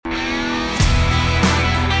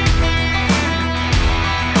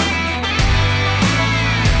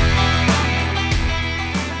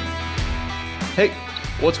Hey,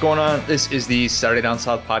 what's going on? This is the Saturday Down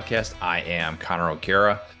South podcast. I am Connor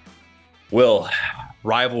O'Gara. Will,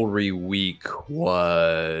 rivalry week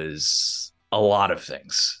was a lot of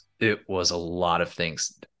things. It was a lot of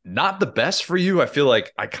things. Not the best for you. I feel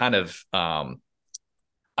like I kind of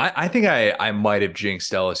I think I might have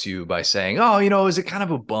jinxed LSU by saying, oh, is it kind of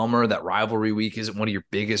a bummer that rivalry week isn't one of your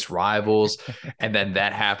biggest rivals? And then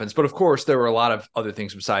that happens. But of course, there were a lot of other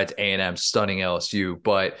things besides A&M stunning LSU,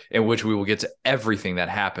 but in which we will get to everything that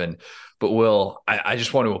happened. But Will, I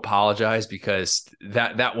just want to apologize because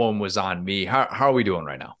that one was on me. How are we doing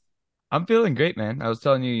right now? I'm feeling great, man. I was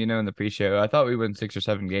telling you, in the pre-show, I thought we win 6 or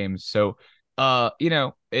 7 games. So,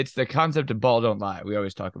 it's the concept of ball don't lie. We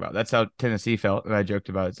always talk about. That's how Tennessee felt, and I joked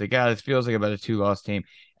about it. It's like, this feels like about a 2-loss team.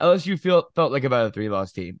 LSU felt like about a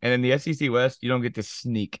 3-loss team, and in the SEC West, you don't get to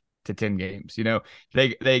sneak to 10 games.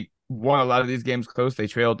 They won a lot of these games close. They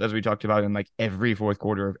trailed, as we talked about, in like every fourth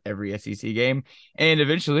quarter of every SEC game, and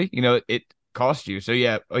eventually, it cost you. So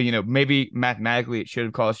yeah, maybe mathematically it should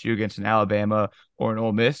have cost you against an Alabama or an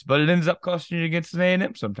Ole Miss, but it ends up costing you against an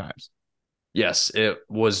A&M sometimes. Yes, it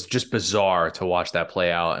was just bizarre to watch that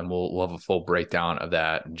play out, and we'll have a full breakdown of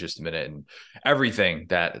that in just a minute and everything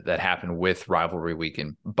that happened with rivalry week.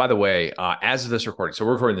 And by the way, as of this recording, so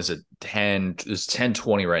we're recording this at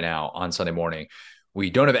 10:20 right now on Sunday morning. We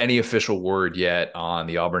don't have any official word yet on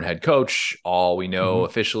the Auburn head coach. All we know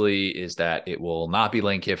officially is that it will not be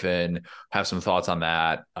Lane Kiffin. Have some thoughts on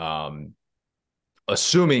that.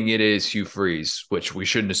 Assuming it is Hugh Freeze, which we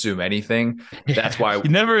shouldn't assume anything. That's why you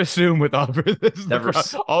never assume with Auburn. Never.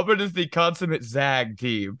 Auburn is the consummate Zag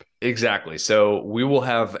team. Exactly. So we will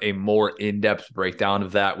have a more in-depth breakdown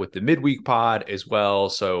of that with the midweek pod as well.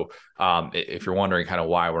 So if you're wondering kind of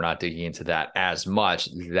why we're not digging into that as much,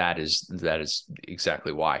 that is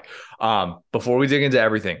exactly why. Before we dig into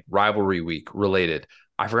everything, rivalry week related,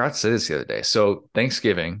 I forgot to say this the other day. So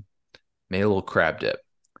Thanksgiving made a little crab dip.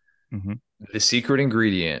 Mm-hmm. The secret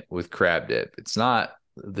ingredient with crab dip, it's not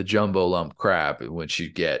the jumbo lump crab, which you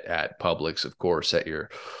get at Publix, of course, at your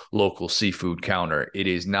local seafood counter. It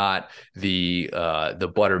is not the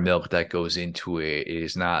buttermilk that goes into it. It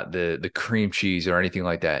is not the cream cheese or anything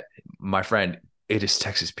like that. My friend, it is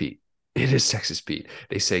Texas Pete. It is Texas Pete.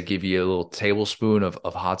 They say give you a little tablespoon of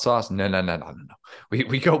hot sauce. No.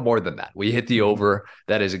 We go more than that. We hit the over.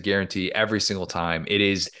 That is a guarantee every single time. It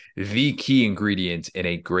is the key ingredient in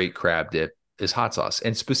a great crab dip is hot sauce,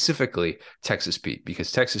 and specifically Texas Pete,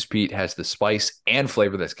 because Texas Pete has the spice and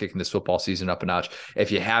flavor that's kicking this football season up a notch.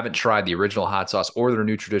 If you haven't tried the original hot sauce or their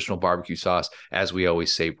new traditional barbecue sauce, as we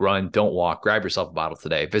always say, run, don't walk. Grab yourself a bottle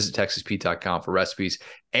today. Visit TexasPete.com for recipes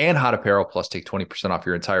and hot apparel, plus take 20% off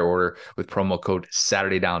your entire order with promo code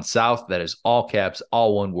Saturday Down South. That is all caps,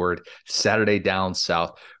 all one word, Saturday Down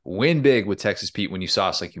South. Win big with Texas Pete when you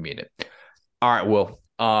sauce like you mean it. All right, Will.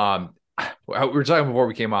 We were talking before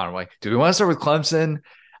we came on. I'm like, do we want to start with Clemson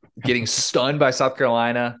getting stunned by South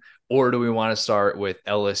Carolina, or do we want to start with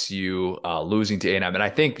LSU losing to A&M? And I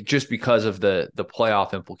think just because of the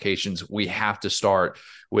playoff implications, we have to start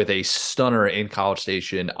with a stunner in College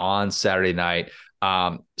Station on Saturday night.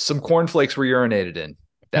 Some cornflakes were urinated in.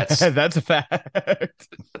 That's a fact.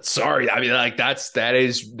 Sorry. I mean, like that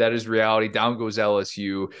is reality. Down goes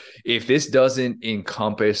LSU. If this doesn't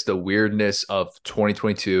encompass the weirdness of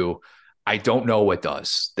 2022, I don't know what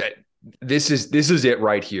does. That this is it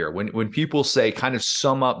right here. When people say kind of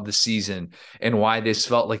sum up the season and why this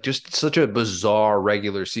felt like just such a bizarre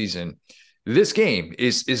regular season, this game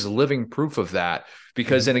is living proof of that,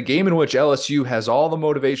 because in a game in which LSU has all the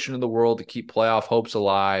motivation in the world to keep playoff hopes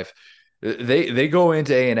alive, they go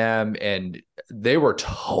into A&M and they were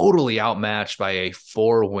totally outmatched by a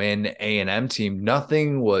 4-win A&M team.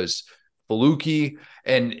 Nothing was fluky.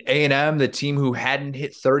 And A&M, the team who hadn't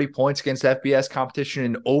hit 30 points against FBS competition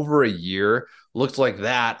in over a year, looked like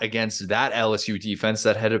that against that LSU defense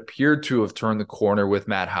that had appeared to have turned the corner with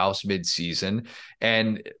Matt House midseason.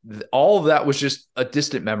 And all of that was just a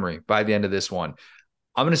distant memory by the end of this one.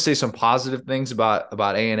 I'm going to say some positive things about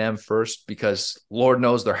A&M first, because Lord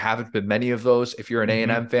knows there haven't been many of those. If you're an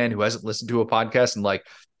A&M fan who hasn't listened to a podcast in like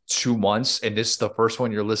 2 months, and this is the first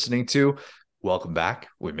one you're listening to, welcome back.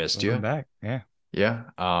 We missed you. Welcome back. Yeah.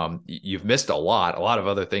 Yeah. You've missed a lot. A lot of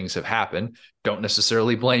other things have happened. Don't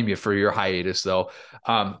necessarily blame you for your hiatus, though.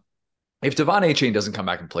 If Devon Achane doesn't come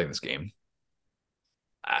back and play in this game,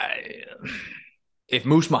 if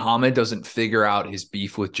Moose Muhammad doesn't figure out his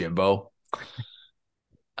beef with Jimbo,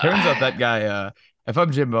 turns out that guy If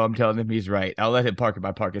I'm Jimbo, I'm telling him he's right. I'll let him park in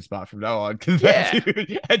my parking spot from now on because Yeah.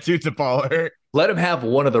 that dude's a baller. Let him have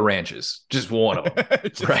one of the ranches, just one of them,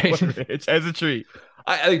 Just right? one ranch as a treat.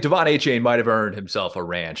 I think Devon Achane might have earned himself a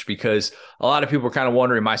ranch because a lot of people were kind of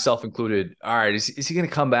wondering, myself included, all right, is he going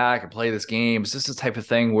to come back and play this game? Is this the type of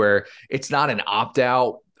thing where it's not an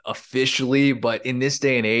opt-out officially, but in this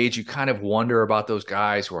day and age, you kind of wonder about those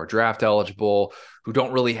guys who are draft eligible, who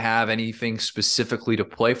don't really have anything specifically to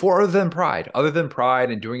play for other than pride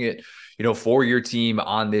and doing it, for your team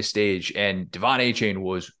on this stage. And Devon Achane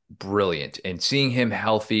was brilliant, and seeing him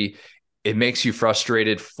healthy, it makes you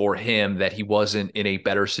frustrated for him that he wasn't in a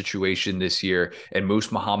better situation this year. And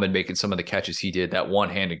Moose Muhammad making some of the catches he did, that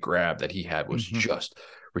one-handed grab that he had was just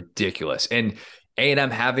ridiculous. And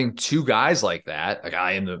A&M having two guys like that, a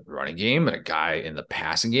guy in the running game and a guy in the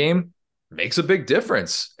passing game, makes a big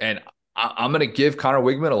difference. And I'm going to give Connor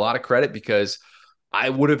Wigman a lot of credit because I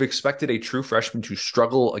would have expected a true freshman to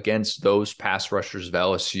struggle against those pass rushers of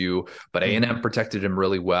LSU, but A&M protected him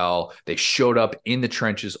really well. They showed up in the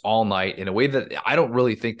trenches all night in a way that I don't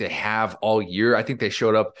really think they have all year. I think they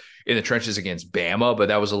showed up in the trenches against Bama, but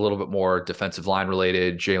that was a little bit more defensive line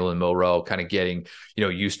related. Jalen Milroe kind of getting,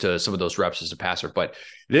 used to some of those reps as a passer. But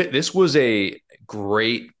this was a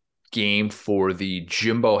great game for the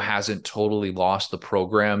Jimbo hasn't totally lost the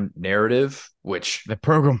program narrative, which the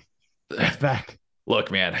program is back.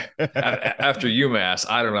 Look, man, after UMass,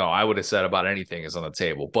 I don't know. I would have said about anything is on the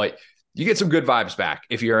table, but you get some good vibes back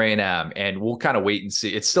if you're A&M, and we'll kind of wait and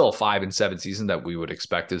see. It's still a 5-7 season that we would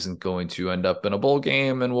expect isn't going to end up in a bowl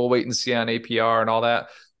game, and we'll wait and see on APR and all that.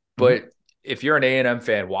 But if you're an A&M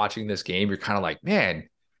fan watching this game, you're kind of like, man,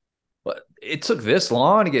 it took this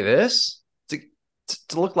long to get this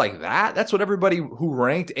to look like that. That's what everybody who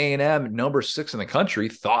ranked A&M number 6 in the country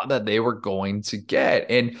thought that they were going to get.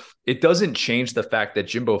 And it doesn't change the fact that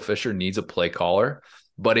Jimbo Fisher needs a play caller,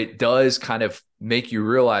 but it does kind of make you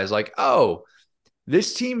realize like, oh,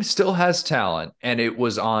 this team still has talent, and it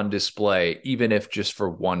was on display, even if just for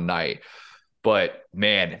one night. But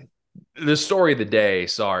man, the story of the day,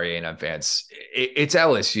 sorry, A&M fans, it's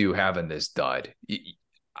LSU having this dud.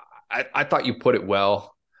 I thought you put it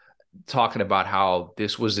well, talking about how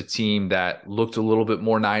this was a team that looked a little bit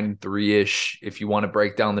more 9-3-ish. If you want to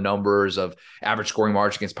break down the numbers of average scoring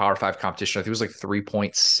margin against Power 5 competition, I think it was like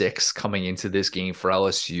 3.6 coming into this game for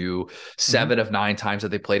LSU. 7 of 9 times that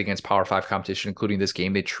they played against Power 5 competition, including this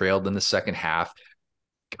game, they trailed in the second half.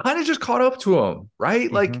 Kind of just caught up to them, right?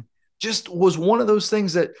 Like, just was one of those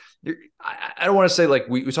things that I don't want to say like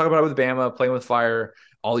we talk about it with Bama, playing with fire,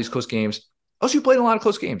 all these close games. LSU played a lot of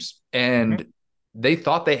close games, and they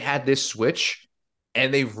thought they had this switch,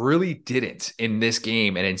 and they really didn't in this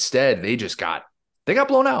game. And instead, they got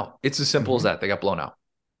blown out. It's as simple as that. They got blown out.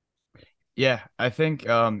 Yeah, I think,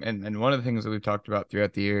 and one of the things that we've talked about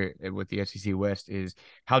throughout the year with the SEC West is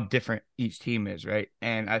how different each team is, right?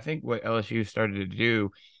 And I think what LSU started to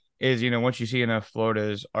do is, once you see enough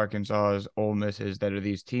Floridas, Arkansas, Ole Misses that are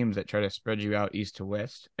these teams that try to spread you out east to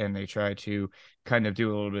west, and they try to kind of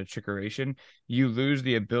do a little bit of trickeration, you lose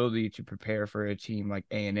the ability to prepare for a team like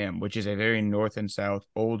A&M, which is a very north and south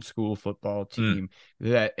old school football team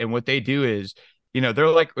and what they do is, they're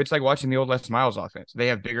like, it's like watching the old Les Miles offense. They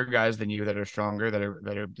have bigger guys than you that are stronger, that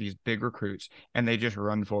are these big recruits, and they just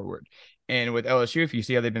run forward. And with LSU, if you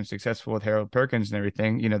see how they've been successful with Harold Perkins and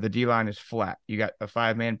everything, the D-line is flat. You got a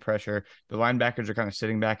 5-man pressure. The linebackers are kind of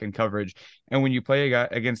sitting back in coverage. And when you play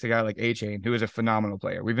against a guy like Achane, who is a phenomenal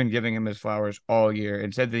player, we've been giving him his flowers all year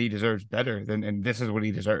and said that he deserves better and this is what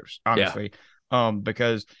he deserves, honestly. Yeah.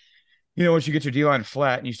 Because once you get your D-line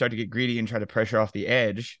flat and you start to get greedy and try to pressure off the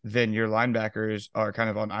edge, then your linebackers are kind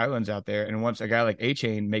of on islands out there. And once a guy like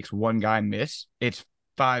Achane makes one guy miss, it's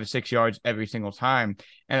 5-6 yards every single time.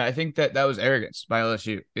 And I think that was arrogance by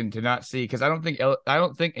LSU, and to not see, because I don't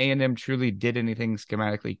think A&M truly did anything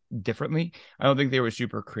schematically differently. I don't think they were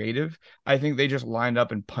super creative. I think they just lined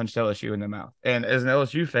up and punched LSU in the mouth. And as an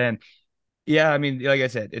LSU fan, yeah, I mean, like I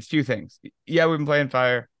said, it's two things. Yeah, we've been playing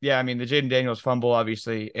fire. Yeah, I mean, the Jaden Daniels fumble,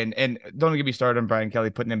 obviously, and don't get me started on Brian Kelly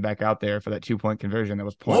putting him back out there for that 2-point conversion. That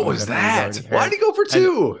was pointless. What was that? Why did he go for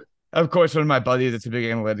 2? Of course, one of my buddies that's a big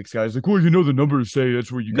analytics guy is like, well, the numbers say that's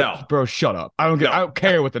where you go. No. Bro, shut up. I don't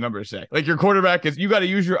care what the numbers say. Like, your quarterback you got to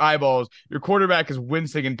use your eyeballs. Your quarterback is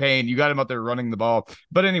wincing in pain. You got him out there running the ball.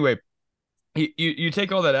 But anyway, you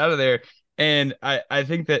take all that out of there. And I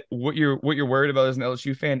think that what you're worried about as an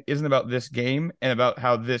LSU fan isn't about this game and about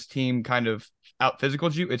how this team kind of out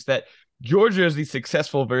physicaled you. It's that Georgia is the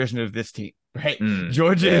successful version of this team. right?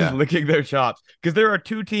 Georgia is Yeah. licking their chops because there are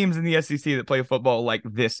two teams in the SEC that play football like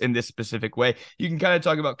this in this specific way. You can kind of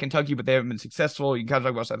talk about Kentucky, but they haven't been successful. You can kind of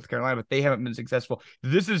talk about South Carolina, but they haven't been successful.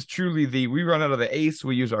 This is truly we run out of the ace,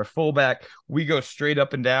 we use our fullback, we go straight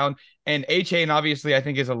up and down. And Achane, obviously, I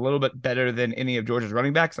think is a little bit better than any of Georgia's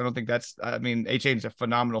running backs. I don't think I mean, Achane's a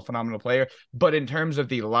phenomenal player. But in terms of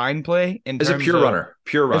the line play, As a pure runner,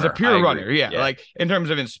 as a pure runner, yeah, yeah. like in terms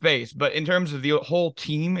of in space, but in terms of the whole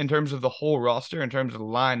team, in terms of the whole roster, in terms of the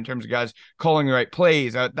line, in terms of guys calling the right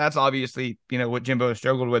plays, that's obviously, what Jimbo has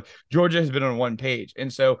struggled with. Georgia has been on one page.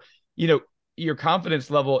 And so, your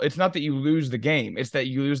confidence level, it's not that you lose the game, it's that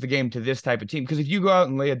you lose the game to this type of team. Because if you go out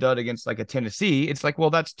and lay a dud against like a Tennessee, it's like,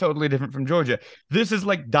 well, that's totally different from Georgia. This is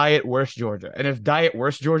like diet worse Georgia. And if diet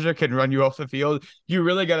worse Georgia can run you off the field, you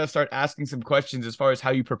really got to start asking some questions as far as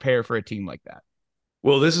how you prepare for a team like that.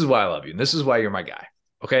 Well, this is why I love you. And this is why you're my guy.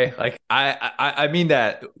 Okay. Like I mean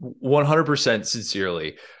that 100%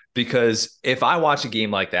 sincerely, because if I watch a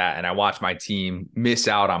game like that and I watch my team miss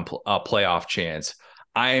out on a playoff chance,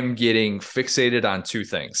 I'm getting fixated on two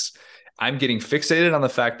things. I'm getting fixated on the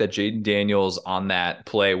fact that Jaden Daniels on that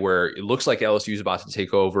play where it looks like LSU is about to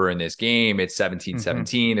take over in this game. It's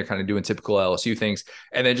 17-17. They're kind of doing typical LSU things.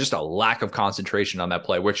 And then just a lack of concentration on that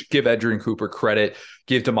play, which give Edgerrin Cooper credit,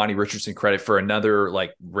 give Damani Richardson credit for another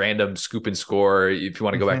like random scoop and score. If you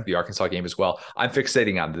want to go back to the Arkansas game as well, I'm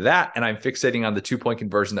fixating on that. And I'm fixating on the 2-point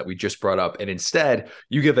conversion that we just brought up. And instead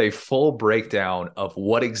you give a full breakdown of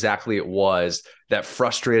what exactly it was that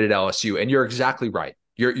frustrated LSU. And you're exactly right.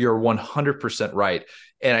 You're 100% right.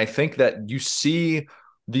 And I think that you see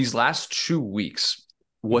these last 2 weeks,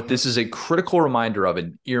 what this is a critical reminder of,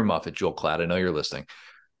 an earmuff at Joel Klatt. I know you're listening.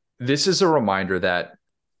 This is a reminder that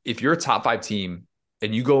if you're a top 5 team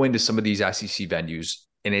and you go into some of these SEC venues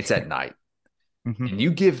and it's at night and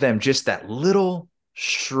you give them just that little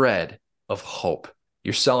shred of hope,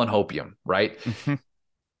 you're selling hopium, right?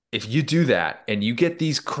 If you do that and you get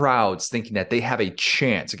these crowds thinking that they have a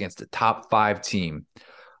chance against a top 5 team,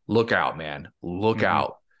 look out, man. Look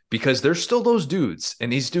out. Because there's still those dudes,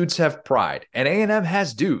 and these dudes have pride. And A&M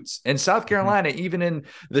has dudes. And South Carolina, even in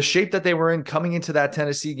the shape that they were in coming into that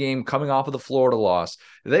Tennessee game, coming off of the Florida loss,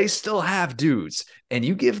 they still have dudes. And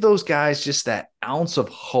you give those guys just that ounce of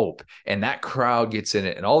hope, and that crowd gets in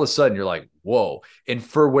it. And all of a sudden, you're like, whoa. And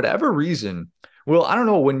for whatever reason, well, I don't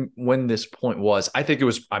know when this point was. I think it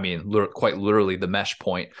was, quite literally the mesh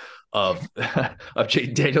point of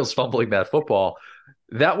Jaden Daniels fumbling that football.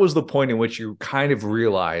 That was the point in which you kind of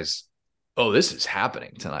realize, oh, this is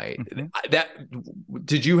happening tonight.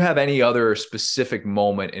 Did you have any other specific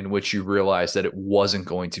moment in which you realized that it wasn't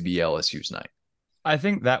going to be LSU's night? I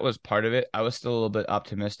think that was part of it. I was still a little bit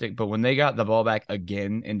optimistic, but when they got the ball back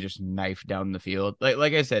again and just knifed down the field,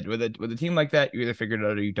 like I said, with a team like that, you either figure it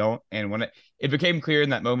out or you don't. And when it became clear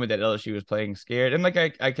in that moment that LSU was playing scared, and like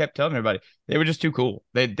I kept telling everybody, they were just too cool.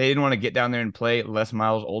 They didn't want to get down there and play Les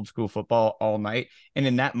Miles old school football all night. And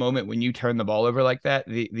in that moment, when you turn the ball over like that,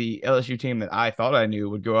 the LSU team that I thought I knew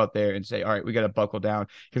would go out there and say, all right, we got to buckle down.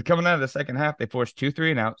 Because coming out of the second half, they forced 2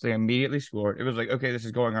 3 and outs. They immediately scored. It was like, okay, this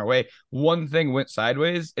is going our way. One thing went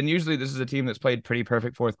sideways, and usually this is a team that's played pretty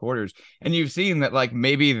perfect fourth quarters, and you've seen that like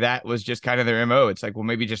maybe that was just kind of their MO. It's like, well,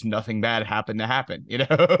 maybe just nothing bad happened to happen,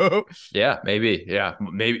 Yeah, maybe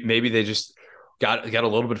they just got a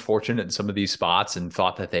little bit fortunate in some of these spots and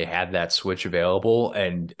thought that they had that switch available,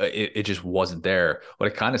 and it just wasn't there. What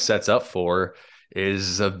it kind of sets up for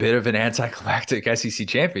is a bit of an anticlimactic SEC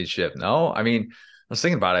championship. No, I was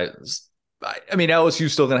thinking about it.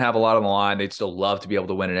 LSU's still going to have a lot on the line. They'd still love to be able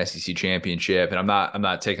to win an SEC championship, and I'm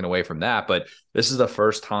not taking away from that. But this is the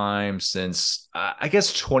first time since I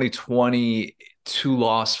guess 2020,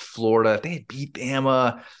 2-loss Florida. If they had beat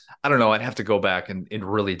Bama, I don't know. I'd have to go back and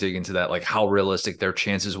really dig into that, like how realistic their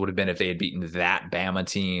chances would have been if they had beaten that Bama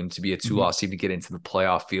team to be a 2-loss team to get into the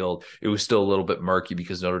playoff field. It was still a little bit murky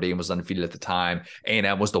because Notre Dame was undefeated at the time.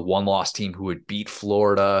 A&M was the 1-loss team who would beat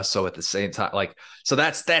Florida. So at the same time,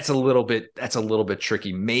 that's a little bit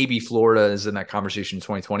tricky. Maybe Florida is in that conversation in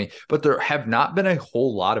 2020, but there have not been a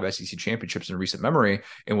whole lot of SEC championships in recent memory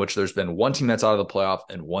in which there's been one team that's out of the playoff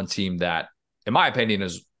and one team that, in my opinion,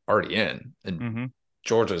 is already in. And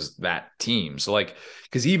Georgia's that team. So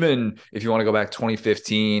because even if you want to go back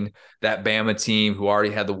 2015, that Bama team who already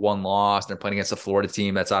had the 1 loss, they're playing against the Florida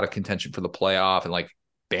team that's out of contention for the playoff. And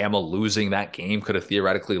Bama losing that game could have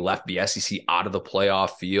theoretically left the SEC out of the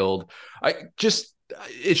playoff field.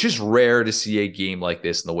 It's just rare to see a game like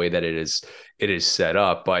this in the way that it is set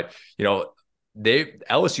up. But,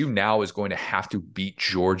 LSU now is going to have to beat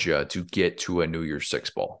Georgia to get to a New Year's Six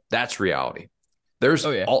bowl. That's reality.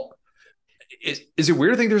 Is it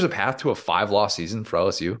weird to think there's a path to a 5-loss season for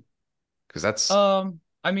LSU? Because that's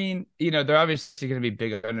I mean, they're obviously going to be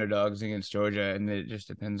big underdogs against Georgia, and it just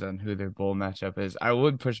depends on who their bowl matchup is. I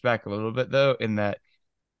would push back a little bit though, in that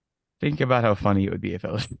think about how funny it would be if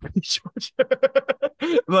LSU beat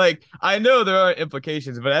Georgia. Like, I know there are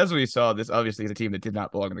implications, but as we saw, this obviously is a team that did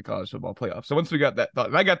not belong in the college football playoff. So once we got that thought,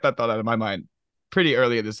 and I got that thought out of my mind pretty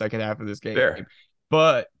early in the second half of this game. fair.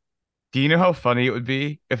 But do you know how funny it would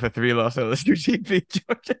be if a 3-loss LSU team beat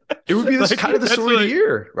Georgia? It would be this kind of the story of the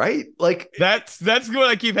year, right? Like that's what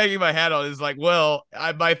I keep hanging my hat on. Is like, well,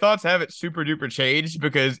 my thoughts haven't super duper changed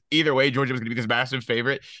because either way, Georgia was going to be this massive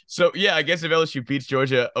favorite. So yeah, I guess if LSU beats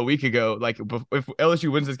Georgia a week ago, like if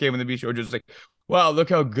LSU wins this game and then beats Georgia, it's like, wow, look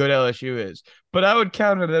how good LSU is. But I would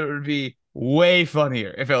counter that it would be way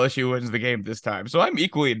funnier if LSU wins the game this time. So I'm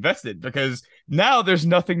equally invested because now there's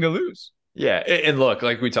nothing to lose. Yeah, and look,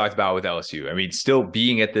 like we talked about with LSU, I mean, still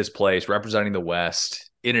being at this place, representing the West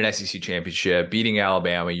in an SEC championship, beating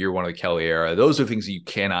Alabama, year one of the Kelly era, those are things that you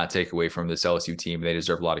cannot take away from this LSU team. They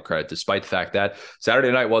deserve a lot of credit, despite the fact that Saturday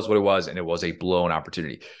night was what it was, and it was a blown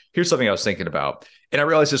opportunity. Here's something I was thinking about, and I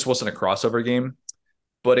realized this wasn't a crossover game,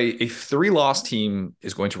 but a 3-loss team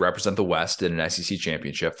is going to represent the West in an SEC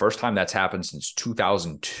championship. First time that's happened since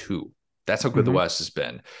 2002. That's how good the West has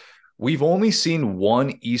been. We've only seen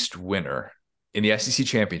one East winner in the SEC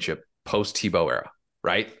championship post Tebow era,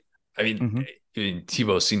 right? I mean, in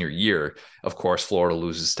Tebow's senior year, of course, Florida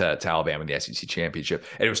loses to Alabama in the SEC championship.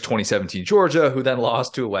 And it was 2017 Georgia, who then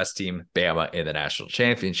lost to a West team, Bama, in the national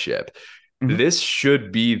championship. This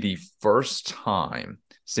should be the first time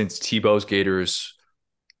since Tebow's Gators,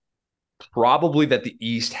 probably, that the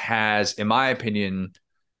East has, in my opinion,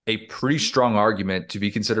 a pretty strong argument to be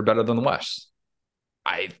considered better than the West.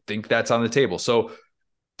 I think that's on the table. So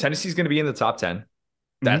Tennessee's going to be in the top 10.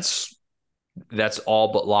 That's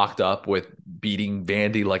all but locked up with beating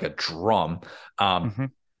Vandy like a drum.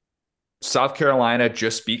 South Carolina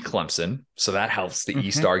just beat Clemson, so that helps the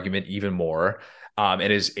East argument even more. It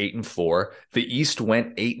is 8-4. The East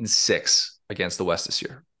went 8-6 against the West this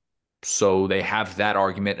year. So they have that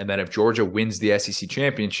argument. And then if Georgia wins the SEC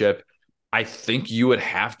championship, I think you would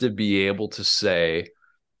have to be able to say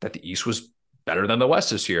that the East was better than the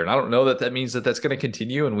West this year. And I don't know that that means that that's going to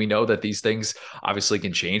continue. And we know that these things obviously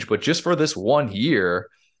can change, but just for this 1 year,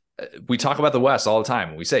 we talk about the West all the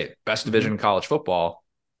time. We say best division in college football.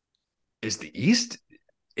 Is the East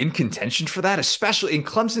in contention for that? Especially in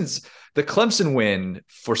the Clemson win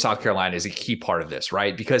for South Carolina is a key part of this,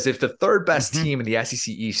 right? Because if the third best team in the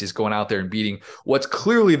SEC East is going out there and beating what's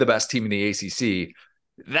clearly the best team in the ACC,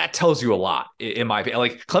 that tells you a lot, in my opinion.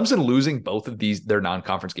 Like Clemson losing both of their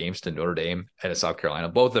non-conference games to Notre Dame and South Carolina,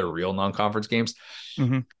 both their real non-conference games.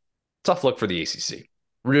 Tough look for the ACC.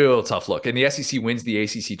 Real tough look. And the SEC wins the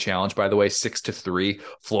ACC challenge, by the way, 6-3.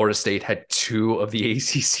 Florida State had 2 of the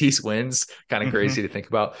ACC's wins. Kind of crazy to think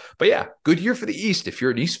about. But yeah, good year for the East. If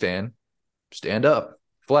you're an East fan, stand up,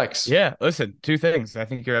 flex. Yeah, listen, 2 things. I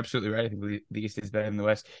think you're absolutely right. I think the East is better than the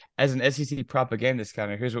West. As an SEC propagandist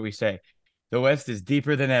counter, here's what we say. The West is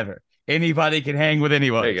deeper than ever. Anybody can hang with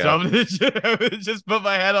anyone. So I'm going to just put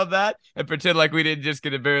my head on that and pretend like we didn't just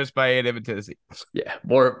get embarrassed by A&M and Tennessee. Yeah,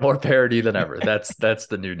 more parity than ever. That's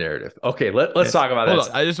the new narrative. Okay, let's talk about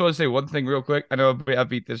that. I just want to say one thing real quick. I know I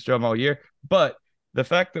beat this drum all year, but the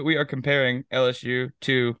fact that we are comparing LSU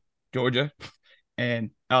to Georgia and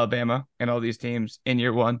Alabama and all these teams in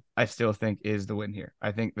year one, I still think is the win here.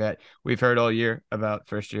 I think that we've heard all year about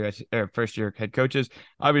first year head coaches.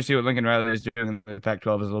 Obviously, what Lincoln Riley is doing in the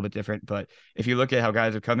Pac-12 is a little bit different. But if you look at how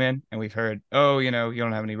guys have come in and we've heard, you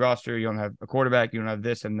don't have any roster, you don't have a quarterback, you don't have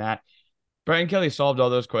this and that. Brian Kelly solved all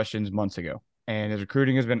those questions months ago, and his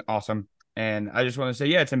recruiting has been awesome. And I just want to say,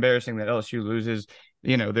 yeah, it's embarrassing that LSU loses,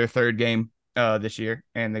 their third game this year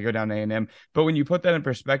and they go down to A&M. But when you put that in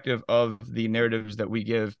perspective of the narratives that we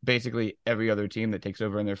give basically every other team that takes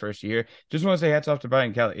over in their first year, just want to say hats off to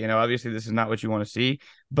Brian Kelly. Obviously this is not what you want to see,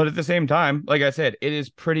 but at the same time, like I said, it is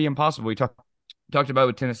pretty impossible. We talked about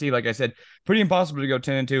with Tennessee, like I said, pretty impossible to go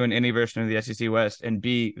 10-2 in any version of the SEC West and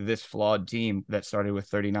be this flawed team that started with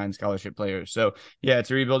 39 scholarship players. So yeah,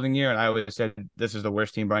 it's a rebuilding year. And I always said this is the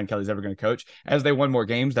worst team Brian Kelly's ever going to coach. As they won more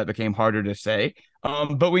games, that became harder to say.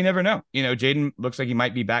 But we never know. Jaden looks like he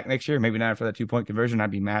might be back next year. Maybe not after that 2-point conversion.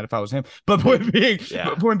 I'd be mad if I was him. But point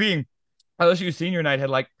being, LSU senior night had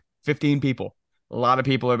like 15 people. A lot of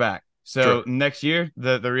people are back. So next year,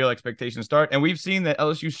 the real expectations start. And we've seen that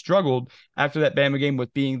LSU struggled after that Bama game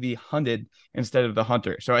with being the hunted instead of the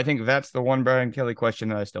hunter. So I think that's the one Brian Kelly question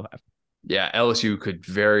that I still have. Yeah, LSU could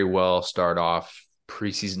very well start off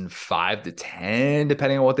preseason 5 to 10,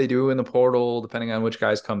 depending on what they do in the portal, depending on which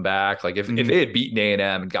guys come back. Like if they had beaten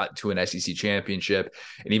A&M and got to an SEC championship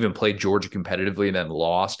and even played Georgia competitively and then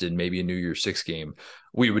lost in maybe a New Year's Six game,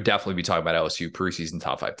 we would definitely be talking about LSU preseason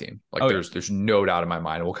top 5 team. Like there's no doubt in my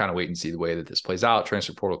mind. We'll kind of wait and see the way that this plays out.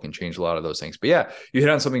 Transfer portal can change a lot of those things. But yeah, you hit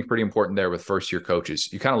on something pretty important there with first year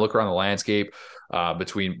coaches. You kind of look around the landscape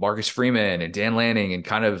between Marcus Freeman and Dan Lanning and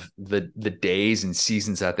kind of the days and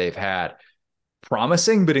seasons that they've had.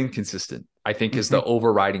 Promising, but inconsistent, I think, is the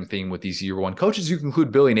overriding theme with these year one coaches. You can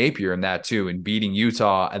include Billy Napier in that too, and beating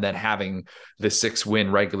Utah and then having the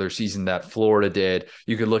 6-win regular season that Florida did.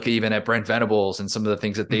 You could look even at Brent Venables and some of the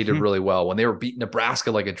things that they did really well. When they were beating Nebraska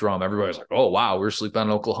like a drum, everybody was like, oh, wow, we're sleeping on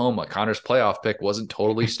Oklahoma. Connor's playoff pick wasn't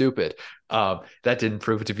totally stupid. That didn't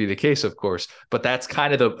prove it to be the case, of course. But that's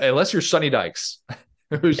kind of unless you're Sonny Dykes,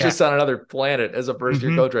 who's just on another planet as a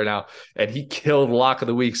first-year coach right now, and he killed Lock of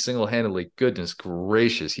the Week single-handedly. Goodness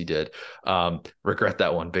gracious, he did. Regret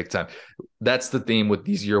that one big time. That's the theme with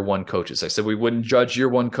these year one coaches. I said we wouldn't judge year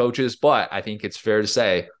one coaches, but I think it's fair to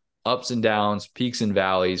say ups and downs, peaks and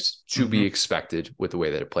valleys to be expected with the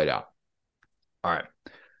way that it played out. All right.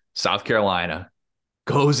 South Carolina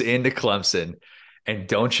goes into Clemson, and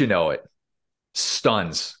don't you know it,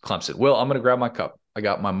 stuns Clemson. Will, I'm going to grab my cup. I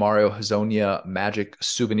got my Mario Hezonja Magic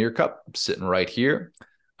Souvenir Cup sitting right here.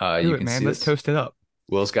 You can see let's toast it up.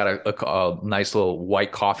 Will's got a nice little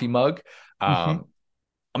white coffee mug. I'm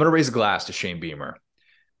going to raise a glass to Shane Beamer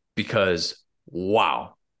because,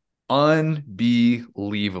 wow,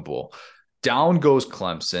 unbelievable. Down goes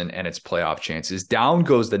Clemson and its playoff chances. Down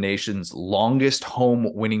goes the nation's longest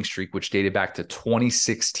home winning streak, which dated back to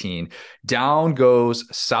 2016. Down goes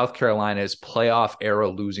South Carolina's playoff era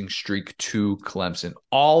losing streak to Clemson.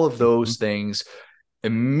 All of those things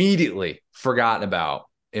immediately forgotten about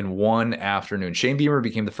in one afternoon. Shane Beamer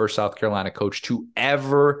became the first South Carolina coach to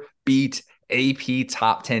ever beat AP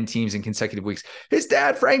top 10 teams in consecutive weeks. His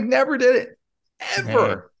dad, Frank, never did it. Ever.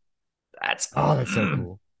 Man. That's so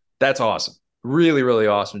cool. That's awesome. Really, really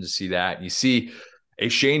awesome to see that. You see a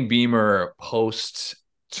Shane Beamer post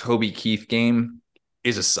Toby Keith game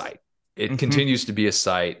is a sight. It continues to be a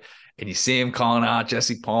sight. And you see him calling out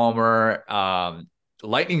Jesse Palmer.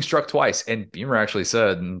 Lightning struck twice. And Beamer actually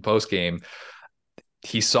said in post game,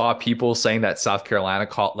 he saw people saying that South Carolina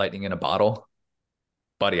caught lightning in a bottle.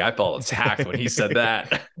 Buddy, I felt attacked when he said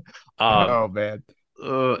that. Oh, man.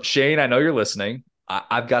 Shane, I know you're listening.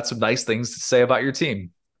 I've got some nice things to say about your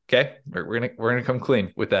team. Okay, we're gonna come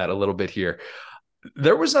clean with that a little bit here.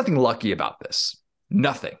 There was nothing lucky about this.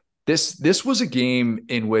 Nothing. This was a game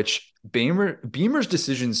in which Beamer's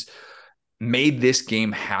decisions made this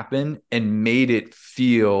game happen and made it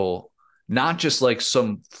feel not just like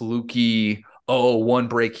some fluky, one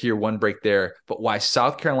break here, one break there, but why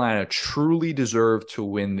South Carolina truly deserved to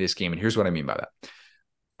win this game. And here's what I mean by that.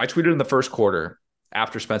 I tweeted in the first quarter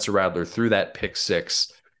after Spencer Rattler threw that pick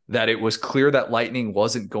six that it was clear that lightning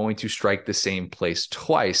wasn't going to strike the same place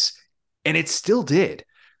twice, and it still did.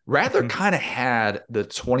 Rattler kind of had the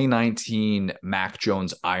 2019 Mac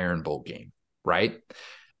Jones Iron Bowl game, right?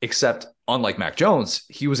 Except unlike Mac Jones,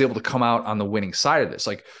 he was able to come out on the winning side of this.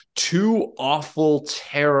 Like 2 awful,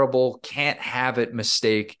 terrible, can't have it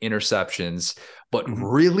mistake interceptions, but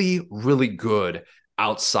really, really good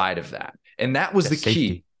outside of that. And that was the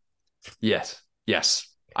key. Yes.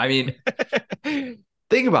 I mean,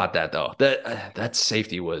 think about that though. That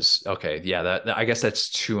safety was okay. Yeah, that I guess that's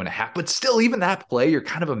 2.5. But still, even that play, you're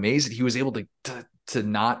kind of amazed that he was able to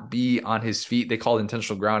not be on his feet. They called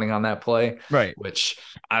intentional grounding on that play, right? Which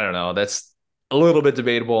I don't know. That's a little bit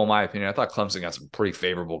debatable in my opinion. I thought Clemson got some pretty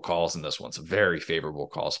favorable calls in this one, some very favorable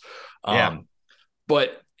calls.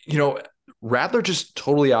 But Rattler just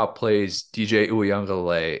totally outplays DJ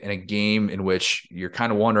Uiagalelei in a game in which you're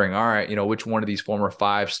kind of wondering, all right, which one of these former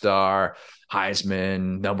 5-star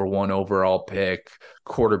Heisman, number 1 overall pick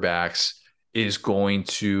quarterbacks is going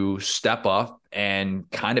to step up and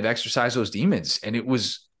kind of exercise those demons. And it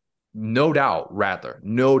was no doubt Rattler,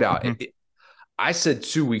 no doubt. I said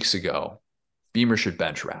 2 weeks ago, Beamer should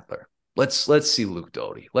bench Rattler. Let's see Luke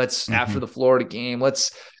Doty. After the Florida game,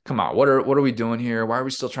 come on. What are we doing here? Why are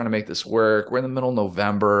we still trying to make this work? We're in the middle of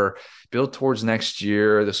November, build towards next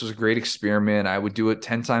year. This was a great experiment. I would do it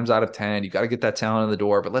 10 times out of 10. You got to get that talent in the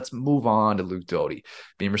door, but let's move on to Luke Doty.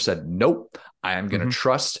 Beamer said, nope, I am going to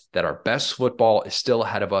trust that our best football is still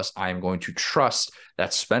ahead of us. I am going to trust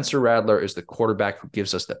that Spencer Rattler is the quarterback who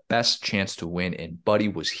gives us the best chance to win. And buddy,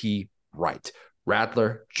 was he right.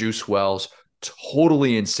 Rattler, Juice Wells,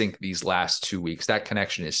 totally in sync these last 2 weeks. That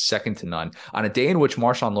connection is second to none. On a day in which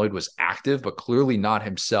Marshawn Lloyd was active, but clearly not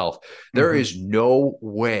himself, there is no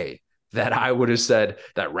way that I would have said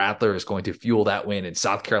that Rattler is going to fuel that win and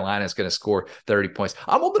South Carolina is going to score 30 points.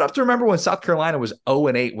 I'm old enough to remember when South Carolina was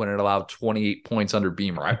 0-8 when it allowed 28 points under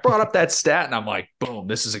Beamer. I brought up that stat and I'm like, boom,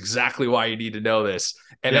 this is exactly why you need to know this.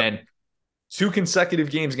 And then 2 consecutive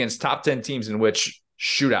games against top 10 teams in which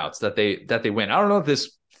shootouts that they win. I don't know if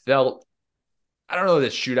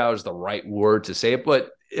shootout is the right word to say it, but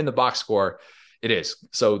in the box score, it is.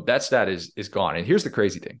 So that stat is gone. And here's the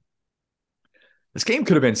crazy thing. This game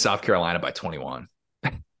could have been South Carolina by 21.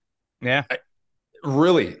 Yeah.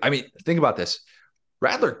 Really. I mean, think about this.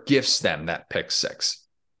 Rattler gifts them that pick 6.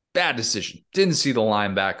 Bad decision. Didn't see the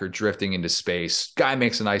linebacker drifting into space. Guy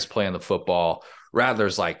makes a nice play on the football.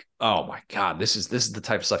 Rattler's like, oh my God, this is the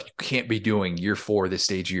type of stuff you can't be doing year 4, this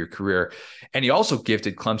stage of your career. And he also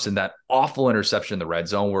gifted Clemson that awful interception in the red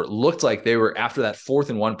zone where it looked like they were, after that 4th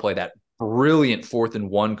and 1 play, that brilliant 4th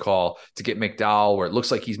and 1 call to get McDowell where it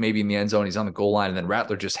looks like he's maybe in the end zone, he's on the goal line, and then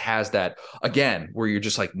Rattler just has that again where you're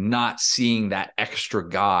just like not seeing that extra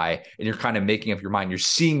guy and you're kind of making up your mind. You're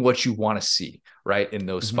seeing what you want to see right in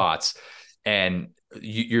those spots. And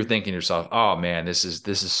you're thinking to yourself, oh man, this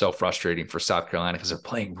is so frustrating for South Carolina because they're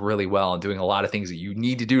playing really well and doing a lot of things that you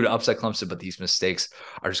need to do to upset Clemson, but these mistakes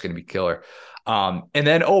are just going to be killer. And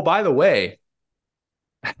then, oh, by the way,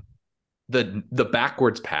 the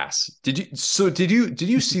backwards pass. Did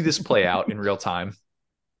you see this play out in real time?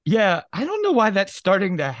 Yeah, I don't know why that's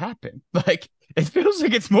starting to happen. Like it feels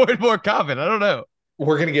like it's more and more common. I don't know.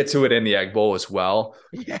 We're gonna get to it in the Egg Bowl as well.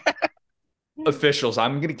 Yeah. Officials,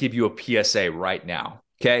 I'm gonna give you a PSA right now.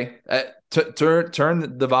 Okay,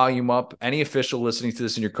 turn the volume up. Any official listening to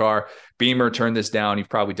this in your car, Beamer, turn this down. You've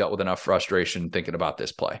probably dealt with enough frustration thinking about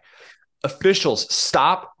this play. Officials,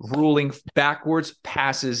 stop ruling backwards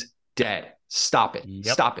passes dead. Stop it.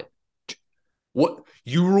 Yep. Stop it. What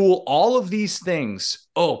you rule all of these things.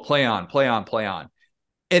 Oh, play on.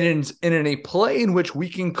 And in a play in which we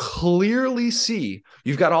can clearly see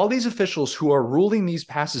you've got all these officials who are ruling these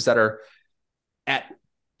passes that are at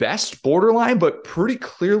best borderline, but pretty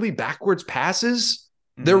clearly backwards passes.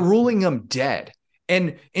 They're ruling them dead.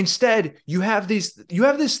 And instead, you have this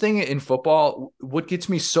thing in football. What gets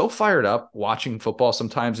me so fired up watching football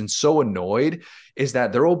sometimes and so annoyed is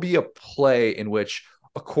that there will be a play in which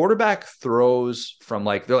a quarterback throws from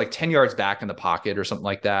they're like 10 yards back in the pocket or something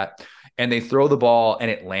like that. And they throw the ball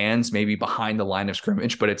and it lands maybe behind the line of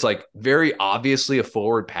scrimmage, but it's like very obviously a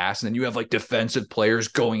forward pass. And then you have like defensive players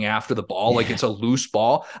going after the ball like it's a loose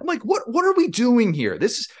ball. I'm like, what are we doing here?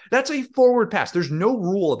 That's a forward pass. There's no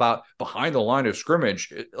rule about behind the line of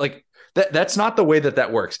scrimmage. Like that's not the way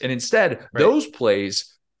that works. And instead, those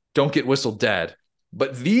plays don't get whistled dead.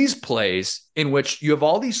 But these plays in which you have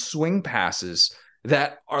all these swing passes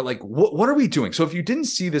that are like, what are we doing? So if you didn't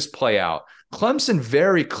see this play out, Clemson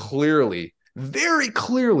very clearly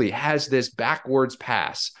has this backwards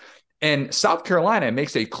pass. And South Carolina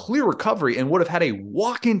makes a clear recovery and would have had a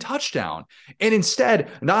walk-in touchdown. And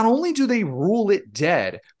instead, not only do they rule it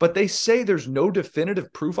dead, but they say there's no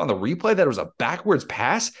definitive proof on the replay that it was a backwards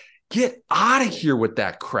pass. Get out of here with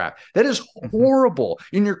that crap. That is horrible.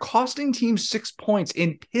 And you're costing teams 6 points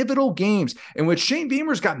in pivotal games in which Shane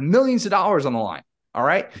Beamer's got millions of dollars on the line. All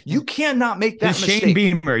right. You cannot make that mistake. Shane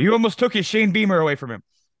Beamer. You almost took his Shane Beamer away from him.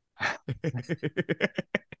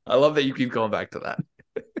 I love that you keep going back to that.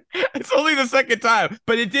 It's only the second time,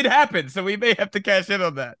 but it did happen. So we may have to cash in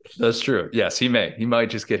on that. That's true. Yes, he may. He might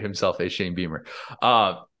just get himself a Shane Beamer.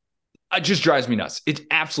 It just drives me nuts. It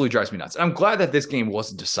absolutely drives me nuts. And I'm glad that this game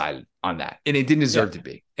wasn't decided on that. And it didn't deserve to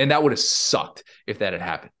be. And that would have sucked if that had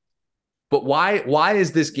happened. But why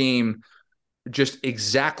is this game just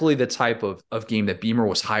exactly the type of game that Beamer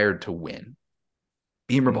was hired to win?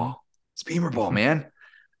 Beamer ball. It's Beamer ball, man.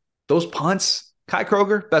 Those punts, Kai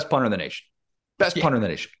Kroger, best punter in the nation. Best punter in the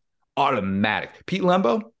nation. Automatic. Pete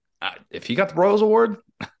Lembo, if he got the Royals Award,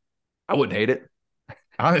 I wouldn't hate it.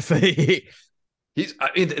 Honestly.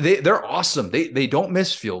 They're awesome. They don't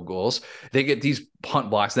miss field goals. They get these punt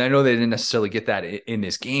blocks. And I know they didn't necessarily get that in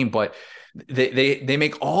this game, but they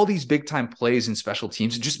make all these big time plays in special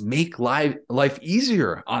teams and just make life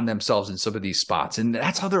easier on themselves in some of these spots. And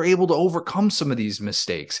that's how they're able to overcome some of these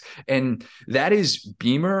mistakes. And that is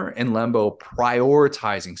Beamer and Lembo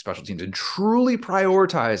prioritizing special teams and truly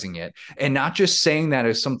prioritizing it, and not just saying that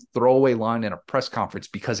as some throwaway line in a press conference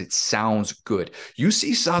because it sounds good. You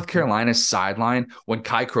see South Carolina's sideline when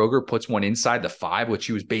Kai Kroger puts one inside the 5, which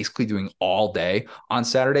he was basically doing all day on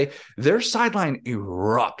Saturday. Their sideline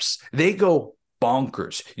erupts. They go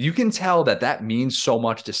bonkers. You can tell that means so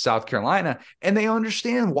much to South Carolina, and they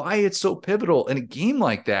understand why it's so pivotal in a game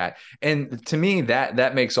like that. And to me,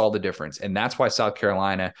 that makes all the difference. And that's why South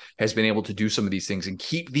Carolina has been able to do some of these things and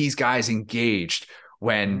keep these guys engaged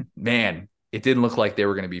when, man, it didn't look like they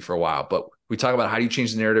were going to be for a while. But we talk about how do you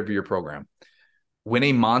change the narrative of your program? Win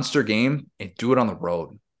a monster game and do it on the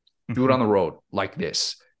road. Do it on the road like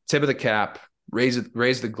this. Tip of the cap, raise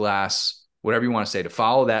the glass, whatever you want to say, to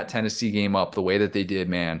follow that Tennessee game up the way that they did,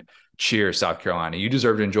 man. Cheers, South Carolina. You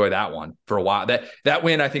deserve to enjoy that one for a while. That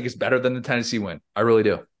win, I think, is better than the Tennessee win. I really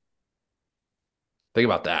do. Think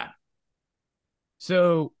about that.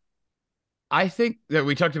 So I think that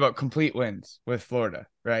we talked about complete wins with Florida,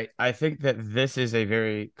 right? I think that this is a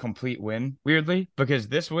very complete win, weirdly, because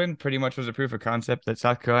this win pretty much was a proof of concept that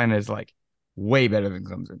South Carolina is like way better than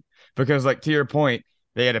Clemson. Because, like, to your point,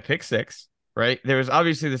 they had a pick six, right? There was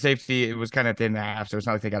obviously the safety. It was kind of at the end of the half, so it's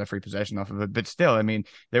not like they got a free possession off of it. But still, I mean,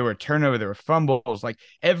 there were turnover, there were fumbles, like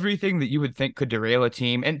everything that you would think could derail a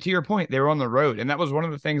team. And to your point, they were on the road. And that was one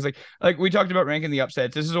of the things, like we talked about ranking the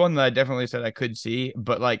upsets. This is one that I definitely said I could see,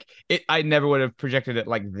 but like I never would have projected it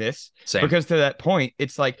like this. Same. Because to that point,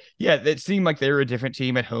 it's like, yeah, it seemed like they were a different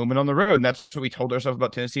team at home and on the road. And that's what we told ourselves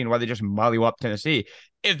about Tennessee and why they just mollywhopped Tennessee.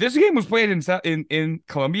 If this game was played in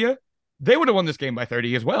Columbia, they would have won this game by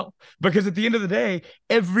 30 as well. Because at the end of the day,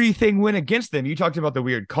 everything went against them. You talked about the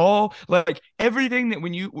weird call, like everything that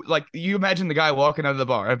when you imagine the guy walking out of the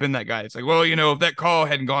bar. I've been that guy. It's like, well, if that call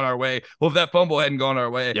hadn't gone our way, well, if that fumble hadn't gone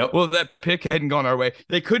our way, well, if that pick hadn't gone our way,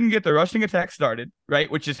 they couldn't get the rushing attack started,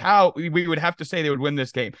 right? Which is how we would have to say they would win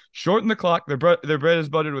this game. Shorten the clock. Their bread is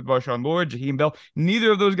buttered with Marshawn Lord, Jaheim Bell.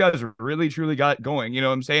 Neither of those guys really, truly got it going. You know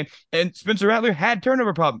what I'm saying? And Spencer Rattler had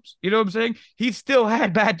turnover problems. You know what I'm saying? He still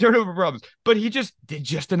had bad turnover problems, but he just did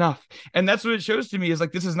just enough. And that's what it shows to me is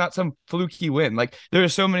like, this is not some fluky win. Like there are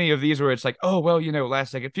so many of these where it's like, oh, well,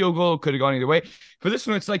 last second field goal could have gone either way. For this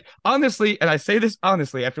one, it's like, honestly, and I say this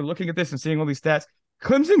honestly, after looking at this and seeing all these stats,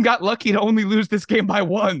 Clemson got lucky to only lose this game by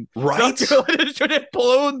one. Right. South Carolina should have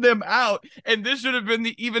blown them out. And this should have been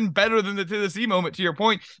the even better than the Tennessee moment, to your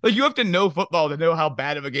point. Like, you have to know football to know how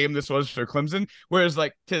bad of a game this was for Clemson. Whereas,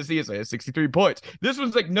 like, Tennessee is like 63 points. This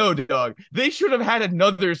one's like, no, dog. They should have had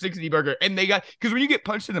another 60 burger. And they got, because when you get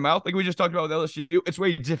punched in the mouth, like we just talked about with LSU, it's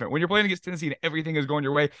way different. When you're playing against Tennessee and everything is going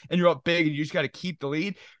your way and you're up big and you just got to keep the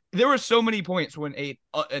lead. There were so many points when a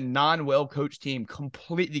non-well-coached team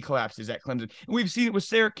completely collapses at Clemson. And we've seen it with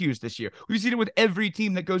Syracuse this year. We've seen it with every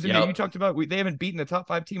team that goes in there. You talked about they haven't beaten the top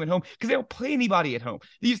 5 team at home because they don't play anybody at home.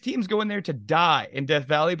 These teams go in there to die in Death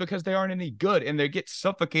Valley because they aren't any good and they get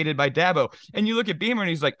suffocated by Dabo. And you look at Beamer and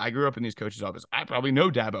he's like, I grew up in these coaches' office. I probably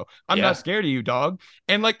know Dabo. I'm not scared of you, dog.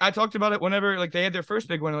 And like I talked about it whenever like they had their first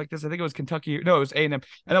big one like this. I think it was Kentucky. No, it was A&M.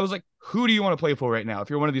 And I was like, who do you want to play for right now if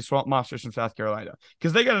you're one of these swamp monsters from South Carolina?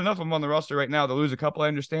 Because they got enough of them on the roster right now to lose a couple, I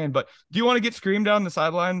understand. But do you want to get screamed down the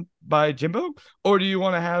sideline by Jimbo? Or do you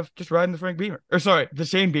want to have just riding the Frank Beamer? Or sorry, the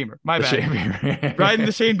Shane Beamer. My bad. Shane Beamer. Riding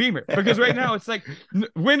the Shane Beamer. Because right now it's like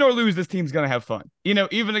win or lose, this team's going to have fun.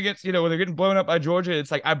 Even against, when they're getting blown up by Georgia, it's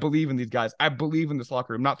like, I believe in these guys. I believe in this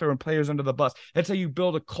locker room, not throwing players under the bus. That's how you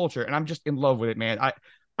build a culture. And I'm just in love with it, man.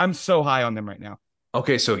 I'm so high on them right now.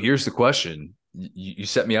 Okay, so here's the question. You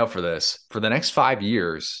set me up for this. For the next 5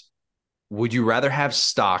 years, would you rather have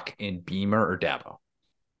stock in Beamer or Dabo?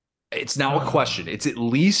 It's now a question. It's at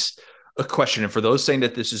least a question. And for those saying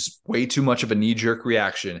that this is way too much of a knee-jerk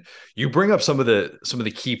reaction, you bring up some of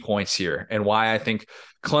the key points here and why I think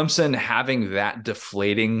Clemson having that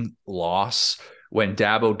deflating loss when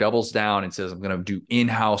Dabo doubles down and says, I'm going to do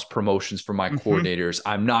in-house promotions for my coordinators.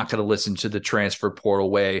 I'm not going to listen to the transfer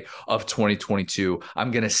portal way of 2022.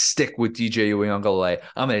 I'm going to stick with DJ Uiagalelei.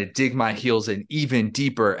 I'm going to dig my heels in even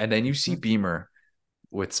deeper. And then you see Beamer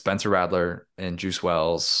with Spencer Rattler and Juice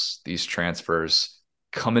Wells, these transfers,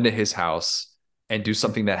 come into his house and do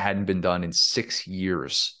something that hadn't been done in 6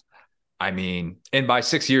 years. I mean, and by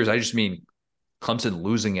 6 years, I just mean Clemson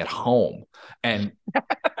losing at home. And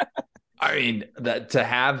I mean, that to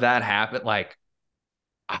have that happen, like,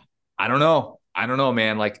 I don't know,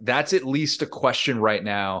 man. Like, that's at least a question right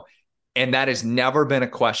now. And that has never been a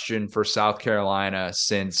question for South Carolina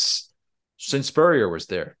since Spurrier was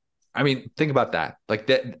there. I mean, think about that. Like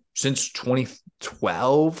that since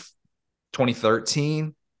 2012,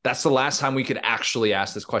 2013, that's the last time we could actually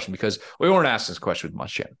ask this question because we weren't asked this question with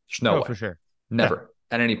Muschamp. There's no way. For sure. Never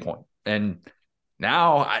at any point. And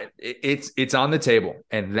now it's on the table,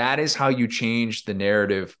 and that is how you change the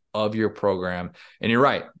narrative of your program. And you're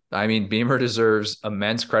right. I mean, Beamer deserves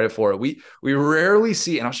immense credit for it. We rarely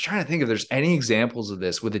see, and I was trying to think if there's any examples of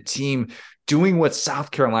this with a team doing what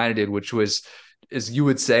South Carolina did, which was as you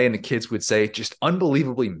would say, and the kids would say, just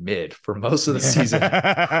unbelievably mid for most of the season.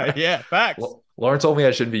 Yeah, facts. Well, Lauren told me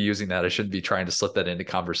I shouldn't be using that. I shouldn't be trying to slip that into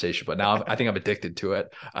conversation, but now I think I'm addicted to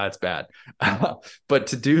it. It's bad. But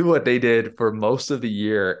to do what they did for most of the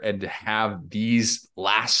year and to have these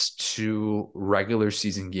last 2 regular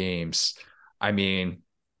season games, I mean,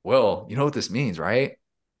 Will, you know what this means, right?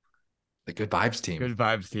 The good vibes team. Good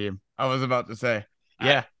vibes team. I was about to say,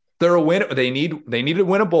 yeah. They're a win. They need to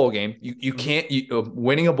win a bowl game. You can't.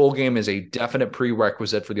 Winning a bowl game is a definite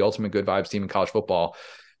prerequisite for the ultimate good vibes team in college football.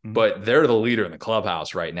 But they're the leader in the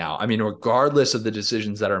clubhouse right now. I mean, regardless of the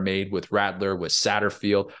decisions that are made with Rattler, with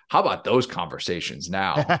Satterfield, how about those conversations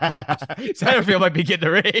now? Satterfield might be getting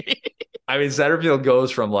a ring. I mean, Satterfield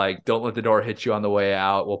goes from like, don't let the door hit you on the way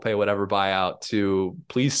out, we'll pay whatever buyout, to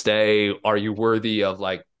please stay. Are you worthy of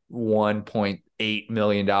like $1.8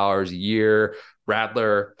 million a year?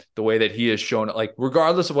 Rattler, the way that he has shown, like,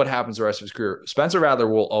 regardless of what happens the rest of his career, Spencer Rattler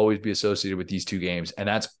will always be associated with these 2 games. And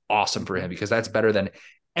that's awesome for him because that's better than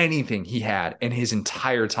anything he had in his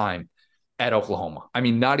entire time at Oklahoma. I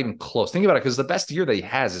mean, not even close. Think about it, because the best year that he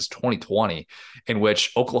has is 2020, in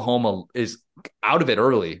which Oklahoma is out of it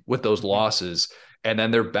early with those losses. And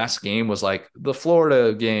then their best game was like the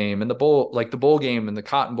Florida game and the bowl game and the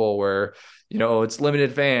Cotton Bowl, where, you know, it's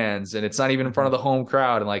limited fans and it's not even in front of the home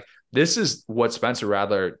crowd. And like, this is what Spencer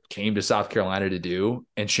Rattler came to South Carolina to do.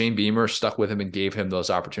 And Shane Beamer stuck with him and gave him those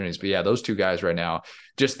opportunities. But yeah, those 2 guys right now,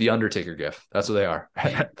 just the Undertaker gift. That's what they are.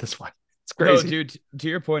 That's why it's crazy. No, dude, to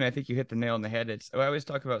your point, I think you hit the nail on the head. I always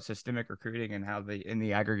talk about systemic recruiting and how in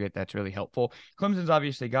the aggregate, that's really helpful. Clemson's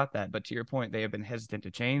obviously got that, but to your point, they have been hesitant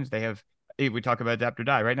to change. We talk about adapt or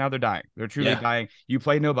die. Right now, they're dying. They're truly dying. You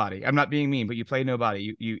play nobody. I'm not being mean, but you play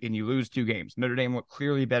nobody. You lose 2 games. Notre Dame looked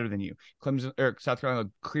clearly better than you. Clemson or South Carolina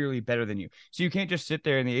looked clearly better than you. So you can't just sit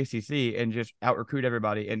there in the ACC and just out recruit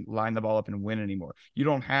everybody and line the ball up and win anymore. You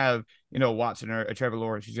don't have, you know, Watson or Trevor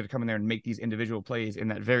Lawrence who's going to come in there and make these individual plays in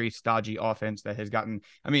that very stodgy offense that has gotten.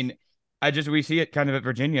 I mean, we see it kind of at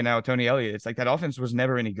Virginia now with Tony Elliott. It's like that offense was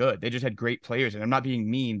never any good. They just had great players. And I'm not being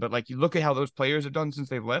mean, but like, you look at how those players have done since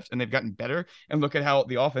they've left and they've gotten better, and look at how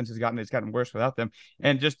the offense has gotten, it's gotten worse without them.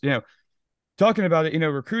 And just, you know, talking about it, you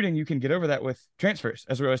know, recruiting, you can get over that with transfers,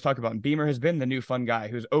 as we always talk about. And Beamer has been the new fun guy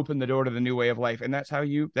who's opened the door to the new way of life. And that's how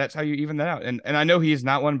you even that out. And I know he's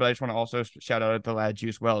not one, but I just want to also shout out at the lad,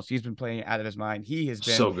 Juice Wells. He's been playing out of his mind. He has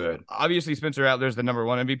been so good. Obviously, Spencer Rattler's the number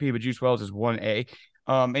 1 MVP, but Juice Wells is 1A.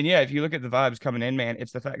 And yeah, if you look at the vibes coming in, man,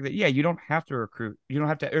 it's the fact that, you don't have to recruit. You do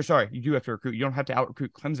have to recruit. You don't have to out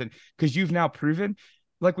recruit Clemson, because you've now proven,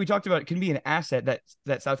 like we talked about, it can be an asset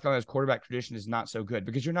that South Carolina's quarterback tradition is not so good,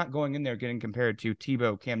 because you're not going in there getting compared to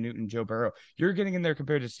Tebow, Cam Newton, Joe Burrow. You're getting in there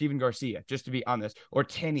compared to Steven Garcia, just to be honest, or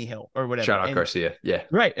Tannehill or whatever. Shout out Garcia. Yeah.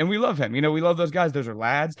 Right. And we love him. You know, we love those guys. Those are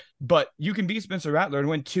lads. But you can beat Spencer Rattler and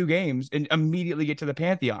win 2 games and immediately get to the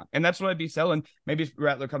Pantheon. And that's what I'd be selling. Maybe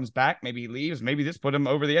Rattler comes back. Maybe he leaves. Maybe this put him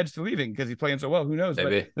over the edge to leaving because he's playing so well. Who knows?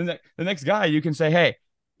 Maybe. But the next guy, you can say, hey,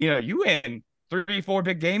 you know, you win 3-4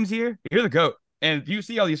 big games here. You're the GOAT. And you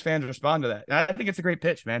see all these fans respond to that. And I think it's a great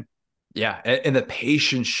pitch, man. Yeah. And the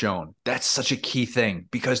patience shown, that's such a key thing,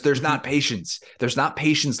 because there's not patience. There's not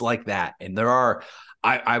patience like that. And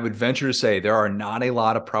I would venture to say there are not a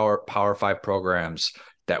lot of Power 5 programs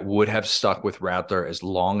that would have stuck with Rattler as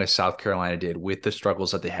long as South Carolina did, with the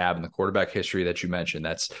struggles that they have in the quarterback history that you mentioned.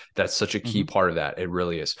 That's such a key part of that. It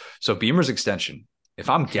really is. So Beamer's extension, if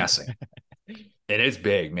I'm guessing, it is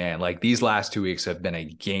big, man. Like, these last 2 weeks have been a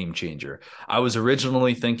game changer. I was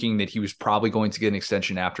originally thinking that he was probably going to get an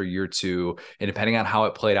extension after year 2. And depending on how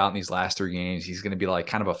it played out in these last 3 games, he's going to be like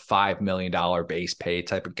kind of a $5 million base pay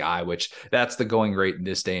type of guy, which that's the going rate in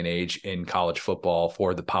this day and age in college football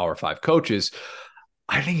for the Power 5 coaches.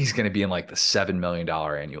 I think he's going to be in like the $7 million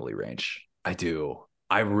annually range. I do.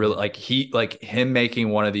 I really like him making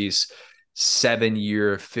one of these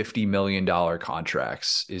 7-year, $50 million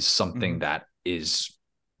contracts is something that is,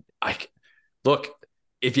 look,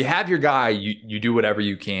 if you have your guy, you do whatever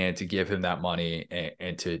you can to give him that money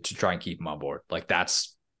and to try and keep him on board. Like,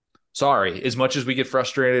 that's, sorry, as much as we get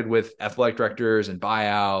frustrated with athletic directors and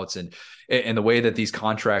buyouts and the way that these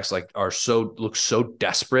contracts look so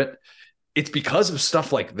desperate, it's because of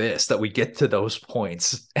stuff like this that we get to those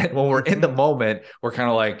points. And when we're in the moment, we're kind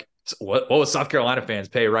of like, what would South Carolina fans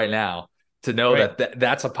pay right now to know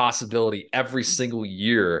that's a possibility every single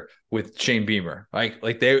year with Shane Beamer?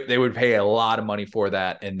 Like they would pay a lot of money for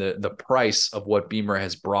that. And the price of what Beamer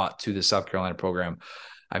has brought to the South Carolina program.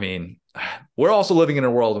 I mean, we're also living in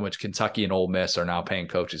a world in which Kentucky and Ole Miss are now paying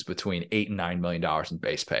coaches between $8 and $9 million in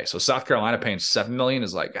base pay. So South Carolina paying $7 million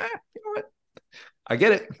is like, you know what? I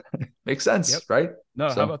get it. Makes sense, right? No,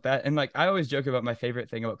 how So, about that? And like I always joke about my favorite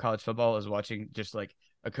thing about college football is watching just like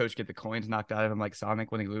a coach get the coins knocked out of him like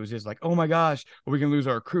Sonic when he loses. Like, oh my gosh, are we gonna lose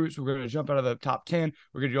our recruits? We're gonna jump out of the top 10.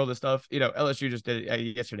 We're gonna do all this stuff. You know, LSU just did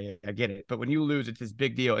it yesterday. I get it. But when you lose, it's this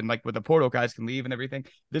big deal. And like with the portal guys can leave and everything,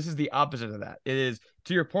 this is the opposite of that. It is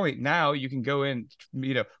to your point, now you can go in,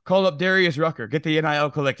 you know, call up Darius Rucker, get the NIL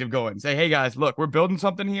collective going, say, hey guys, look, we're building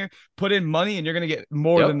something here, put in money, and you're gonna get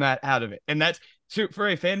more than that out of it. And that's for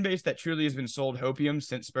a fan base that truly has been sold hopium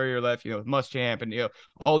since Spurrier left, you know, with Muschamp and, you know,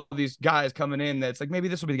 all these guys coming in that's like, maybe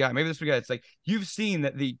this will be the guy, maybe this will be the guy. It's like, you've seen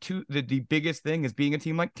that the biggest thing is being a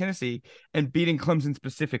team like Tennessee and beating Clemson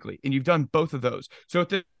specifically. And you've done both of those. So at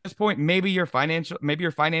this point, maybe your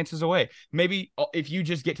finances away. Maybe if you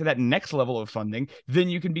just get to that next level of funding, then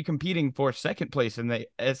you can be competing for second place in the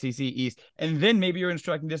SEC East. And then maybe you're in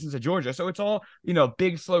striking distance of Georgia. So it's all, you know,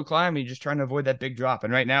 big, slow climb. And you're just trying to avoid that big drop.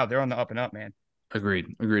 And right now they're on the up and up, man.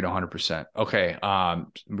 Agreed 100%. Okay.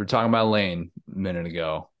 We're talking about Lane a minute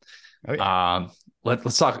ago. Oh, yeah.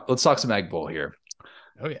 Let's talk some Egg Bowl here.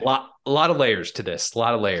 Oh yeah. A lot of layers to this. A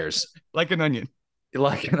lot of layers. Like an onion.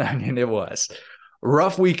 Like an onion. It was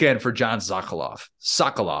rough weekend for John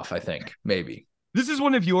Sokoloff, I think, maybe. This is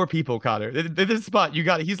one of your people, Connor. This spot you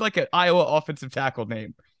got. He's like an Iowa offensive tackle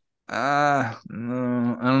name. No, I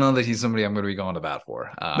don't know that he's somebody I'm going to be going to bat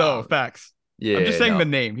for. No, facts. Yeah, I'm just saying the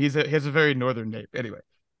name. He has a very northern name. Anyway,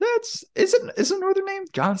 is it a northern name?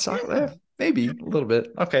 John Sokoloff? Maybe a little bit.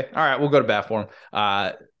 Okay, all right, we'll go to bat for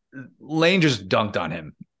him. Lane just dunked on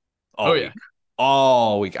him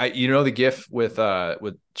all week. You know the GIF with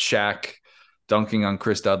Shaq dunking on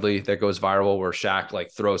Chris Dudley that goes viral, where Shaq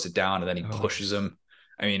like throws it down and then he pushes him.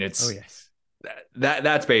 I mean, it's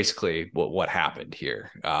that's basically what happened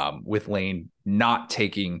here with Lane not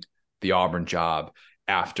taking the Auburn job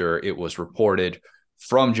after it was reported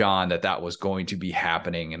from John that was going to be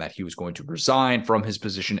happening and that he was going to resign from his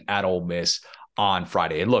position at Ole Miss on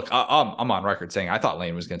Friday. And look, I'm on record saying I thought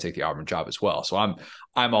Lane was going to take the Auburn job as well. So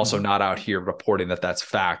I'm also not out here reporting that that's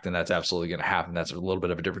fact and that's absolutely going to happen. That's a little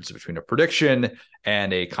bit of a difference between a prediction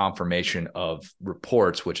and a confirmation of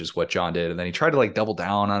reports, which is what John did. And then he tried to like double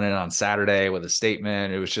down on it on Saturday with a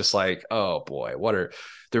statement. It was just like, oh boy,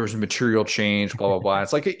 there was a material change, blah, blah, blah.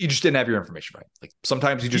 It's like, you just didn't have your information right. Like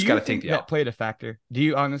sometimes you just got to take the that played a factor. Do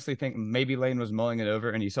you honestly think maybe Lane was mulling it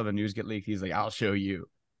over and he saw the news get leaked? He's like, I'll show you.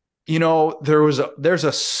 You know, there's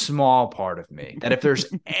a small part of me that if there's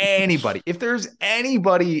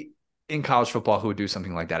anybody in college football who would do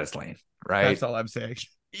something like that, it's Lane, right? That's all I'm saying.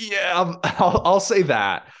 Yeah, I'll say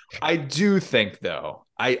that. I do think though,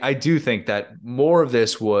 I do think that more of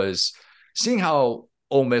this was seeing how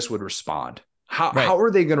Ole Miss would respond. How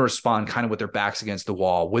are they going to respond kind of with their backs against the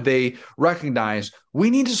wall? Would they recognize we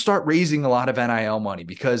need to start raising a lot of NIL money?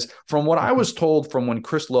 Because from what I was told from when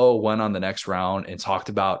Chris Lowe went on the next round and talked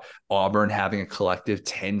about Auburn having a collective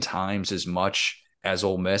 10 times as much as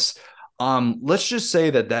Ole Miss, let's just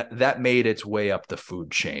say that made its way up the food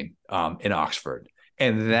chain in Oxford.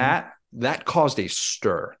 And that caused a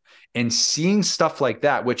stir. And seeing stuff like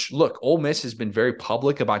that, which look, Ole Miss has been very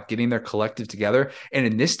public about getting their collective together. And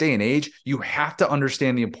in this day and age, you have to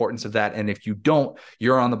understand the importance of that. And if you don't,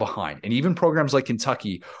 you're on the behind. And even programs like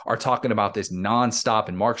Kentucky are talking about this nonstop.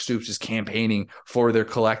 And Mark Stoops is campaigning for their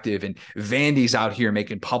collective. And Vandy's out here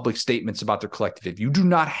making public statements about their collective. If you do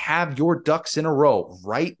not have your ducks in a row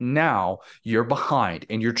right now, you're behind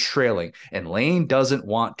and you're trailing. And Lane doesn't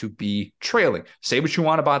want to be trailing. Say what you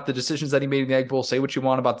want about the decisions that he made in the Egg Bowl. Say what you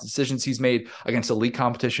want about the decisions he's made against elite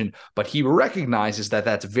competition, but he recognizes that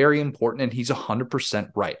that's very important and he's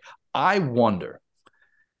 100% right. I wonder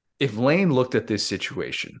if Lane looked at this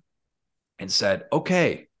situation and said,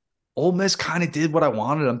 okay, Ole Miss kind of did what I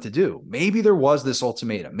wanted them to do. Maybe there was this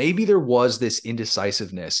ultimatum. Maybe there was this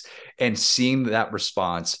indecisiveness, and seeing that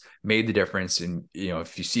response made the difference. And, you know,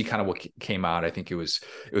 if you see kind of what came out, I think it was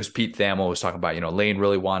Pete Thamel was talking about, you know, Lane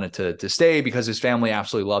really wanted to stay because his family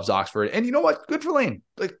absolutely loves Oxford. And you know what? Good for Lane.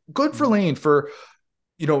 Like, good for Lane for,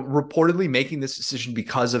 you know, reportedly making this decision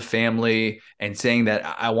because of family and saying that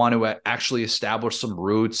I want to actually establish some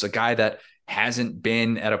roots. A guy that hasn't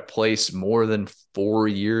been at a place more than 4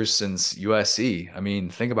 years since USC. I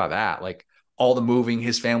mean, think about that. Like, all the moving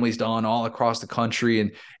his family's done all across the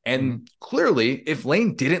country. And clearly, if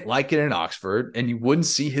Lane didn't like it in Oxford, and you wouldn't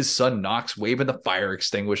see his son Knox waving the fire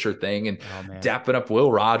extinguisher thing and dapping up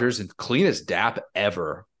Will Rogers, and cleanest dap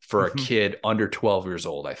ever for a kid under 12 years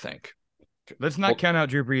old, I think. Let's not count out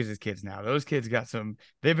Drew Brees' kids now. Those kids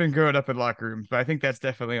they've been growing up in locker rooms, but I think that's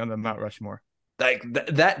definitely on the Mount Rushmore. Like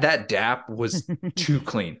that dap was too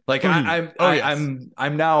clean. Like I'm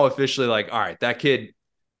now officially like, all right, that kid,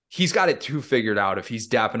 he's got it too figured out if he's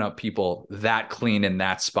dapping up people that clean in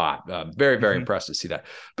that spot. Very, very impressed to see that.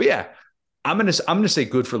 But yeah, I'm gonna say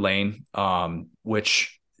good for Lane,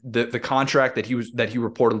 which the contract that he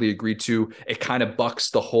reportedly agreed to, it kind of bucks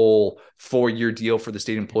the whole 4-year deal for the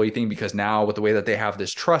state employee thing, because now with the way that they have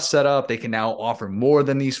this trust set up, they can now offer more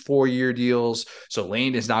than these 4-year deals. So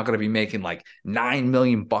Lane is not going to be making like $9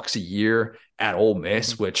 million a year at Ole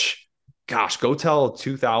Miss, which, gosh, go tell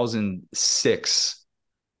 2006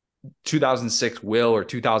 Will or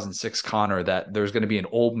 2006 Connor that there's going to be an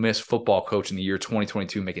Ole Miss football coach in the year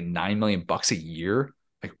 2022 making $9 million a year.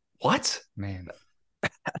 Like, what? Man.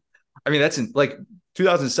 I mean, that's in like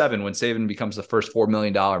 2007 when Saban becomes the first $4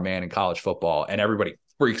 million man in college football, and everybody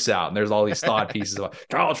freaks out. And there's all these thought pieces about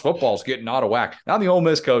college football's getting out of whack. Now the Ole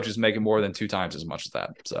Miss coach is making more than 2 times as much as that.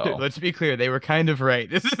 So let's be clear, they were kind of right.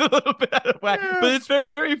 This is a little bit out of whack, but it's very,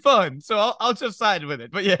 very fun. So I'll just side with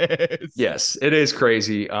it. But yes, it is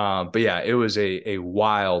crazy. But yeah, it was a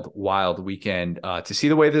wild weekend to see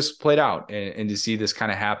the way this played out and to see this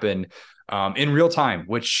kind of happen in real time,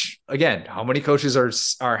 which again, how many coaches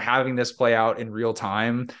are having this play out in real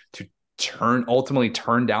time to ultimately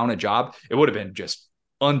turn down a job? It would have been just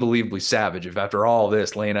unbelievably savage if after all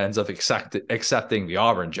this, Lane ends up accepting the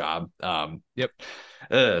Auburn job. That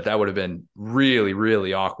would have been really,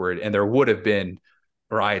 really awkward. And there would have been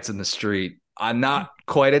riots in the street. Not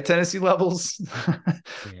quite at Tennessee levels,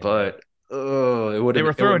 but it would. They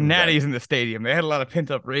were throwing natties in the stadium. They had a lot of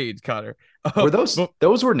pent up rage, Connor. Were those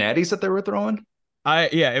were natties that they were throwing?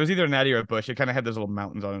 It was either a natty or a bush. It kind of had those little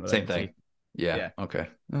mountains on it. Same thing. Yeah. Okay.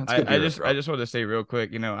 I just want to say real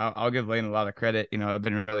quick, I'll give Lane a lot of credit. I've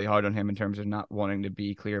been really hard on him in terms of not wanting to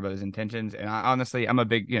be clear about his intentions. And I'm a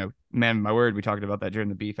big, man of my word. We talked about that during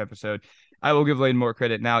the beef episode. I will give Lane more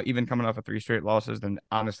credit now, even coming off of 3 straight losses than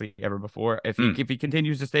honestly ever before. If he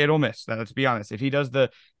continues to stay at Ole Miss, let's be honest. If he does the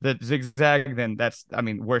zigzag, then that's,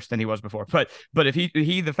 worse than he was before. But if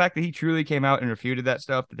the fact that he truly came out and refuted that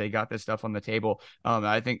stuff, that they got this stuff on the table,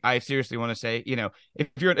 I think I seriously want to say,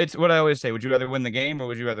 it's what I always say. Would you rather win the game or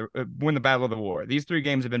would you rather win the battle of the war? These 3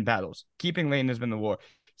 games have been battles. Keeping Lane has been the war.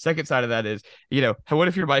 Second side of that is, what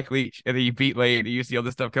if you're Mike Leach and then you beat Lane and you see all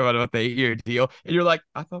this stuff come out about the 8-year deal and you're like,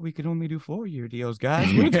 I thought we could only do 4-year deals,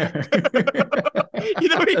 guys. That's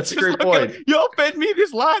a great point. Y'all fed me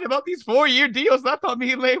this line about these 4-year deals. And I thought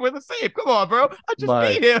me and Lane were the same. Come on, bro. I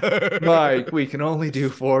just beat him. Mike, we can only do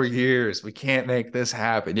 4 years. We can't make this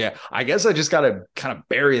happen. Yeah, I guess I just got to kind of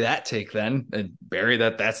bury that take then and bury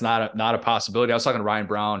that's not a possibility. I was talking to Ryan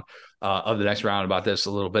Brown of the Next Round about this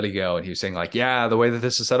a little bit ago, and he was saying like, yeah, the way that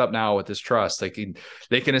this is set up now with this trust, they can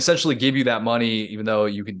essentially give you that money, even though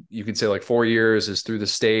you can say like 4 years is through the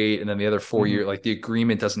state, and then the other 4 year, like the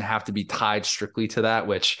agreement doesn't have to be tied strictly to that,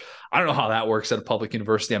 which I don't know how that works at a public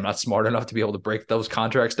university. I'm not smart enough to be able to break those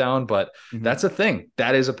contracts down, but that's a thing.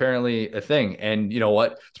 That is apparently a thing. And you know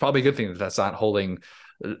what? It's probably a good thing that that's not holding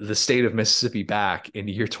the state of Mississippi back in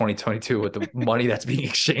the year 2022 with the money that's being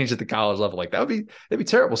exchanged at the college level. Like that'd be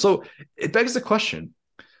terrible. So it begs the question,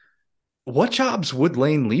 what jobs would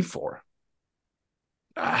Lane leave for?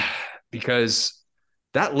 Because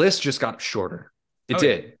that list just got shorter. It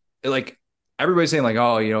did. Like everybody's saying like,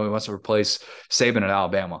 oh, he wants to replace Saban at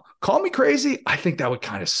Alabama. Call me crazy. I think that would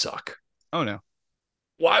kind of suck. Oh no.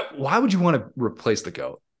 Why would you want to replace the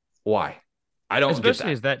GOAT? Why? I don't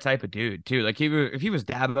especially as that type of dude too. Like if he was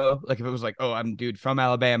Dabo, like if it was like, oh, I'm dude from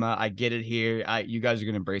Alabama, I get it here. You guys are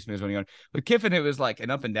gonna embrace me as one. With Kiffin, it was like an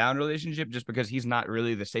up and down relationship, just because he's not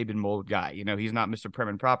really the Saban mold guy. He's not Mr. Prim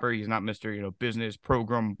and Proper. He's not Mr. Business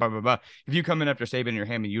program. Blah blah blah. If you come in after Saban in your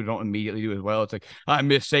hand and you don't immediately do as well, it's like I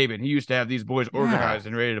miss Saban. He used to have these boys organized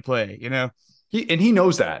and ready to play. He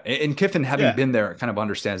knows that, and Kiffin, having been there, kind of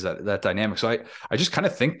understands that dynamic. So I just kind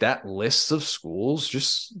of think that list of schools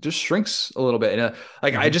just shrinks a little bit. And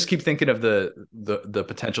I just keep thinking of the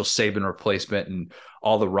potential Saban replacement and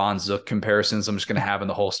all the Ron Zook comparisons I'm just going to have in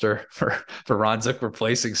the holster for Ron Zook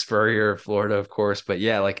replacing Spurrier of Florida, of course. But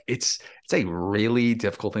yeah, like it's a really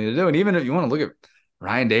difficult thing to do. And even if you want to look at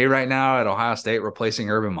Ryan Day right now at Ohio State replacing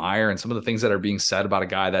Urban Meyer and some of the things that are being said about a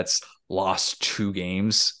guy that's lost 2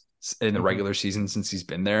 games in the regular season since he's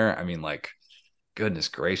been there. I mean, like, goodness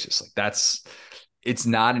gracious, like it's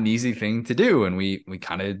not an easy thing to do. And we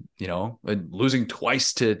kind of, losing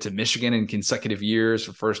twice to Michigan in consecutive years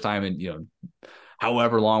for first time in,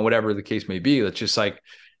 however long, whatever the case may be, it's just like,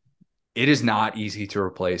 it is not easy to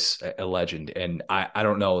replace a legend. And I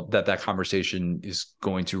don't know that conversation is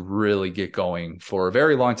going to really get going for a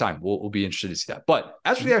very long time. We'll be interested to see that. But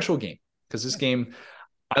as for the actual game, because this game,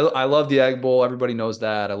 I love the Egg Bowl. Everybody knows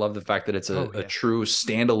that. I love the fact that it's a true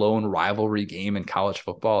standalone rivalry game in college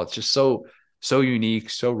football. It's just so so unique,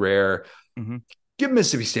 so rare. Mm-hmm. Give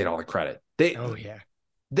Mississippi State all the credit.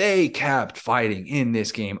 They kept fighting in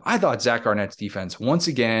this game. I thought Zach Arnett's defense once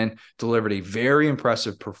again delivered a very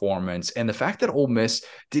impressive performance. And the fact that Ole Miss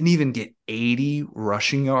didn't even get 80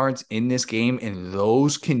 rushing yards in this game in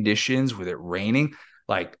those conditions with it raining,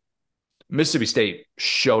 like Mississippi State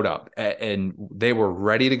showed up and they were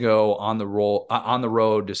ready to go on the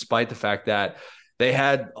road, despite the fact that they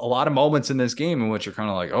had a lot of moments in this game in which you're kind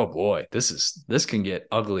of like, oh boy, this can get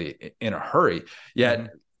ugly in a hurry.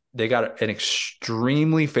 Yet they got an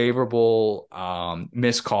extremely favorable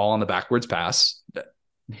missed call on the backwards pass.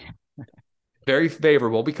 Very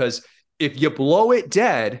favorable, because if you blow it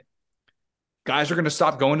dead, guys are going to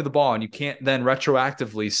stop going to the ball, and you can't then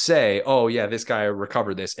retroactively say, oh yeah, this guy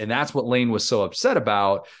recovered this. And that's what Lane was so upset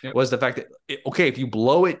about, was the fact that, if you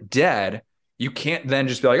blow it dead, you can't then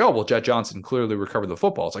just be like, oh, well, Jet Johnson clearly recovered the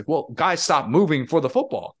football. It's like, well, guys, stop moving for the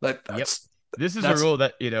football. This is a rule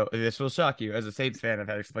that, this will shock you. As a Saints fan, I've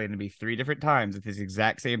had explained to me 3 different times that this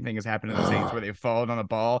exact same thing has happened to the Saints, where they've fallen on a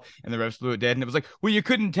ball and the refs blew it dead. And it was like, well, you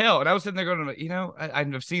couldn't tell. And I was sitting there going,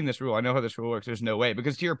 I've seen this rule. I know how this rule works. There's no way.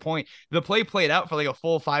 Because to your point, the play played out for like a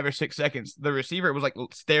full 5 or 6 seconds. The receiver was like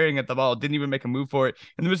staring at the ball, didn't even make a move for it.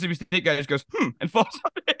 And the Mississippi State guy just goes, and falls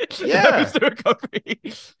on it. Yeah. That was the recovery.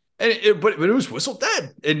 But it was whistled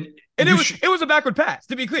dead, and it was a backward pass.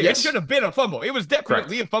 To be clear, It should have been a fumble. It was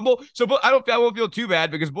definitely a fumble. So, but I won't feel too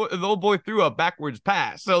bad, because the old boy threw a backwards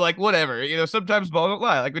pass. So, like, whatever. Sometimes balls don't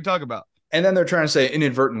lie, like we talk about. And then they're trying to say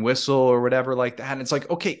inadvertent whistle or whatever like that, and it's like,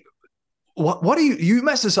 okay, what do you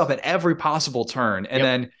mess this up at every possible turn, and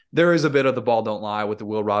then there is a bit of the ball don't lie with the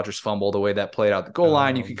Will Rogers fumble, the way that played out the goal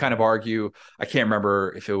line. You can kind of argue. I can't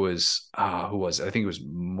remember if it was who was it? I think was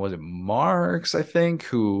it Marks, I think,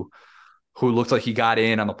 who looked like he got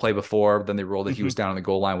in on the play before, then they ruled that he was down on the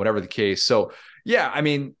goal line, whatever the case. So yeah, I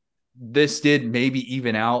mean, this did maybe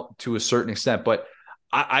even out to a certain extent, but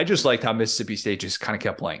I just liked how Mississippi State just kind of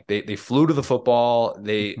kept playing. They flew to the football.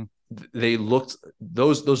 They looked,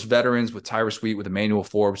 those veterans with Tyrus Wheat, with Emmanuel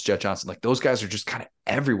Forbes, Jet Johnson, like those guys are just kind of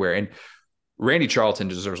everywhere. And Randy Charlton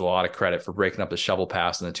deserves a lot of credit for breaking up the shovel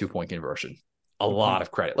pass and the 2-point conversion. A lot of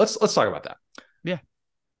credit. Let's talk about that. Yeah.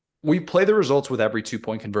 We play the results with every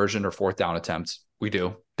 2-point conversion or 4th down attempt. We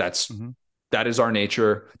do. That is our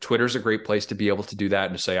nature. Twitter's a great place to be able to do that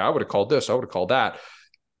and to say, I would have called this, I would have called that.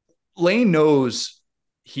 Lane knows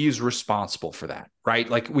he's responsible for that, right?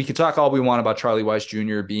 Like, we could talk all we want about Charlie Weiss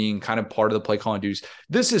Jr. being kind of part of the play calling duties.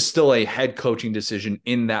 This is still a head coaching decision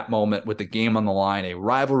in that moment, with the game on the line, a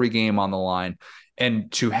rivalry game on the line.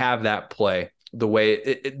 And to have that play the way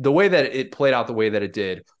that it played out, the way that it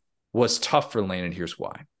did, was tough for Lane. And here's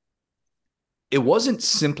why. It wasn't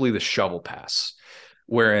simply the shovel pass,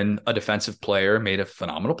 wherein a defensive player made a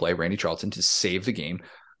phenomenal play, Randy Charlton, to save the game.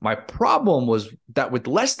 My problem was that with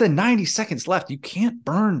less than 90 seconds left, you can't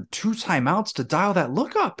burn 2 timeouts to dial that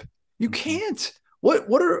look up. You can't.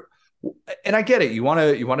 And I get it. You want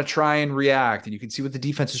to try and react, and you can see what the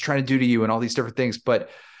defense is trying to do to you and all these different things. But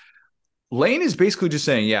Lane is basically just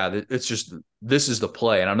saying, yeah, it's just, this is the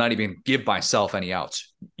play, and I'm not even give myself any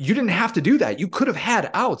outs. You didn't have to do that. You could have had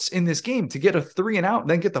outs in this game to get a 3 and out and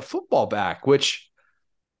then get the football back, which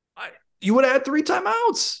you would have had 3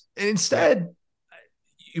 timeouts. And instead,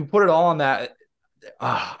 you put it all on that.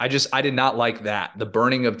 I did not like that. The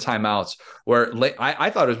burning of timeouts, where I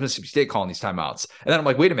thought it was Mississippi State calling these timeouts. And then I'm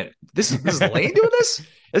like, wait a minute, this is Lane doing this?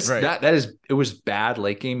 It was bad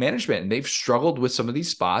late game management. And they've struggled with some of these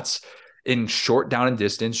spots in short down and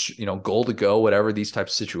distance, goal to go, whatever, these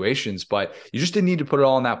types of situations. But you just didn't need to put it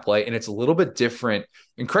all in that play. And it's a little bit different.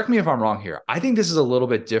 And correct me if I'm wrong here. I think this is a little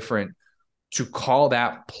bit different to call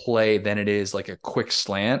that play than it is like a quick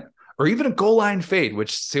slant or even a goal line fade,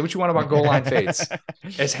 which, say what you want about goal line fades.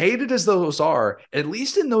 As hated as those are, at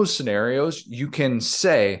least in those scenarios, you can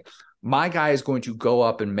say, my guy is going to go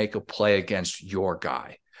up and make a play against your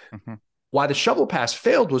guy. Why the shovel pass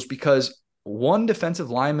failed was because one defensive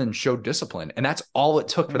lineman showed discipline, and that's all it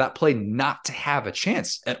took for that play not to have a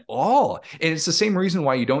chance at all. And it's the same reason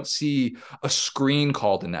why you don't see a screen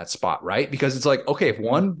called in that spot, right? Because it's like, okay,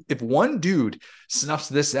 if one dude snuffs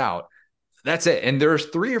this out, that's it. And there's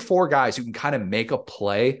 3 or 4 guys who can kind of make a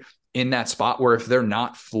play in that spot where if they're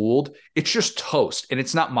not fooled, it's just toast. And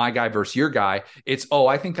it's not my guy versus your guy. It's, oh,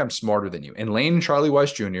 I think I'm smarter than you. And Lane and Charlie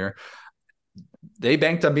Weiss Jr., they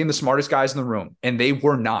banked on being the smartest guys in the room, and they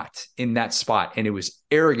were not in that spot. And it was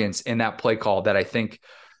arrogance in that play call that I think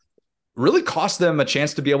really cost them a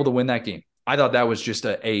chance to be able to win that game. I thought that was just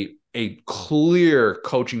a clear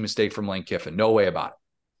coaching mistake from Lane Kiffin. No way about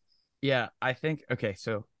it. Yeah, I think, okay,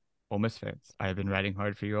 so Ole Miss fans, I have been riding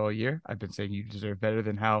hard for you all year. I've been saying you deserve better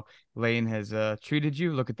than how Lane has treated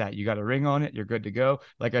you. Look at that. You got a ring on it. You're good to go.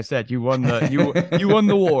 Like I said, you won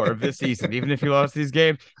the war of this season, even if you lost these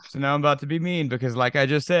games. So now I'm about to be mean because, like I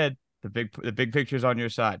just said, the big picture's on your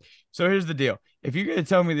side. So here's the deal. If you're going to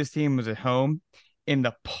tell me this team was at home in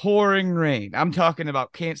the pouring rain, I'm talking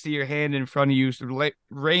about can't see your hand in front of you, so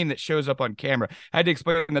rain that shows up on camera. I had to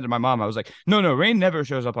explain that to my mom. I was like, no, rain never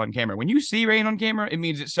shows up on camera. When you see rain on camera, it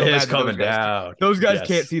means it's so It bad is that coming down. those guys Yes.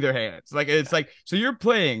 can't see their hands. Like, it's like, so you're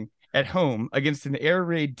playing at home against an air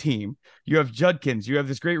raid team. You have Judkins. You have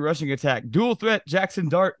this great rushing attack, dual threat Jackson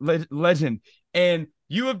Dart legend, and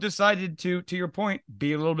you have decided to your point,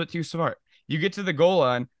 be a little bit too smart. You get to the goal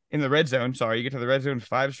line in the red zone. You get to the red zone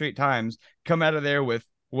 5 straight times, come out of there with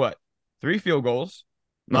what? 3 field goals,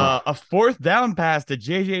 a 4th down pass to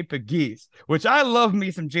JJ Pegues, which I love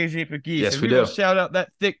me some JJ Pegues. Yes, and we will do. shout out that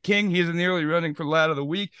thick king. He's in the early running for lad of the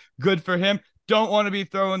week. Good for him. Don't want to be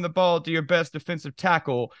throwing the ball to your best defensive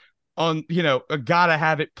tackle on, gotta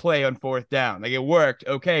have it play on 4th down. Like, it worked,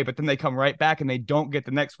 okay, but then they come right back and they don't get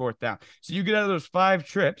the next 4th down. So you get out of those 5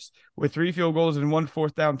 trips with 3 field goals and 1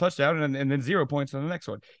 4th down touchdown, and then 0 points on the next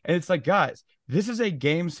one. And it's like, guys, this is a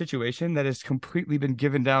game situation that has completely been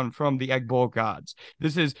given down from the Egg Bowl gods.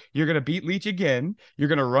 This is, you're going to beat Leach again. You're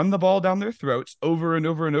going to run the ball down their throats over and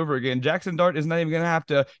over and over again. Jackson Dart is not even going to have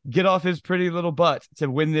to get off his pretty little butt to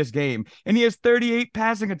win this game. And he has 38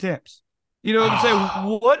 passing attempts. You know what I'm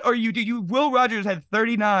saying? What are you doing? Will Rogers had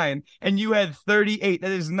 39 and you had 38. That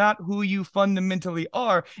is not who you fundamentally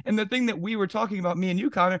are. And the thing that we were talking about, me and you,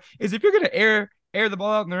 Connor, is if you're going to air the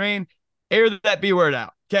ball out in the rain, air that B word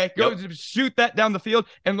out. Okay, go shoot that down the field.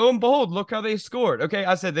 And lo and behold, look how they scored. Okay,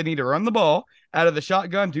 I said they need to run the ball out of the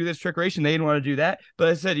shotgun, do this trickeration. They didn't want to do that. But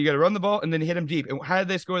I said you got to run the ball and then hit them deep. And how did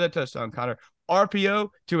they score that touchdown, Connor? RPO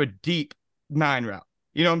to a deep 9 route.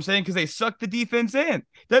 You know what I'm saying? Because they suck the defense in.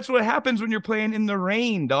 That's what happens when you're playing in the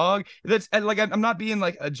rain, dog. That's like, I'm not being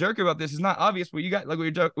like a jerk about this. It's not obvious, but you got, like,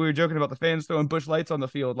 we were joking about the fans throwing bush lights on the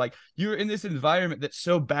field. Like, you're in this environment that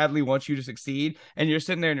so badly wants you to succeed, and you're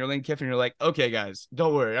sitting there and you're Lane Kiffin, and you're like, okay, guys,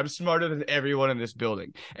 don't worry, I'm smarter than everyone in this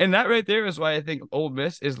building. And that right there is why I think Ole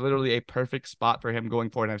Miss is literally a perfect spot for him going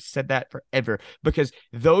forward. And I've said that forever, because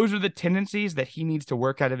those are the tendencies that he needs to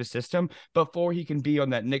work out of his system before he can be on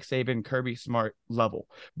that Nick Saban, Kirby Smart level.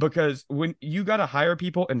 Because when you got to hire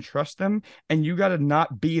people and trust them, and you got to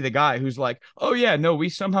not be the guy who's like, oh yeah, no, we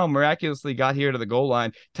somehow miraculously got here to the goal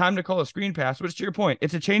line, time to call a screen pass, which, to your point,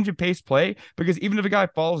 it's a change of pace play, because even if a guy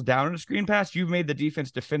falls down in a screen pass, you've made the defense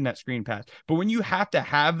defend that screen pass. But when you have to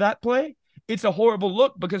have that play, it's a horrible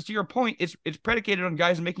look, because to your point, it's predicated on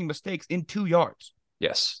guys making mistakes in 2 yards.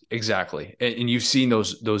 Yes, exactly. And you've seen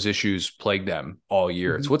those issues plague them all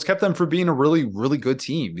year. It's what's kept them from being a really, really good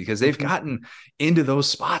team, because they've gotten into those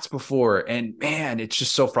spots before. And man, it's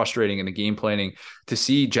just so frustrating in the game planning to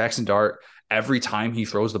see Jackson Dart, every time he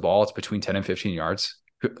throws the ball, it's between 10 and 15 yards.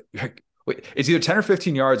 It's either 10 or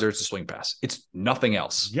 15 yards or it's a swing pass. It's nothing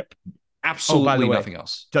else. Yep. Absolutely by the way, nothing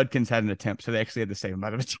else. Judkins had an attempt, so they actually had the same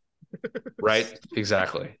amount of attempts. Right?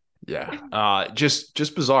 Exactly. Yeah.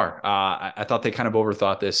 Just bizarre. I thought they kind of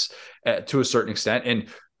overthought this to a certain extent, and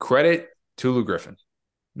credit to Lou Griffin,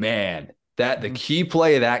 man, that the key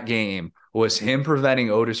play of that game was him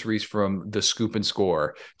preventing Otis Reese from the scoop and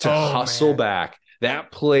score to hustle back.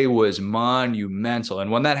 That play was monumental.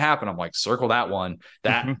 And when that happened, I'm like, circle that one.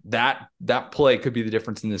 That play could be the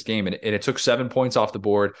difference in this game. And it took 7 points off the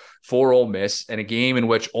board for Ole Miss, in a game in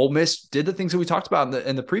which Ole Miss did the things that we talked about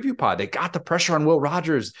in the preview pod. They got the pressure on Will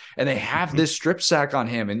Rogers, and they have this strip sack on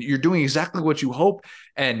him, and you're doing exactly what you hope.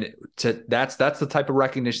 And that's the type of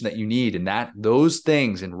recognition that you need. And those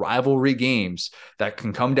things in rivalry games that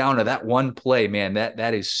can come down to that one play, man,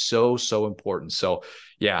 that is so, so important. So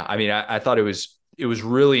yeah, I mean, I thought it was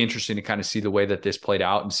really interesting to kind of see the way that this played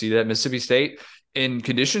out, and see that Mississippi State, in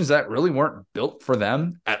conditions that really weren't built for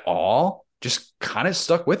them at all, just kind of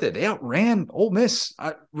stuck with it. They outran Ole Miss,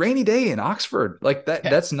 rainy day in Oxford. Like that,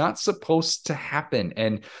 that's not supposed to happen.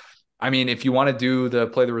 And I mean, if you want to do the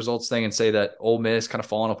play the results thing and say that Ole Miss kind of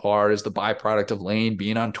falling apart is the byproduct of Lane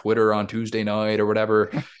being on Twitter on Tuesday night or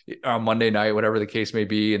whatever, on Monday night, whatever the case may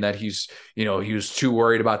be, and that he was too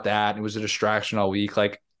worried about that, it was a distraction all week.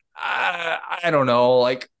 Like, I don't know.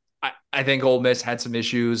 Like, I think Ole Miss had some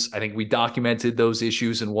issues. I think we documented those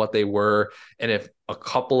issues and what they were. And if a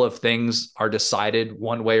couple of things are decided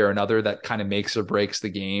one way or another, that kind of makes or breaks the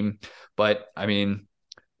game. But I mean,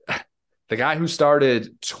 the guy who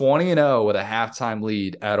started 20-0 with a halftime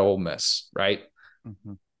lead at Ole Miss, right?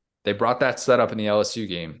 They brought that setup in the LSU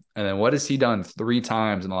game. And then what has he done 3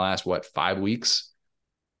 times in the last, 5 weeks?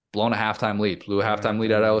 blown a halftime lead, blew a halftime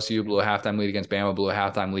lead at LSU, blew a halftime lead against Bama, blew a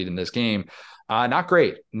halftime lead in this game. Not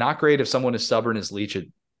great. Not great if someone as stubborn as Leach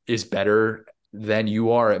is better than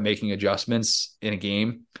you are at making adjustments in a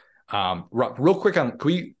game. Real quick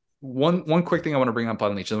one quick thing I want to bring up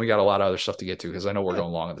on Leach, and then we got a lot of other stuff to get to because I know we're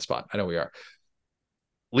going long on the spot. I know we are.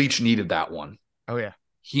 Leach needed that one. Oh, yeah.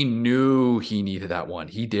 He knew he needed that one.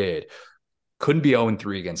 He did. Couldn't be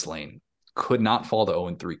 0-3 against Lane. Could not fall to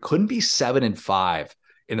 0-3. Couldn't be 7-5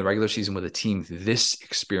 in the regular season with a team this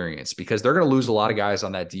experience because they're going to lose a lot of guys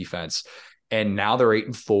on that defense. And now they're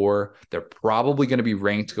 8-4. They're probably going to be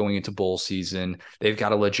ranked going into bowl season. They've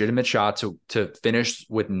got a legitimate shot to finish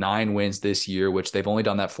with 9 wins this year, which they've only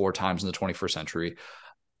done that 4 times in the 21st century.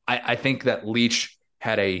 I think that Leach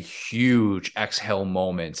had a huge exhale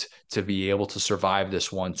moment to be able to survive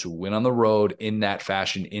this one, to win on the road in that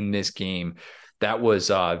fashion in this game. That was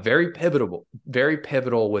very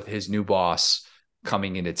pivotal with his new boss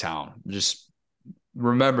coming into town. Just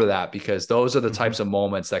remember that, because those are the types of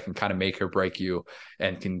moments that can kind of make or break you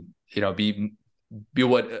and can, be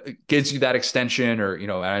what gives you that extension, or,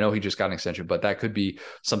 and I know he just got an extension, but that could be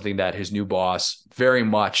something that his new boss very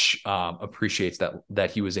much appreciates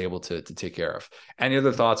that he was able to take care of. Any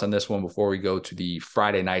other thoughts on this one before we go to the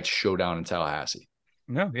Friday night showdown in Tallahassee?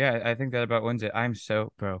 No, yeah, I think that about wins it.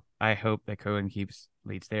 I hope that Cohen keeps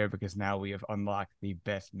Leach there, because now we have unlocked the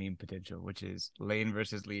best meme potential, which is Lane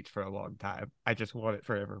versus Leach for a long time. I just want it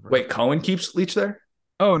forever. Wait, Cohen keeps Leach there?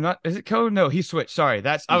 Oh, is it Cohen? No, he switched. Sorry,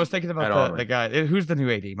 I was thinking about the guy. Who's the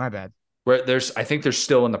new AD? My bad. I think they're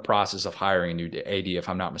still in the process of hiring a new AD, if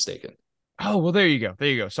I'm not mistaken. Oh, well, there you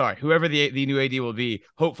go. Sorry, whoever the new AD will be,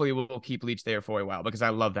 hopefully we'll keep Leach there for a while, because I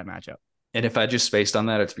love that matchup. And if I just spaced on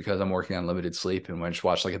that, it's because I'm working on limited sleep and I just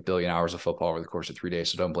watched like 1 billion hours of football over the course of 3 days.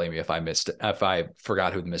 So don't blame me if I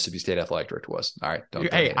forgot who the Mississippi State athletic director was. All right.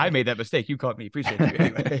 Hey, I made that mistake. You caught me. Appreciate you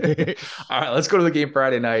anyway. All right, let's go to the game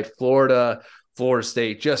Friday night. Florida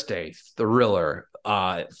State, just a thriller.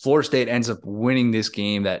 Florida State ends up winning this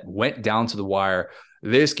game that went down to the wire.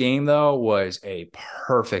 This game, though, was a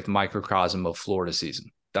perfect microcosm of Florida season.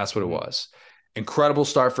 That's what it was. Incredible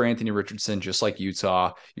start for Anthony Richardson, just like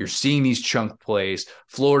Utah. You're seeing these chunk plays.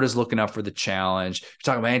 Florida's looking up for the challenge. You're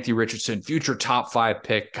talking about Anthony Richardson, future top 5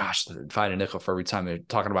 pick. Gosh, I'd find a nickel for every time they're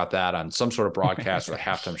talking about that on some sort of broadcast or a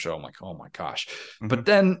halftime show. I'm like, oh my gosh. But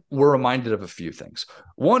then we're reminded of a few things.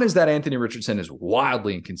 One is that Anthony Richardson is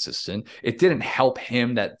wildly inconsistent. It didn't help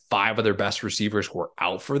him that 5 of their best receivers were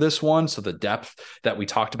out for this one. So the depth that we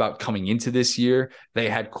talked about coming into this year, they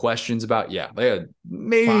had questions about. They had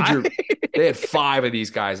major. They had 5 of these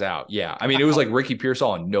guys out. Yeah. I mean, it was like Ricky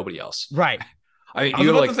Pearsall and nobody else. Right. I mean, I was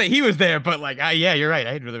about to say he was there, but yeah, you're right.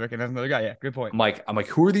 I didn't really recognize another guy. Yeah, good point. I'm like,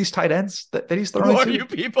 who are these tight ends that he's throwing? Who are you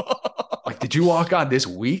people? Like, did you walk on this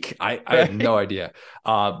week? I have no idea.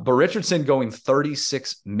 But Richardson going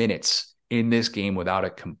 36 minutes in this game without a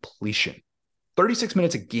completion. 36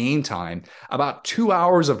 minutes of game time, about 2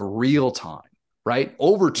 hours of real time, right?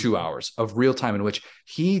 Over 2 hours of real time in which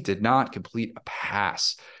he did not complete a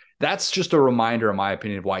pass. That's just a reminder, in my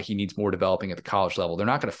opinion, of why he needs more developing at the college level. They're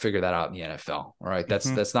not going to figure that out in the NFL. All right. That's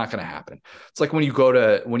not going to happen. It's like when you go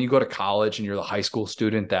to college and you're the high school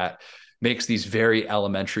student that makes these very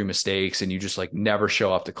elementary mistakes and you just like never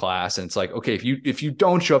show up to class. And it's like, okay, if you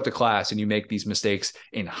don't show up to class and you make these mistakes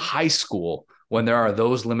in high school, when there are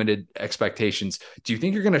those limited expectations, do you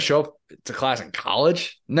think you're going to show up to class in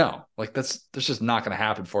college? No, like that's just not going to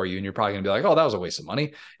happen for you. And you're probably going to be like, oh, that was a waste of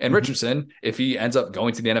money. And Richardson, if he ends up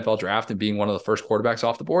going to the NFL draft and being one of the first quarterbacks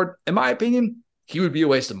off the board, in my opinion, he would be a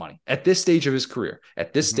waste of money at this stage of his career,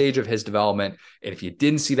 at this stage of his development. And if you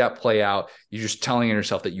didn't see that play out, you're just telling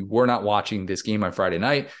yourself that you were not watching this game on Friday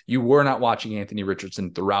night. You were not watching Anthony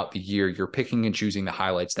Richardson throughout the year. You're picking and choosing the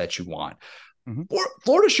highlights that you want.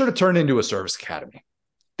 Florida should have turned into a service academy.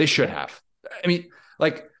 They should have. I mean,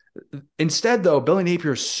 like, instead, though, Billy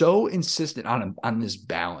Napier is so insistent on this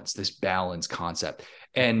balance concept.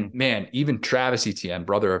 And man, even Travis Etienne,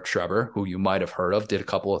 brother of Trevor, who you might have heard of, did a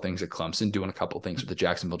couple of things at Clemson, doing a couple of things with the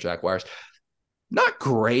Jacksonville Jaguars. Not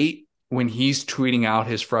great when he's tweeting out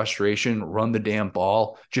his frustration, run the damn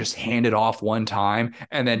ball, just hand it off one time.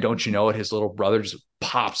 And then don't you know it, his little brother just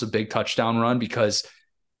pops a big touchdown run because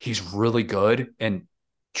he's really good. And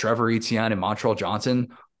Trevor Etienne and Montreal Johnson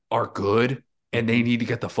are good and they need to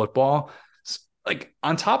get the football. Like,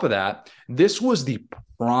 on top of that, this was the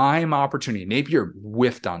prime opportunity. Napier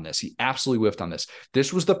whiffed on this. He absolutely whiffed on this.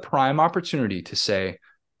 This was the prime opportunity to say,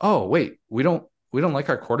 oh, wait, we don't like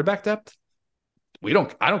our quarterback depth. I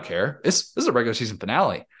don't care. This is a regular season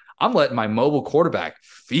finale. I'm letting my mobile quarterback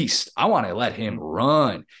feast. I want to let him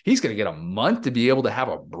run. He's going to get a month to be able to have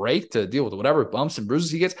a break to deal with whatever bumps and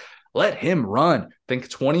bruises he gets. Let him run. Think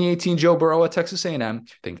 2018 Joe Burrow at Texas A&M.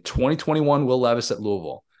 Think 2021 Will Levis at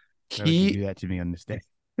Louisville. Why would you do that to me on this day?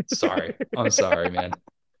 Sorry. I'm sorry, man.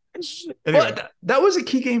 Anyway. But that was a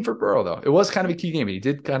key game for Burrow, though. It was kind of a key game. He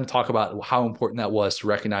did kind of talk about how important that was to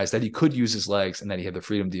recognize that he could use his legs and that he had the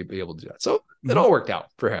freedom to be able to do that. So it all worked out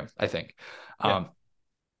for him, I think. Yeah.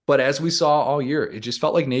 But as we saw all year, it just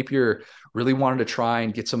felt like Napier really wanted to try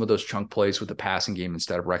and get some of those chunk plays with the passing game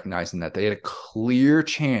instead of recognizing that they had a clear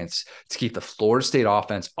chance to keep the Florida State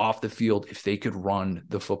offense off the field if they could run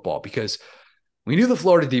the football, because we knew the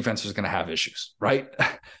Florida defense was going to have issues, right?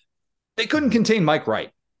 They couldn't contain Mike Wright.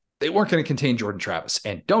 They weren't going to contain Jordan Travis.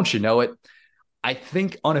 And don't you know it, I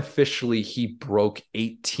think unofficially he broke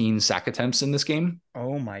 18 sack attempts in this game.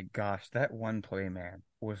 Oh my gosh, that one play, man,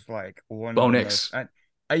 was like one Bo of the Nix.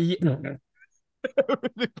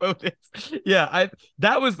 most, yeah,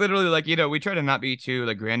 that was literally like, we try to not be too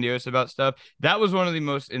like grandiose about stuff. That was one of the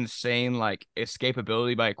most insane like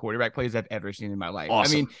escapability by a quarterback plays I've ever seen in my life.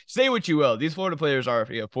 Awesome. I mean, say what you will, these Florida players are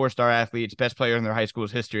 4-star athletes, best player in their high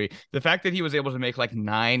school's history. The fact that he was able to make like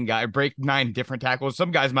break 9 different tackles,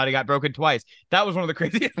 some guys might have got broken twice. That was one of the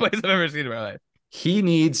craziest plays I've ever seen in my life. He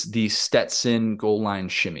needs the Stetson goal line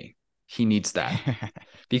shimmy. He needs that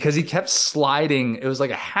because he kept sliding. It was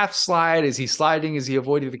like a half slide. Is he sliding? Is he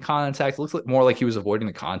avoiding the contact? It looks like more like he was avoiding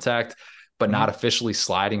the contact, but not officially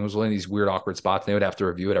sliding. It was one of these weird, awkward spots. They would have to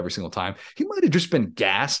review it every single time. He might have just been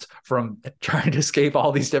gassed from trying to escape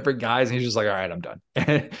all these different guys. And he's just like, all right, I'm done.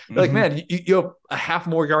 And like, man, you have a half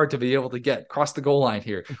more yard to be able to get across the goal line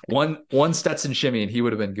here. One Stetson shimmy and he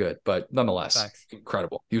would have been good. But nonetheless,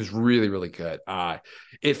 incredible. He was really, really good.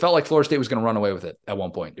 It felt like Florida State was going to run away with it at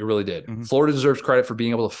one point. It really did. Florida deserves credit for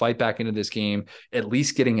being able to fight back into this game, at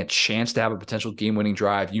least getting a chance to have a potential game-winning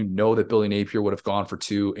drive. You know that Billy Napier would have gone for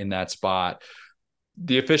 2 in that spot.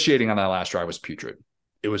 The officiating on that last drive was putrid.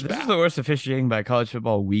 It was bad. This is the worst officiating by college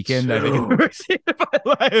football weekend I've ever seen in my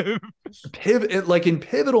life. Like in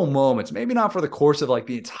pivotal moments, maybe not for the course of like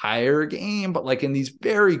the entire game, but like in these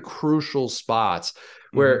very crucial spots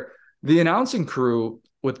where the announcing crew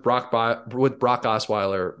with Brock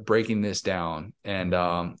Osweiler breaking this down. And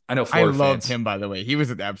I know Florida loved fans, him, by the way. He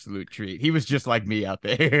was an absolute treat. He was just like me out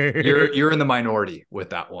there. You're in the minority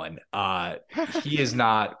with that one. He is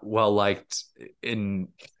not well liked in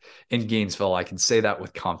Gainesville. I can say that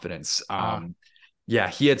with confidence. Yeah,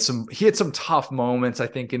 he had some tough moments, I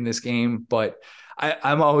think, in this game, but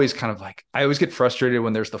I'm always kind of like, I always get frustrated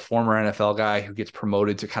when there's the former NFL guy who gets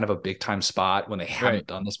promoted to kind of a big time spot when they haven't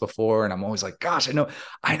done this before. And I'm always like, gosh,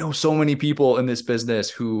 I know so many people in this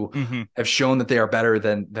business who have shown that they are better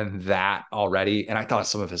than that already. And I thought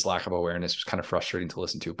some of his lack of awareness was kind of frustrating to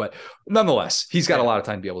listen to, but nonetheless, he's got a lot of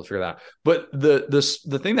time to be able to figure that out. But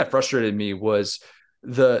the thing that frustrated me was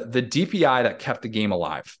the DPI that kept the game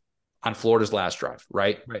alive on Florida's last drive,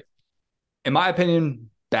 right? In my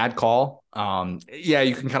opinion, bad call. Yeah,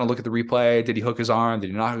 you can kind of look at the replay. Did he hook his arm?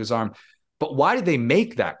 Did he not hook his arm? But why did they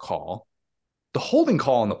make that call? The holding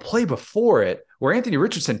call on the play before it, where Anthony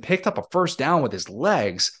Richardson picked up a first down with his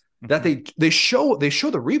legs, that they show the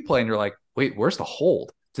replay and you're like, wait, where's the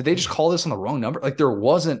hold? Did they just call this on the wrong number? Like there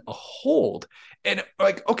wasn't a hold. And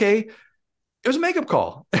like, okay, it was a makeup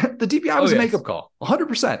call. The DPI was a makeup call,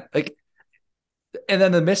 100%. Like, and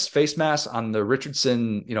then the missed face mask on the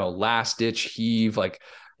Richardson, last ditch heave, like,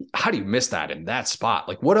 how do you miss that in that spot?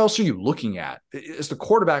 Like, what else are you looking at? It's the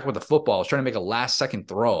quarterback with the football is trying to make a last second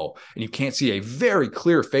throw and you can't see a very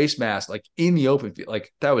clear face mask, like in the open field.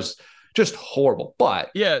 Like that was just horrible. But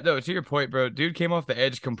yeah, no, to your point, bro, dude came off the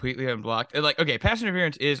edge completely unblocked. And like, okay, pass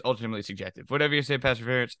interference is ultimately subjective. Whatever you say, pass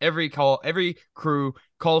interference, every crew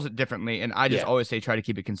calls it differently. And I just always say, try to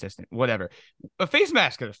keep it consistent, whatever. A face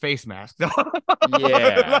mask is a face mask.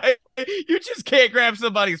 Like, you just can't grab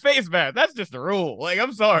somebody's face mask. That's just the rule. Like,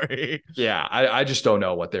 I'm sorry. Yeah. I just don't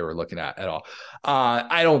know what they were looking at all.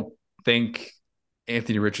 I don't think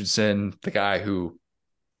Anthony Richardson, the guy who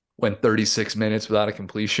went 36 minutes without a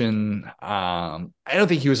completion. I don't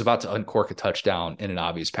think he was about to uncork a touchdown in an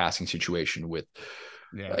obvious passing situation with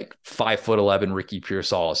like 5'11" Ricky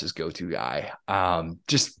Pearsall as his go-to guy.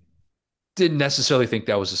 Just didn't necessarily think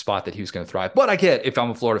that was a spot that he was going to thrive. But I get, if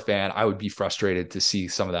I'm a Florida fan, I would be frustrated to see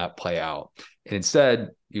some of that play out. And instead,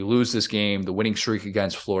 you lose this game. The winning streak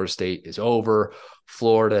against Florida State is over.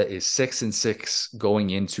 Florida is 6-6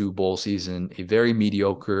 going into bowl season, a very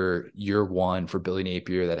mediocre year one for Billy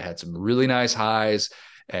Napier that had some really nice highs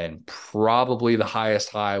And probably the highest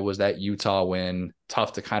high was that Utah win.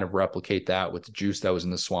 Tough to kind of replicate that with the juice that was in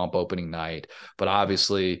the Swamp opening night. But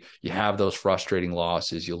obviously, you have those frustrating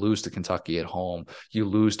losses. You lose to Kentucky at home. You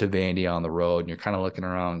lose to Vandy on the road. And you're kind of looking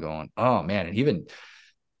around going, oh, man. And even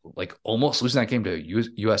like almost losing that game to a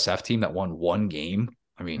USF team that won one game.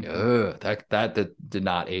 I mean, that did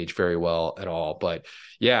not age very well at all. But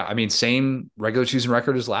yeah, I mean, same regular season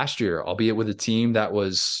record as last year, albeit with a team that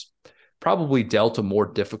was probably dealt a more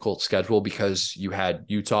difficult schedule because you had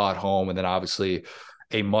Utah at home and then obviously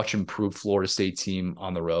a much improved Florida State team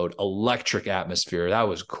on the road. Electric atmosphere. That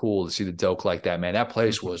was cool to see the Doak like that, man. That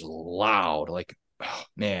place was loud. Like, oh,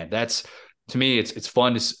 man, that's, to me, it's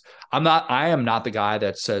fun to. I am not the guy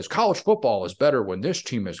that says college football is better when this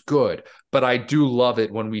team is good, but I do love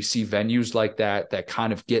it when we see venues like that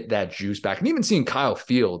kind of get that juice back. And even seeing Kyle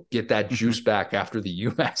Field get that juice back after the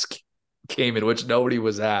UMass game in which nobody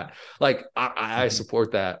was at. Like, I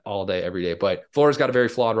support that all day, every day. But Florida's got a very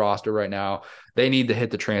flawed roster right now. They need to hit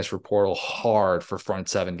the transfer portal hard for front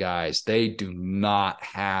seven guys. They do not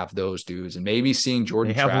have those dudes. And maybe seeing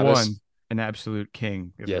Jordan Travis. They have one, an absolute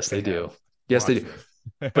king. Yes, they do. Yes, they do.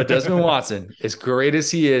 But Desmond Watson, as great as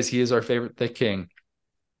he is our favorite thick king.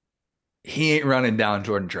 He ain't running down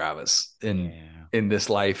Jordan Travis in this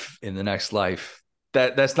life, in the next life.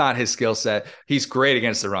 That's not his skill set. He's great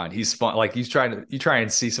against the run. He's fun. Like you try and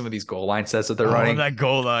see some of these goal line sets that they're running. That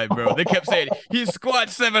goal line, bro. They kept saying he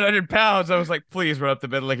squats 700 pounds. I was like, please run up the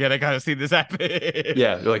middle again. I gotta see this happen.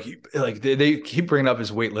 Yeah, they keep bringing up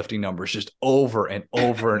his weightlifting numbers just over and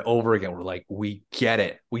over and over again. We're like, we get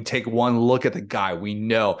it. We take one look at the guy. We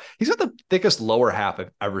know he's got the thickest lower half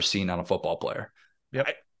I've ever seen on a football player. Yep.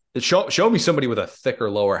 Show me somebody with a thicker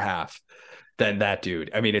lower half than that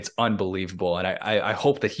dude. I mean, it's unbelievable. And I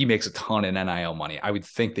hope that he makes a ton in NIL money. I would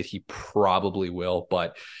think that he probably will.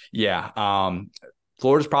 But yeah,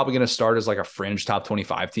 Florida's probably going to start as like a fringe top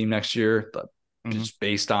 25 team next year. But just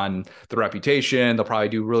based on the reputation, they'll probably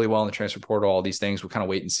do really well in the transfer portal, all these things. We'll kind of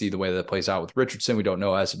wait and see the way that plays out with Richardson. We don't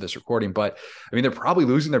know as of this recording. But I mean, they're probably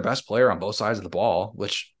losing their best player on both sides of the ball,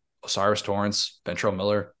 which Osiris Torrance, Ventrell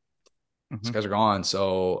Miller, these guys are gone.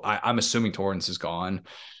 So I'm assuming Torrance is gone.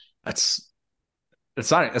 It's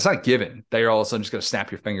not given that you're all of a sudden just going to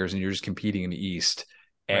snap your fingers and you're just competing in the East.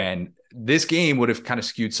 Right. And this game would have kind of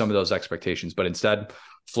skewed some of those expectations, but instead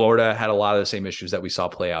Florida had a lot of the same issues that we saw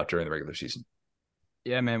play out during the regular season.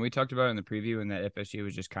 Yeah, man, we talked about it in the preview and that FSU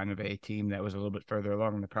was just kind of a team that was a little bit further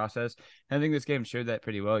along in the process. And I think this game showed that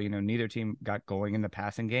pretty well. You know, neither team got going in the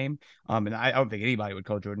passing game. And I don't think anybody would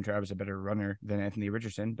call Jordan Travis a better runner than Anthony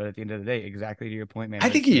Richardson. But at the end of the day, exactly to your point, man. I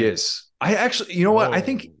think he is. I actually, you know what? I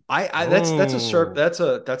think that's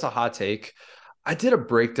a hot take. I did a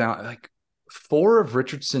breakdown. Like 4 of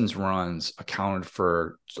Richardson's runs accounted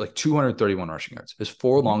for like 231 rushing yards. His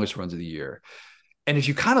 4 longest runs of the year. And if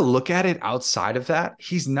you kind of look at it outside of that,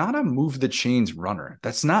 he's not a move the chains runner.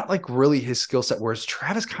 That's not like really his skill set, whereas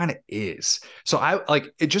Travis kind of is. So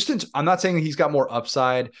I'm not saying that he's got more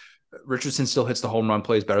upside. Richardson still hits the home run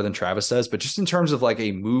plays better than Travis does, but just in terms of like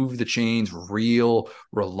a move the chains, real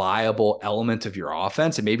reliable element of your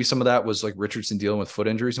offense. And maybe some of that was like Richardson dealing with foot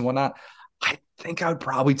injuries and whatnot. I think I would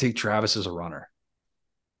probably take Travis as a runner.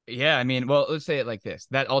 Yeah, I mean, well, let's say it like this.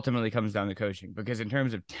 That ultimately comes down to coaching because in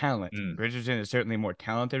terms of talent, Richardson is certainly a more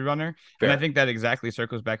talented runner. Fair. And I think that exactly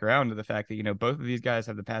circles back around to the fact that, you know, both of these guys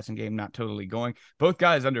have the passing game not totally going. Both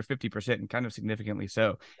guys under 50% and kind of significantly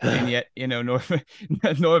so. And yet, you know,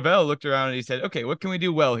 Norvell looked around and he said, okay, what can we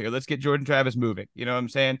do well here? Let's get Jordan Travis moving. You know what I'm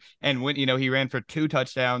saying? And when, you know, he ran for 2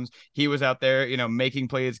 touchdowns, he was out there, you know, making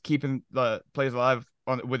plays, keeping the plays alive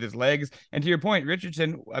with his legs. And to your point,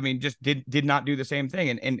 Richardson, I mean, just did not do the same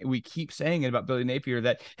thing. And we keep saying it about Billy Napier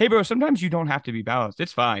that, hey, bro, sometimes you don't have to be balanced.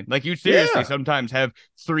 It's fine. Like, you seriously sometimes have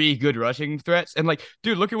 3 good rushing threats. And like,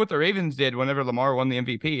 dude, look at what the Ravens did whenever Lamar won the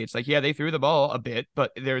MVP. It's like, yeah, they threw the ball a bit,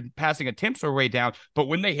 but their passing attempts were way down. But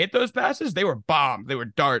when they hit those passes, they were bombs. They were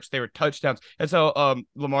darts. They were touchdowns. And so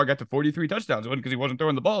Lamar got to 43 touchdowns. It wasn't because he wasn't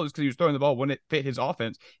throwing the ball. It was because he was throwing the ball when it fit his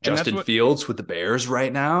offense. And Justin Fields with the Bears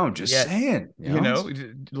right now. I'm just saying. You know,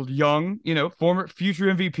 young, you know, future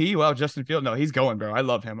MVP. Wow, Justin Fields. No, he's going, bro. I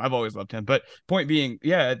love him. I've always loved him. But point being,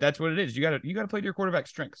 yeah, that's what it is. You gotta play to your quarterback's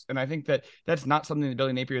strengths. And I think that's not something that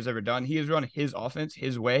Billy Napier has ever done. He has run his offense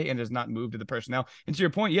his way and has not moved to the personnel. And to your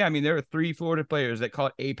point, yeah, I mean, there are 3 Florida players that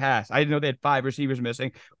caught a pass. I didn't know they had 5 receivers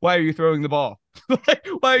missing. Why are you throwing the ball?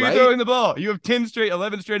 Why are you throwing the ball? You have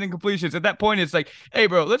 11 straight incompletions. At that point, it's like, hey,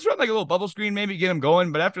 bro, let's run like a little bubble screen, maybe get him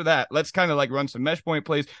going. But after that, let's kind of like run some mesh point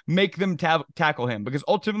plays, make them tackle him, because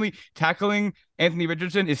ultimately tackling Anthony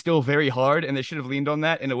Richardson is still very hard, and they should have leaned on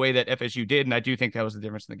that in a way that FSU did. And I do think that was the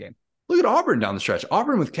difference in the game. Look at Auburn down the stretch.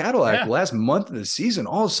 Auburn with Cadillac, Yeah. the last month of the season,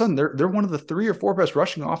 all of a sudden they're one of the 3 or 4 best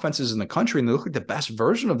rushing offenses in the country, and they look like the best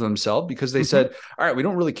version of themselves because they said, "All right, we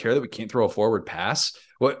don't really care that we can't throw a forward pass.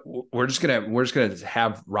 We're just gonna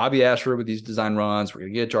have Robbie Ashford with these design runs. We're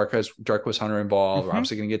gonna get Jarquez Hunter involved. We're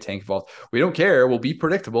obviously gonna get Tank involved. We don't care. We'll be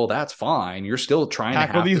predictable. That's fine. You're still trying to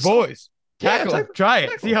Tackle have these boys. Tackle, try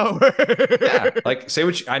it. See how it works. Yeah, like say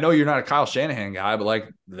what I know you're not a Kyle Shanahan guy, but like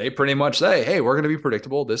they pretty much say, hey, we're going to be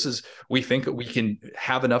predictable. We think we can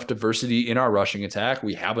have enough diversity in our rushing attack.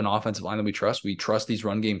 We have an offensive line that we trust. We trust these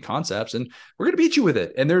run game concepts, and we're going to beat you with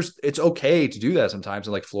it. And it's okay to do that sometimes.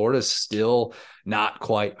 And like Florida's still not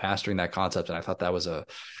quite mastering that concept. And I thought that was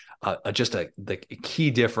just the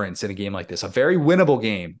key difference in a game like this, a very winnable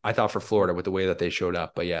game, I thought, for Florida with the way that they showed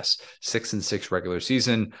up. But yes, 6-6 regular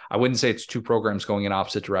season. I wouldn't say it's two programs going in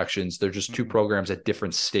opposite directions. They're just two programs at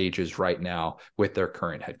different stages right now with their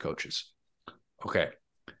current head coaches. Okay.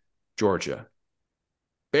 Georgia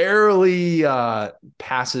barely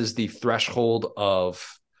passes the threshold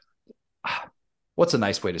of what's a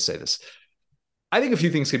nice way to say this? I think a few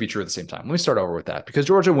things could be true at the same time. Let me start over with that because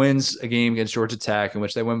Georgia wins a game against Georgia Tech in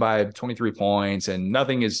which they win by 23 points, and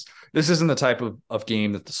this isn't the type of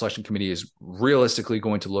game that the selection committee is realistically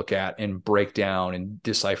going to look at and break down and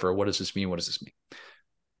decipher. What does this mean? What does this mean?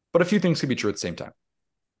 But a few things could be true at the same time.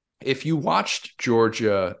 If you watched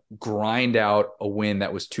Georgia grind out a win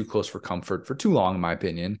that was too close for comfort for too long, in my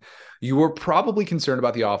opinion, you were probably concerned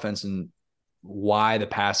about the offense and why the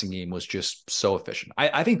passing game was just so efficient.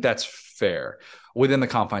 I think that's fair within the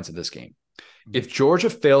confines of this game. If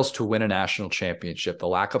Georgia fails to win a national championship, the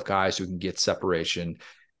lack of guys who can get separation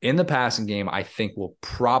in the passing game, I think will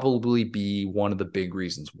probably be one of the big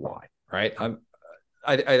reasons why, right?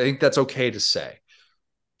 I think that's okay to say.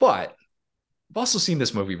 But I've also seen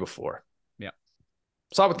this movie before. Yeah.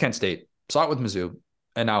 Saw it with Kent State, saw it with Mizzou,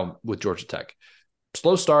 and now with Georgia Tech.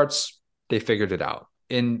 Slow starts, they figured it out.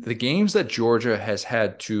 In the games that Georgia has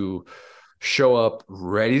had to show up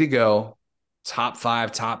ready to go, top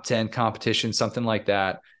 5, top 10 competition, something like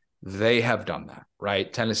that, they have done that,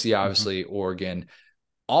 right? Tennessee, obviously, Oregon.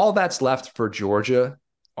 All that's left for Georgia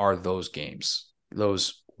are those games.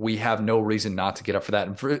 We have no reason not to get up for that.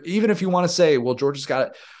 And even if you want to say, well, Georgia's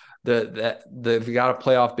got they've got a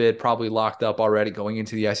playoff bid probably locked up already going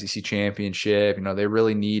into the SEC championship. They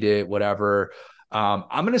really need it, whatever. I'm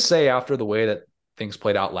going to say after the way that things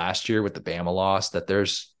played out last year with the Bama loss, that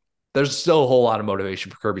there's still a whole lot of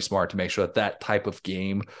motivation for Kirby Smart to make sure that type of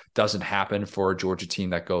game doesn't happen for a Georgia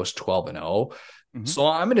team that goes 12-0. So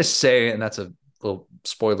I'm going to say, and that's a little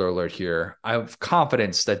spoiler alert here, I have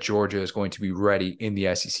confidence that Georgia is going to be ready in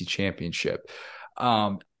the SEC championship.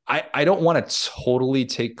 I don't want to totally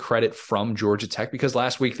take credit from Georgia Tech because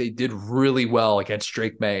last week they did really well against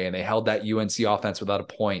Drake May and they held that UNC offense without a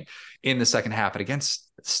point in the second half. And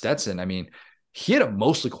against Stetson, I mean, he had a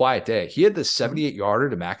mostly quiet day. He had the 78-yarder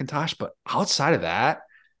to McIntosh, but outside of that,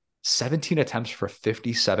 17 attempts for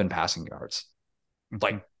 57 passing yards.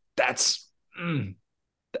 Like that's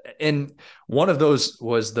and one of those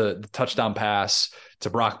was the touchdown pass to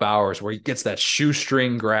Brock Bowers where he gets that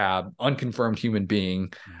shoestring grab, unconfirmed human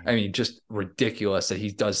being. I mean, just ridiculous that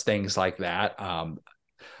he does things like that.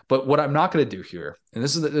 But what I'm not going to do here, and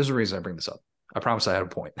there's a reason I bring this up. I promise I had a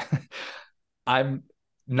point. I'm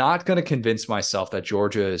not going to convince myself that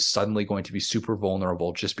Georgia is suddenly going to be super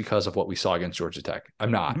vulnerable just because of what we saw against Georgia Tech.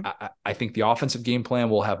 I'm not. I think the offensive game plan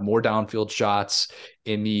will have more downfield shots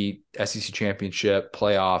in the SEC championship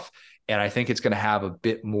playoff, and I think it's going to have a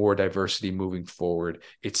bit more diversity moving forward.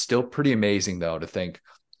 It's still pretty amazing, though, to think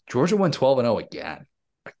Georgia went 12-0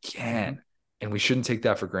 again, and we shouldn't take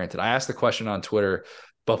that for granted. I asked the question on Twitter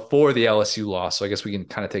before the LSU loss. So I guess we can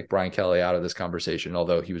kind of take Brian Kelly out of this conversation,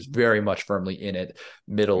 although he was very much firmly in it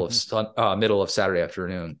middle of Saturday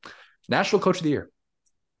afternoon. National Coach of the Year.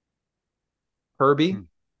 Kirby,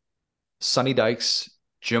 Sonny Dykes,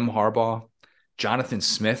 Jim Harbaugh, Jonathan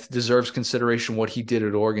Smith deserves consideration. What he did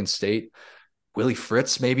at Oregon State. Willie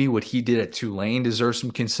Fritz, maybe what he did at Tulane deserves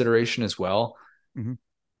some consideration as well.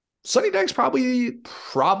 Sonny Dykes probably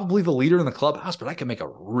the leader in the clubhouse, but I can make a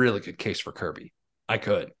really good case for Kirby. I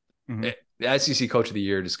could. The SEC Coach of the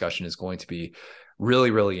Year discussion is going to be really,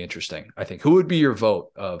 really interesting. I think. Who would be your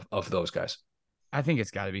vote of those guys? I think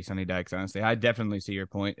it's got to be Sonny Dykes, honestly. I definitely see your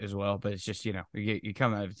point as well, but it's just, you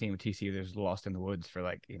come out of a team with TCU that's lost in the woods for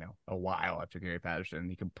a while after Gary Patterson.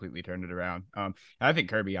 He completely turned it around. I think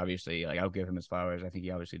Kirby, obviously, I'll give him his flowers. I think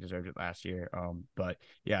he obviously deserved it last year. But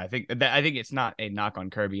yeah, I think it's not a knock on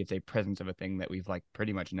Kirby. It's a presence of a thing that we've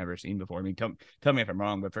pretty much never seen before. I mean, tell me if I'm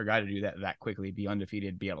wrong, but for a guy to do that quickly, be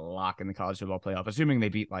undefeated, be a lock in the college football playoff, assuming they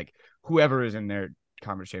beat whoever is in their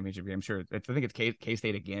conference championship game. Sure, I think it's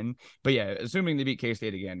K-State again. But yeah, assuming they beat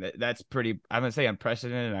K-State again, that's pretty, I'm going to say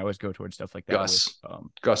unprecedented, and I always go towards stuff like that.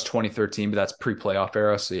 Gus 2013, but that's pre-playoff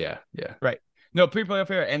era. So yeah. Right. No, pre-playoff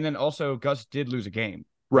era. And then also Gus did lose a game.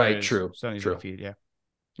 Right, true. Sonny's defeat, yeah.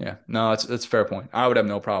 Yeah, no, it's a fair point. I would have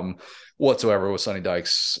no problem whatsoever with Sonny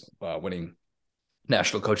Dykes winning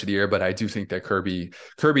National Coach of the Year, but I do think that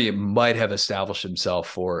Kirby might have established himself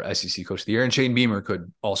for SEC Coach of the Year, and Shane Beamer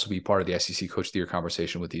could also be part of the SEC Coach of the Year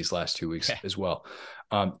conversation with these last 2 weeks as well.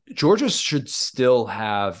 Georgia should still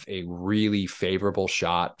have a really favorable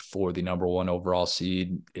shot for the number 1 overall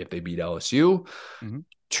seed if they beat LSU. Mm-hmm.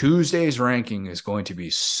 Tuesday's ranking is going to be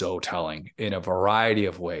so telling in a variety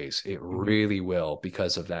of ways. It really will,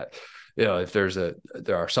 because of that. If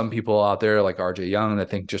there are some people out there like RJ Young that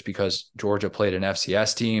think just because Georgia played an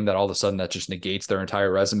FCS team that all of a sudden that just negates their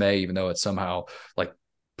entire resume, even though it's somehow like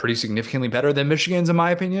pretty significantly better than Michigan's, in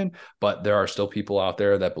my opinion. But there are still people out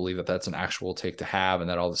there that believe that that's an actual take to have, and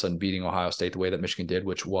that all of a sudden beating Ohio State the way that Michigan did,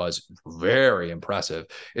 which was very impressive,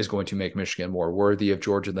 is going to make Michigan more worthy of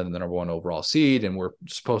Georgia than the number 1 overall seed. And we're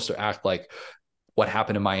supposed to act like what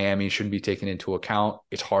happened in Miami shouldn't be taken into account.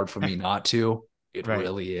 It's hard for me not to. It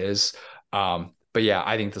really is. But yeah,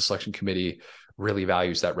 I think the selection committee really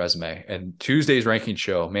values that resume. And Tuesday's ranking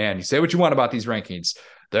show, man, you say what you want about these rankings,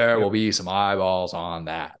 there will be some eyeballs on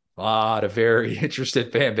that. A lot of very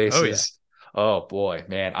interested fan bases. Oh boy,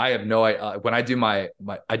 man. I have no idea. When I do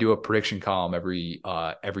I do a prediction column every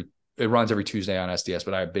it runs every Tuesday on SDS,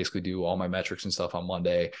 but I basically do all my metrics and stuff on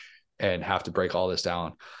Monday and have to break all this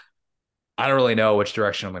down. I don't really know which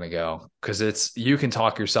direction I'm going to go, because you can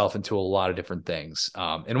talk yourself into a lot of different things.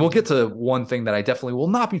 And we'll get to one thing that I definitely will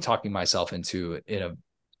not be talking myself into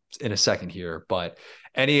in a second here, but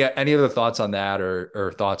any other thoughts on that,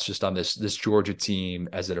 or thoughts just on this Georgia team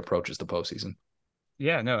as it approaches the postseason?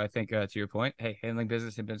 Yeah, no, I think to your point, hey, handling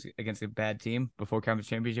business against a bad team before conference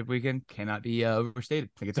championship weekend cannot be overstated.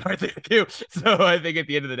 I think it's a hard thing to do. So I think at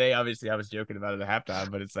the end of the day, obviously I was joking about it at halftime,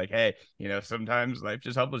 but it's like, hey, sometimes life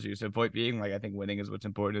just humbles you. So point being, like, I think winning is what's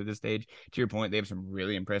important at this stage. To your point, they have some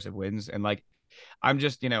really impressive wins, and like, I'm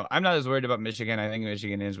just, I'm not as worried about Michigan. I think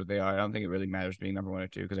Michigan is what they are. I don't think it really matters being number 1 or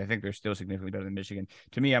 2, because I think they're still significantly better than Michigan.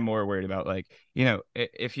 To me, I'm more worried about, like,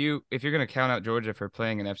 if you're going to count out Georgia for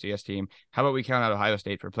playing an FCS team, how about we count out Ohio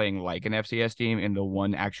State for playing like an FCS team in the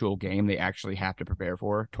one actual game they actually have to prepare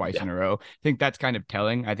for twice in a row? I think that's kind of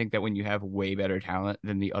telling. I think that when you have way better talent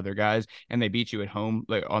than the other guys and they beat you at home,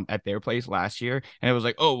 like at their place last year, and it was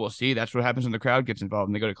like, oh, well, see, that's what happens when the crowd gets involved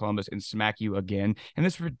and they go to Columbus and smack you again. And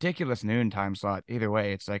this ridiculous noontime slot, either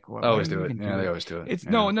way, it's like, well, always do it. Yeah, they always do it. It's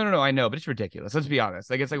no, I know, but it's ridiculous. Let's be honest.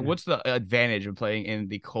 Like, it's like, what's the advantage of playing in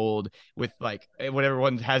the cold with like whatever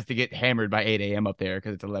one has to get hammered by 8 a.m. up there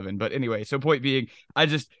because it's 11? But anyway, so point being, I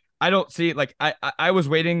don't see it. Like, I was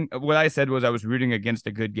waiting. What I said was I was rooting against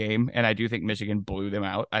a good game, and I do think Michigan blew them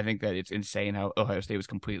out. I think that it's insane how Ohio State was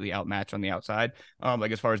completely outmatched on the outside,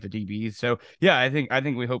 like as far as the DBs. So yeah, I think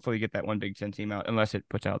we hopefully get that one Big Ten team out, unless it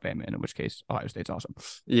puts Alabama in which case Ohio State's awesome.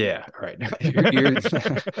 Yeah, right.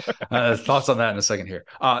 Thoughts on that in a second here.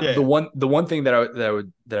 The one thing that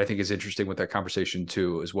I think is interesting with that conversation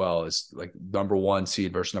too, as well, is like number 1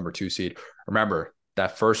 seed versus number 2 seed. Remember,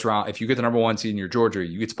 that first round, if you get the number 1 seed in your Georgia,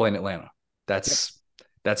 you get to play in Atlanta. That's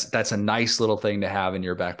a nice little thing to have in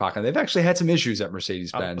your back pocket. They've actually had some issues at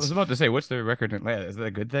Mercedes-Benz. I was about to say, what's their record in Atlanta? Is that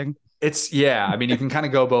a good thing? I mean, you can kind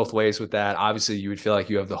of go both ways with that. Obviously, you would feel like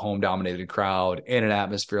you have the home dominated crowd in an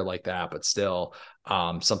atmosphere like that, but still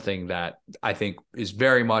something that I think is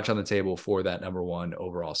very much on the table for that number 1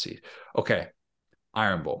 overall seed. Okay.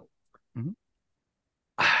 Iron Bowl.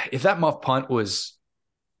 Mm-hmm. If that muff punt was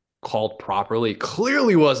called properly,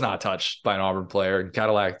 clearly was not touched by an Auburn player, and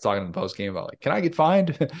Cadillac talking in the post game about, like, can I get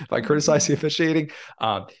fined if I criticize the officiating?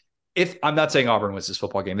 If I'm not saying Auburn wins this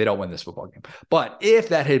football game, they don't win this football game, but if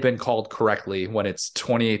that had been called correctly when it's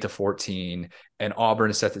 28-14 and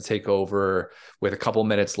Auburn is set to take over with a couple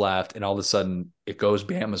minutes left, and all of a sudden it goes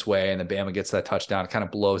Bama's way, and then Bama gets that touchdown, it kind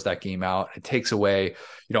of blows that game out. It takes away,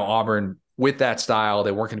 Auburn with that style,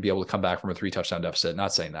 they weren't going to be able to come back from a 3 touchdown deficit.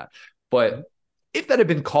 Not saying that, but if that had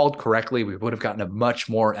been called correctly, we would have gotten a much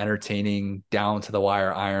more entertaining, down to the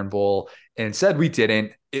wire Iron Bowl. And instead we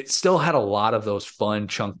didn't. It still had a lot of those fun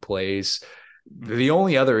chunk plays. The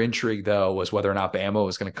only other intrigue, though, was whether or not Bama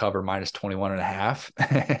was going to cover minus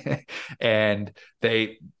 21.5. And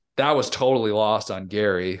that was totally lost on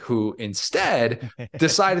Gary, who instead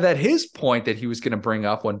decided that his point that he was going to bring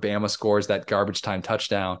up when Bama scores that garbage time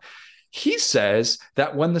touchdown, he says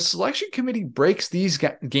that when the selection committee breaks these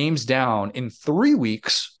games down in 3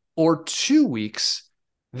 weeks or 2 weeks,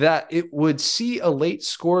 that it would see a late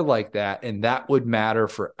score like that, and that would matter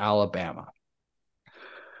for Alabama.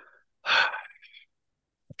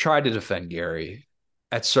 I've tried to defend Gary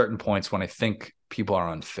at certain points when I think people are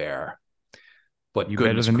unfair, but You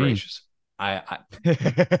goodness better than gracious, I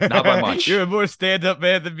not by much. You're a more stand-up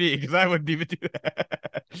man than me because I wouldn't even do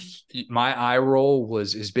that. My eye roll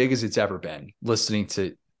was as big as it's ever been listening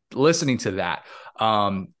to that.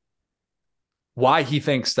 Why he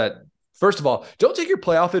thinks that, first of all, don't take your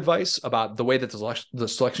playoff advice about the way that the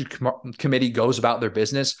selection committee goes about their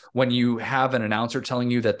business when you have an announcer telling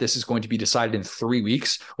you that this is going to be decided in 3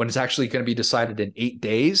 weeks when it's actually going to be decided in 8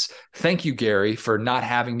 days. Thank you, Gary, for not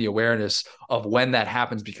having the awareness of when that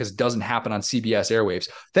happens, because it doesn't happen on CBS airwaves.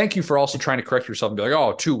 Thank you for also trying to correct yourself and be like,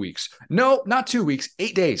 oh, 2 weeks. No, not 2 weeks,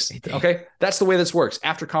 8 days. Okay. That's the way this works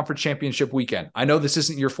after conference championship weekend. I know this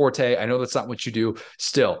isn't your forte. I know that's not what you do.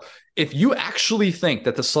 Still, if you actually think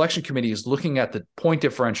that the selection committee is looking at the point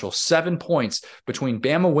differential, 7 points between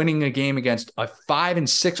Bama winning a game against a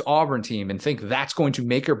 5-6 Auburn team, and think that's going to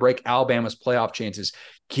make or break Alabama's playoff chances,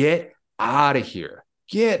 get out of here.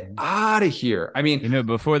 Get out of here. I mean,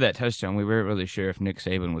 before that touchdown, we weren't really sure if Nick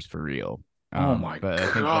Saban was for real. Oh my God. But I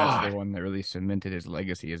think that's the one that really cemented his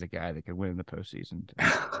legacy as a guy that could win in the postseason.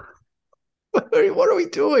 What are we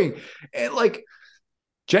doing? And like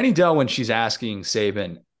Jenny Dell, when she's asking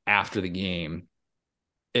Saban after the game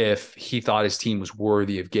if he thought his team was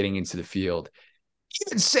worthy of getting into the field,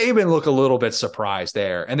 even Saban looked a little bit surprised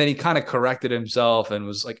there. And then he kind of corrected himself and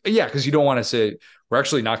was like, yeah, because you don't want to say we're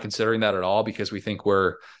actually not considering that at all because we think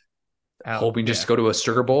we're hoping just to go to a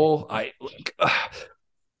Sugar Bowl.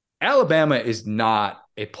 Alabama is not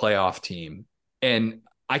a playoff team. And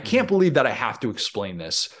I can't believe that I have to explain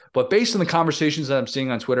this, but based on the conversations that I'm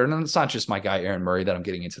seeing on Twitter, and it's not just my guy, Aaron Murray, that I'm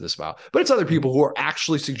getting into this about, but it's other people who are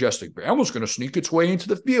actually suggesting Bama's going to sneak its way into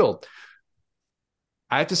the field.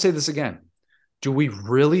 I have to say this again. Do we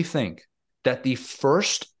really think that the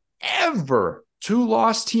first ever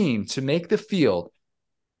 2-loss team to make the field,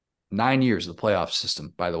 9 years of the playoff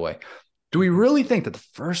system, by the way, do we really think that the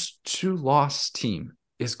first 2-loss team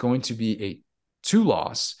is going to be a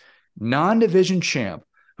 2-loss non-division champ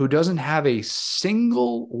who doesn't have a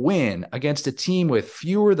single win against a team with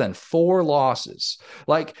fewer than 4 losses?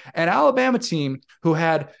 Like an Alabama team who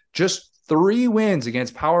had just 3 wins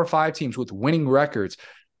against Power 5 teams with winning records.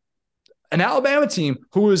 An Alabama team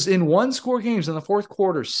who was in 1-score games in the fourth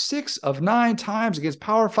quarter 6 of 9 times against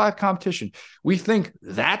Power 5 competition. We think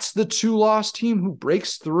that's the 2-loss team who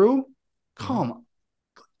breaks through? Come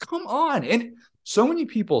on. And so many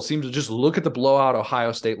people seem to just look at the blowout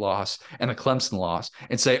Ohio State loss and the Clemson loss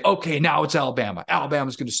and say, okay, now it's Alabama.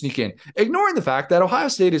 Alabama's going to sneak in, ignoring the fact that Ohio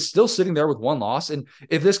State is still sitting there with 1 loss. And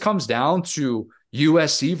if this comes down to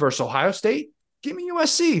USC versus Ohio State, give me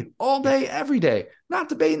USC all day, every day. Not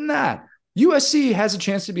debating that. USC has a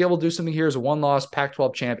chance to be able to do something here as a 1-loss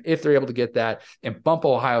Pac-12 champ if they're able to get that and bump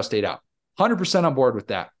Ohio State out. 100% on board with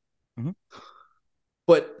that. Mm-hmm.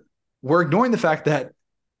 But we're ignoring the fact that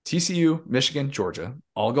TCU, Michigan, Georgia,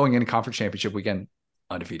 all going into conference championship weekend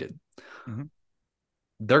undefeated. Mm-hmm.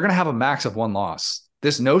 They're going to have a max of 1 loss.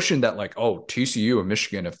 This notion that like, oh, TCU or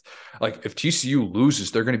Michigan, if TCU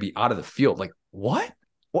loses, they're going to be out of the field. Like what?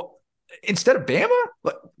 Instead of Bama?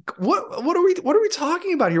 What are we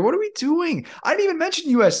talking about here? What are we doing? I didn't even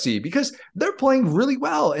mention USC because they're playing really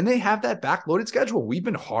well and they have that backloaded schedule. We've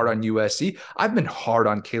been hard on USC. I've been hard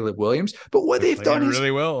on Caleb Williams, but what they've done is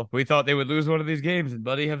really well. We thought they would lose one of these games, and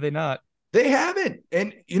buddy, have they not? They haven't.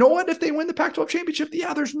 And you know what? If they win the Pac-12 championship,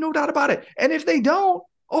 yeah, there's no doubt about it. And if they don't,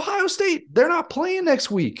 Ohio State, they're not playing next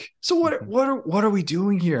week. So what are we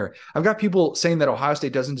doing here? I've got people saying that Ohio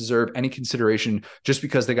State doesn't deserve any consideration just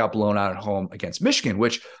because they got blown out at home against Michigan,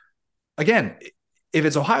 which, again, if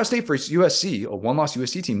it's Ohio State versus USC, a 1-loss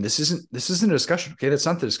USC team, this isn't a discussion. Okay, that's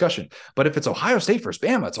not the discussion. But if it's Ohio State versus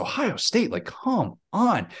Bama, it's Ohio State. Like, come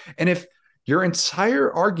on. And if your entire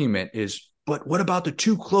argument is, but what about the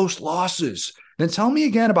 2 close losses? Then tell me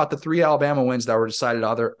again about the 3 Alabama wins that were decided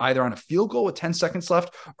either on a field goal with 10 seconds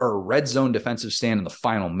left or a red zone defensive stand in the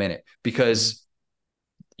final minute, because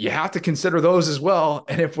you have to consider those as well.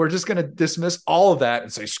 And if we're just going to dismiss all of that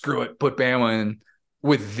and say, screw it, put Bama in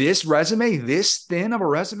with this resume, this thin of a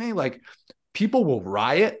resume, like people will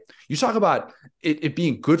riot. You talk about it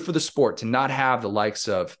being good for the sport to not have the likes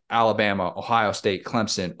of Alabama, Ohio State,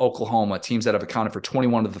 Clemson, Oklahoma, teams that have accounted for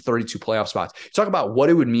 21 of the 32 playoff spots. You talk about what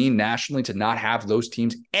it would mean nationally to not have those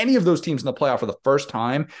teams, any of those teams in the playoff for the first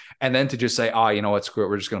time, and then to just say, you know what, screw it,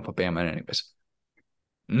 we're just going to put Bama in anyways.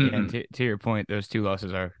 Yeah, and to your point, those two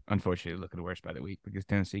losses are unfortunately looking worse by the week because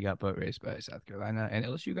Tennessee got boat raced by South Carolina and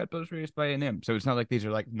LSU got boat raced by A&M. So it's not like these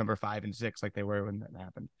are like number 5 and 6 like they were when that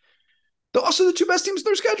happened. They're also the two best teams in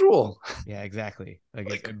their schedule. Yeah, exactly.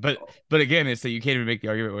 But again, it's that you can't even make the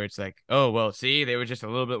argument where it's like, oh well, see, they were just a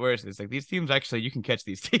little bit worse. It's like these teams actually you can catch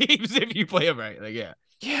these teams if you play them right. Like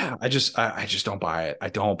yeah, I just don't buy it. I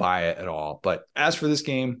don't buy it at all. But as for this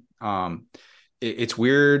game, it's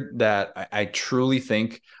weird that I truly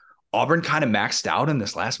think Auburn kind of maxed out in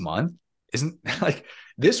this last month. Isn't like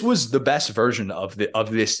this was the best version of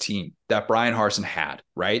this team that Brian Harsin had,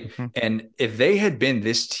 right? Mm-hmm. And if they had been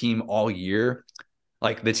this team all year,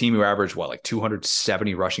 like the team who averaged like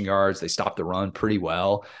 270 rushing yards, they stopped the run pretty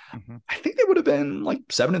well. Mm-hmm. I think they would have been like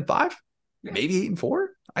 7-5, maybe 8-4.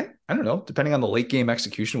 I don't know, depending on the late game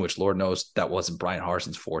execution, which Lord knows that wasn't Brian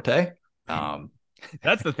Harsin's forte.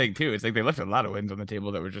 That's the thing too. It's like they left a lot of wins on the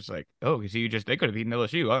table that were just like, oh, so they could have beaten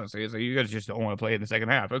LSU, honestly. So you guys just don't want to play in the second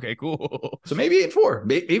half. Okay, cool. So maybe 8-4.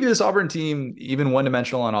 Maybe this Auburn team, even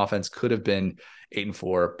one-dimensional on offense, could have been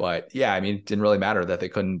 8-4. But yeah, I mean, it didn't really matter that they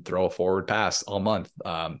couldn't throw a forward pass all month.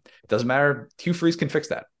 It doesn't matter. Hugh Freeze can fix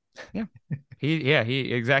that. Yeah.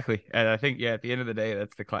 He exactly. And I think, at the end of the day,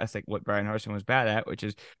 that's the classic what Brian Harsin was bad at, which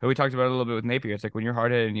is what we talked about a little bit with Napier. It's like when you're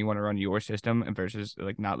hard headed and you want to run your system and versus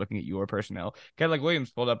like not looking at your personnel. Kind of like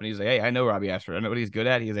Williams pulled up and he's like, hey, I know Robbie Ashford. I know what he's good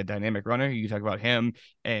at. He's a dynamic runner. You talk about him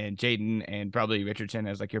and Jaden and probably Richardson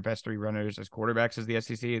as like your best 3 runners as quarterbacks as the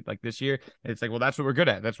SEC like this year. And it's like, well, that's what we're good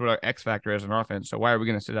at. That's what our X factor is in offense. So why are we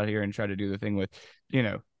going to sit out here and try to do the thing with,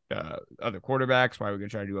 other quarterbacks? Why are we going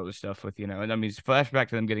to try to do all this stuff with, and I mean, flashback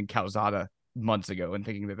to them getting Calzada months ago and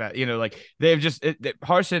thinking that like they've just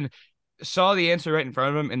Harsin saw the answer right in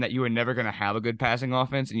front of him and that you were never going to have a good passing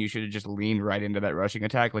offense and you should have just leaned right into that rushing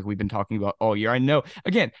attack like we've been talking about all year. I know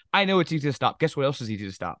it's easy to stop. Guess what else is easy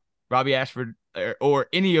to stop? Robbie Ashford or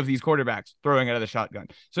any of these quarterbacks throwing out of the shotgun.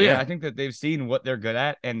 So yeah, I think that they've seen what they're good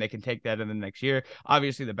at and they can take that in the next year.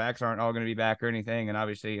 Obviously the backs aren't all going to be back or anything. And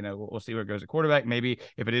obviously, we'll see where it goes at quarterback. Maybe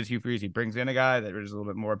if it is Hugh Freeze, he brings in a guy that is a little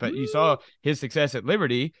bit more, but you saw his success at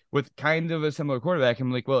Liberty with kind of a similar quarterback in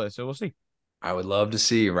Malik Willis. So we'll see. I would love to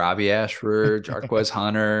see Robbie Ashford, Jarquez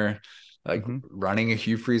Hunter, running a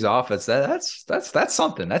Hugh Freeze offense. That's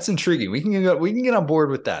something that's intriguing. We can get on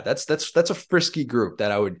board with that. That's a frisky group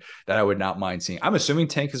that I would not mind seeing. I'm assuming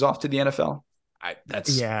Tank is off to the NFL.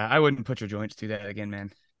 I wouldn't put your joints through that again,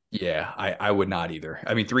 man. Yeah, I would not either.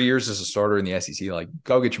 I mean, 3 years as a starter in the SEC, like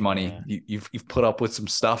go get your money. Yeah. You've put up with some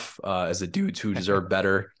stuff as a dude who deserve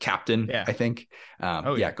better. Captain, I think.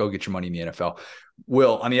 Go get your money in the NFL.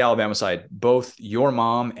 Will, on the Alabama side, both your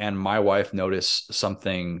mom and my wife noticed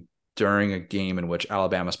something during a game in which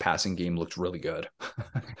Alabama's passing game looked really good.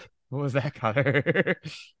 What was that, Connor?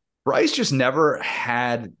 Bryce just never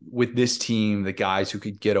had with this team the guys who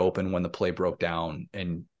could get open when the play broke down.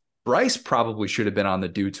 And Bryce probably should have been on the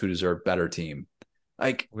dudes who deserve better team.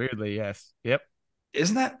 Like weirdly, yes. Yep.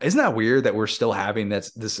 Isn't that weird that we're still having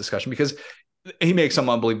this discussion? Because he makes some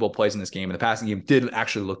unbelievable plays in this game and the passing game did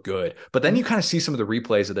actually look good. But then you kind of see some of the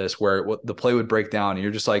replays of this where the play would break down and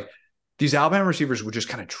you're just like, these Alabama receivers would just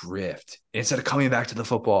kind of drift instead of coming back to the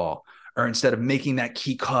football or instead of making that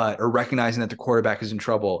key cut or recognizing that the quarterback is in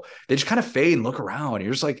trouble. They just kind of fade and look around. And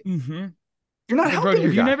you're just like, you're not helping. Bro,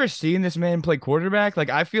 have you never seen this man play quarterback?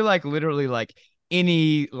 Like, I feel like literally like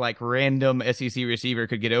any like random SEC receiver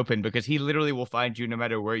could get open because he literally will find you no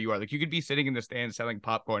matter where you are. Like you could be sitting in the stand selling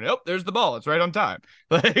popcorn. Oh, there's the ball. It's right on time.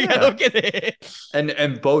 Like, I don't get it.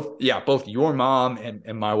 And both your mom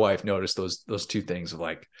and my wife noticed those two things of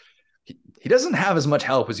like, he doesn't have as much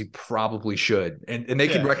help as he probably should. And they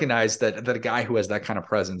can recognize that a guy who has that kind of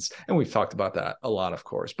presence, and we've talked about that a lot, of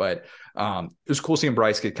course, but it was cool seeing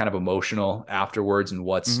Bryce get kind of emotional afterwards and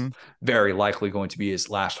what's very likely going to be his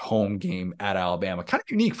last home game at Alabama. Kind of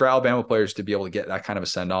unique for Alabama players to be able to get that kind of a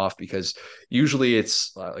send off because usually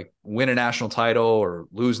it's like win a national title or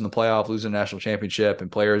lose in the playoff, lose a national championship,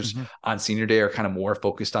 and players on senior day are kind of more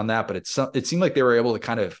focused on that. But it seemed like they were able to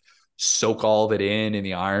kind of soak all of it in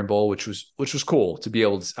the Iron Bowl, which was cool to be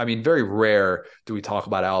able to. I mean, very rare do we talk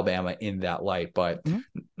about Alabama in that light, but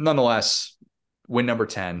nonetheless, win number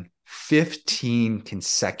 10, 15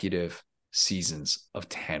 consecutive seasons of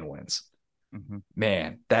 10 wins.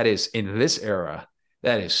 Man, that is in this era,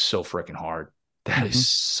 that is so freaking hard. That is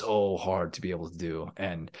so hard to be able to do.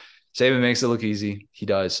 And Saban makes it look easy. He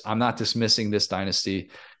does. I'm not dismissing this dynasty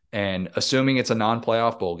and assuming it's a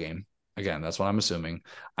non-playoff bowl game. Again, that's what I'm assuming.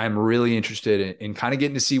 I'm really interested in kind of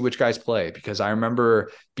getting to see which guys play, because I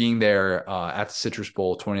remember being there at the Citrus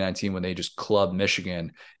Bowl 2019 when they just clubbed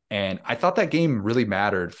Michigan. And I thought that game really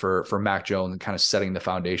mattered for Mac Jones and kind of setting the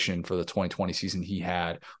foundation for the 2020 season he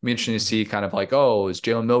had. It'll be interesting to see kind of like, oh, is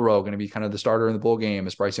Jalen Milroe going to be kind of the starter in the bowl game?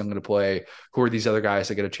 Is Bryce Young going to play? Who are these other guys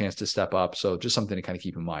that get a chance to step up? So just something to kind of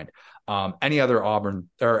keep in mind. Any other Auburn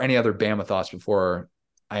or any other Bama thoughts before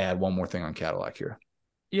I add one more thing on Cadillac here?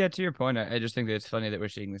 Yeah, to your point, I just think that it's funny that we're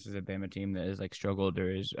seeing this as a Bama team that is like struggled or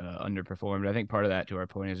is underperformed. I think part of that, to our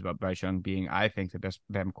point, is about Bryce Young being, I think, the best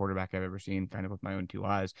Bama quarterback I've ever seen, kind of with my own two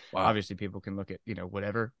eyes. Wow. Obviously, people can look at,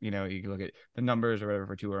 whatever, you can look at the numbers or whatever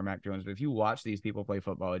for Tua or Mac Jones. But if you watch these people play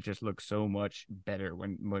football, it just looks so much better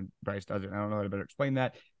when Bryce does it. I don't know how to better explain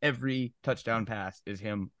that. Every touchdown pass is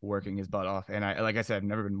him working his butt off. And like I said, I've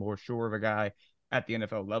never been more sure of a guy at the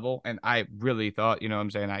NFL level. And I really thought,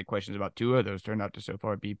 I had questions about Tua. Those turned out to so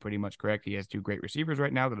far be pretty much correct. He has two great receivers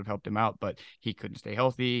right now that have helped him out, but he couldn't stay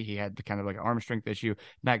healthy. He had the kind of like an arm strength issue.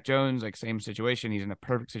 Mac Jones, like same situation. He's in a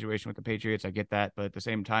perfect situation with the Patriots. I get that. But at the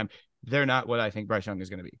same time, they're not what I think Bryce Young is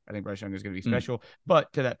going to be. I think Bryce Young is going to be special.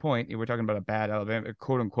 But to that point, we're talking about a bad Alabama,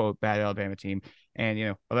 quote unquote, bad Alabama team. And,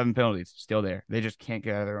 11 penalties still there. They just can't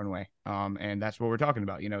get out of their own way. And that's what we're talking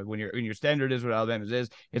about. When your standard is what Alabama's is,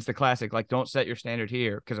 it's the classic, like, don't set your standard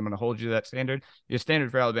here because I'm going to hold you to that standard. Your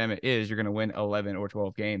standard for Alabama is you're going to win 11 or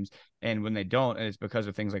 12 games. And when they don't, and it's because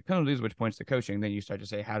of things like penalties, which points to coaching, then you start to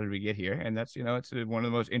say, how did we get here? And that's, it's one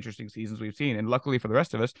of the most interesting seasons we've seen. And luckily for the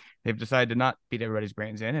rest of us, they've decided to not beat everybody's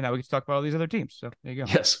brains in. And now we get to talk about all these other teams. So there you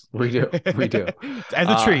go. Yes, we do. We do. As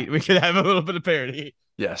a treat, we could have a little bit of parity.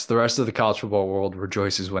 Yes, the rest of the college football world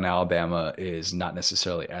rejoices when Alabama is not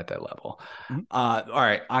necessarily at that level. Mm-hmm. All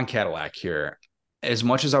right, on Cadillac here. As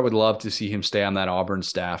much as I would love to see him stay on that Auburn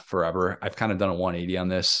staff forever, I've kind of done a 180 on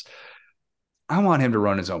this. I want him to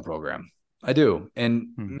run his own program. I do. And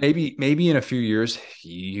maybe in a few years,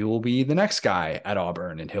 he will be the next guy at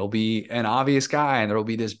Auburn, and he'll be an obvious guy, and there will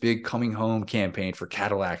be this big coming home campaign for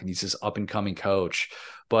Cadillac, and he's this up and coming coach.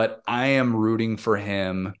 But I am rooting for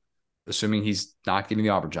him, assuming he's not getting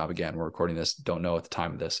the Auburn job again. We're recording this, don't know at the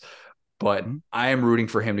time of this, but I am rooting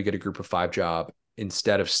for him to get a group of 5 job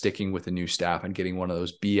instead of sticking with the new staff and getting one of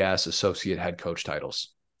those BS associate head coach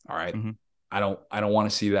titles. All right. I don't want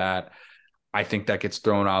to see that. I think that gets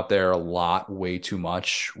thrown out there a lot, way too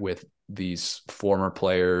much with these former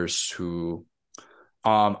players who,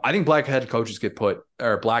 I think black head coaches get put,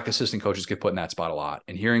 or black assistant coaches get put in that spot a lot.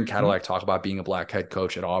 And hearing Cadillac talk about being a black head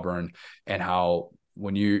coach at Auburn and how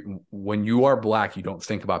when you are black, you don't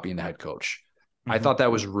think about being the head coach. I thought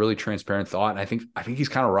that was a really transparent thought. And I think he's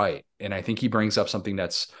kind of right. And I think he brings up something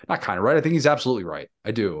that's not kind of right. I think he's absolutely right. I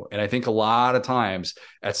do. And I think a lot of times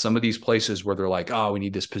at some of these places where they're like, oh, we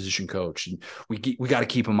need this position coach and we got to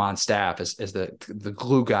keep him on staff as the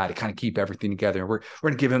glue guy to kind of keep everything together. And we're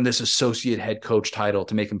going to give him this associate head coach title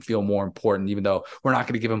to make him feel more important, even though we're not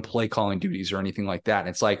going to give him play calling duties or anything like that. And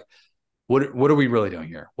it's like, what are we really doing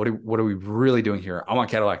here? What are we really doing here? I want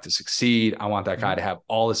Cadillac to succeed. I want that guy to have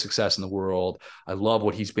all the success in the world. I love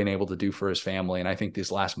what he's been able to do for his family. And I think this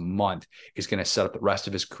last month is going to set up the rest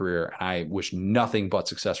of his career. And I wish nothing but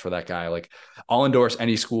success for that guy. Like, I'll endorse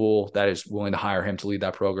any school that is willing to hire him to lead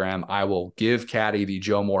that program. I will give Caddy the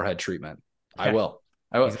Joe Moorhead treatment. I will.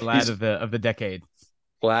 He's the lad of the decade.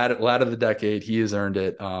 Lad of the decade. He has earned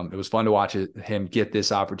it. It was fun to watch him get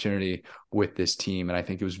this opportunity with this team. And I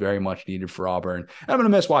think it was very much needed for Auburn. And I'm going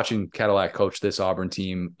to miss watching Cadillac coach this Auburn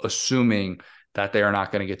team, assuming that they are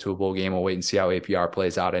not going to get to a bowl game. We'll wait and see how APR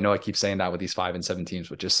plays out. I know I keep saying that with these 5 and 7 teams,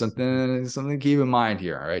 but just something to keep in mind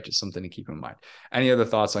here. All right. Just something to keep in mind. Any other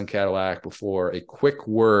thoughts on Cadillac before a quick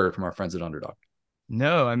word from our friends at Underdog?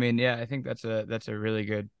 No, I mean, yeah, I think that's a really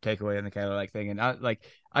good takeaway on the Cadillac thing. And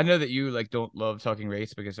I know that you don't love talking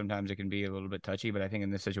race because sometimes it can be a little bit touchy, but I think in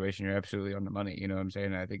this situation, you're absolutely on the money. You know what I'm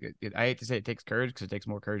saying? I think I hate to say it takes courage because it takes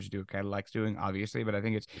more courage to do what Cadillac's doing, obviously, but I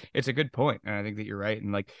think it's a good point. And I think that you're right.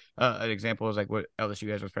 And an example is what LSU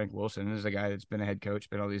has with Frank Wilson. This is a guy that's been a head coach,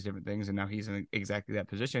 been all these different things, and now he's in exactly that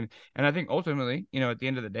position. And I think ultimately, at the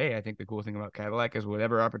end of the day, I think the cool thing about Cadillac is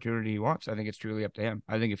whatever opportunity he wants, I think it's truly up to him.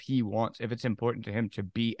 I think if it's important to him to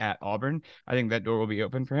be at Auburn, I think that door will be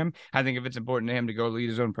open for him. I think if it's important to him to go lead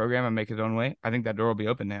his own program and make his own way, I think that door will be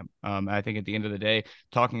open to him. I think at the end of the day,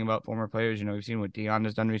 talking about former players, we've seen what Deion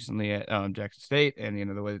has done recently at Jackson State, and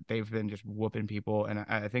the way that they've been just whooping people. And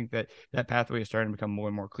I think that pathway is starting to become more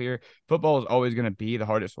and more clear. Football is always going to be the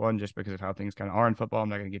hardest one just because of how things kind of are in football. I'm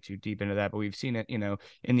not going to get too deep into that, but we've seen it, in the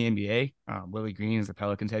NBA. Willie Green is the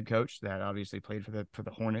Pelicans head coach that obviously played for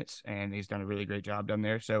the Hornets, and he's done a really great job down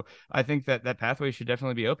there. So I think that pathway should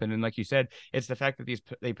definitely be open. And like you said, it's the fact that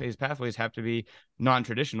these pathways have to be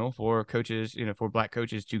non-traditional for coaches, for black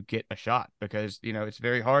coaches to get a shot, because it's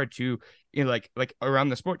very hard to like around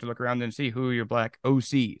the sport to look around and see who your black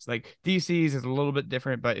OCs. Like DCs is a little bit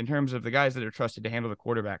different, but in terms of the guys that are trusted to handle the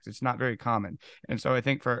quarterbacks, it's not very common. And so I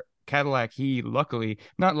think for Cadillac, he through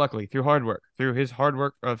his hard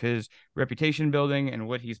work of his reputation building and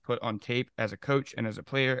what he's put on tape as a coach and as a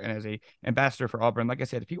player and as a ambassador for Auburn. Like I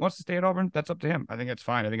said, if he wants to stay at Auburn, that's up to him. I think that's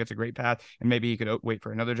fine. I think it's a great path, and maybe he could wait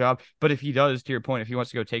for another job. But if he does, to your point, if he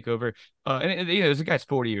wants to go take over, this guy's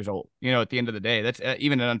 40 years old. At the end of the day, that's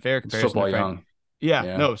even an unfair comparison. Football young.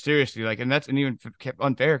 Yeah, no, seriously. And that's an even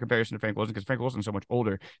unfair comparison to Frank Wilson, because Frank Wilson's so much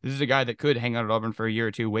older. This is a guy that could hang out at Auburn for a year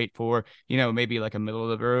or two, wait for, maybe like a middle of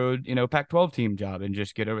the road, Pac-12 team job and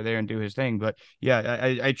just get over there and do his thing. But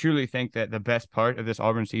yeah, I truly think that the best part of this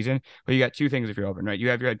Auburn season, you got two things if you're Auburn, right? You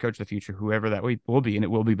have your head coach of the future, whoever that will be, and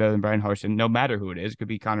it will be better than Brian Harsin, no matter who it is. It could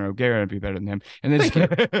be Connor O'Gara and be better than him. And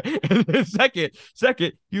then second,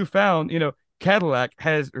 you found, Cadillac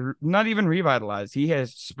has not even revitalized. He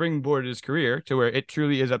has springboarded his career to where it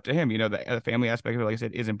truly is up to him. The family aspect of it, like I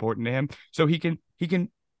said, is important to him. So he can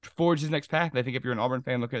forge his next path. And I think if you're an Auburn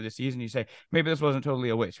fan looking at this season, you say, maybe this wasn't totally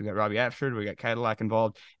a waste. We got Robbie Afshard, we got Cadillac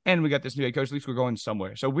involved, and we got this new head coach. At least we're going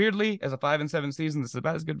somewhere. So weirdly, as a 5-7 season, this is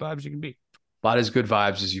about as good vibes as you can be. About as good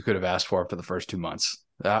vibes as you could have asked for the first 2 months.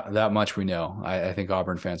 That much we know. I think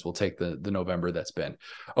Auburn fans will take the November that's been.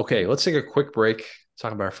 Okay, let's take a quick break.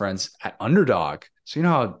 Talking about our friends at Underdog. So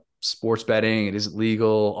how sports betting, it isn't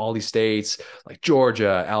legal, all these states like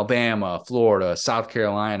Georgia, Alabama, Florida, South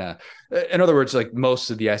Carolina. In other words, like most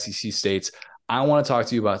of the SEC states. I want to talk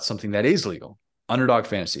to you about something that is legal. Underdog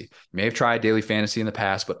Fantasy. You may have tried Daily Fantasy in the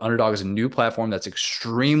past, but Underdog is a new platform that's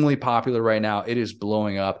extremely popular right now. It is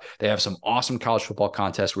blowing up. They have some awesome college football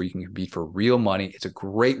contests where you can compete for real money. It's a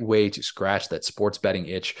great way to scratch that sports betting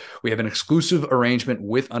itch. We have an exclusive arrangement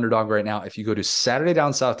with Underdog right now. If you go to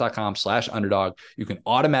SaturdayDownSouth.com/underdog, you can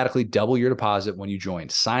automatically double your deposit when you join.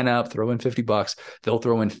 Sign up, throw in $50. They'll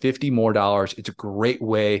throw in $50 more. It's a great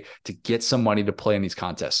way to get some money to play in these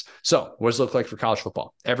contests. So what does it look like for college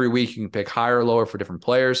football? Every week you can pick higher or lower for different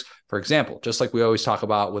players. For example, just like we always talk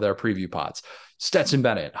about with our preview pods, Stetson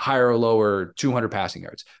Bennett, higher or lower 200 passing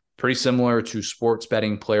yards. Pretty similar to sports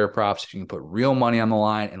betting player props. You can put real money on the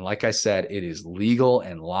line. And like I said, it is legal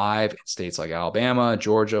and live in states like Alabama,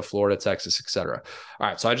 Georgia, Florida, Texas, etc. All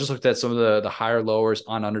right. So I just looked at some of the higher lowers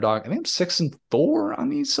on Underdog. I think I'm 6-4 on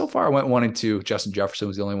these so far. I went 1-2. Justin Jefferson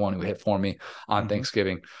was the only one who hit for me on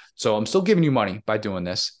Thanksgiving. So I'm still giving you money by doing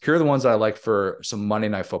this. Here are the ones that I like for some Monday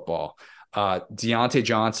Night Football. Deontay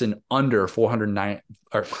Johnson under 409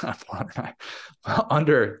 or 409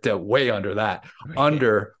 way under that,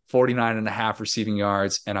 under 49.5 receiving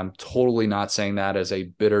yards. And I'm totally not saying that as a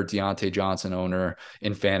bitter Deontay Johnson owner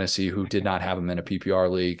in fantasy who did not have him in a PPR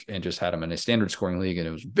league and just had him in a standard scoring league. And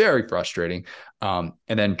it was very frustrating. And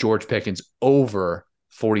then George Pickens over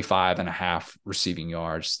 45.5 receiving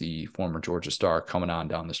yards, the former Georgia star coming on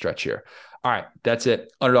down the stretch here. All right, that's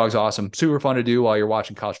it. Underdog's awesome. Super fun to do while you're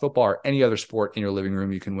watching college football or any other sport in your living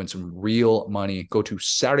room. You can win some real money. Go to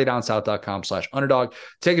SaturdayDownSouth.com/underdog.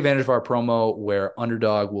 Take advantage of our promo where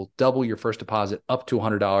Underdog will double your first deposit up to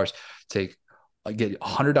 $100. Get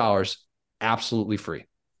 $100 absolutely free.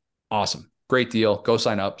 Awesome. Great deal. Go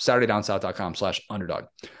sign up. SaturdayDownSouth.com/underdog.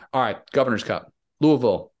 All right, Governor's Cup.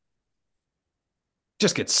 Louisville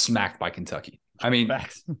just gets smacked by Kentucky. I mean,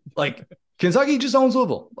 like Kentucky just owns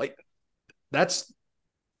Louisville. Like that's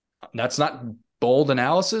not bold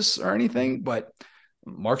analysis or anything, but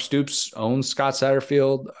Mark Stoops owns Scott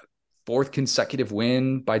Satterfield. Fourth consecutive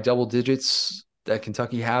win by double digits that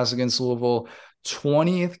Kentucky has against Louisville.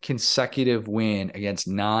 20th consecutive win against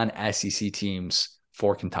non-SEC teams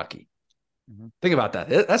for Kentucky. Think about that.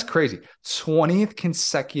 That's crazy. 20th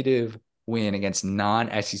consecutive win against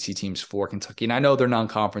non-SEC teams for Kentucky. And I know their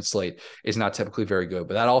non-conference slate is not typically very good,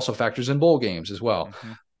 but that also factors in bowl games as well.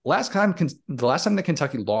 The last time that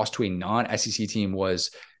Kentucky lost to a non-SEC team was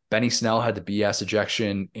Benny Snell had the BS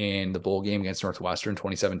ejection in the bowl game against Northwestern in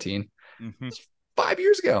 2017. It's 5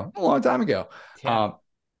 years ago, a long time ago. Yeah.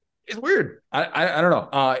 It's weird. I don't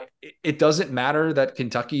know. It doesn't matter that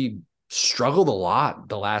Kentucky struggled a lot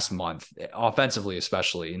the last month, offensively,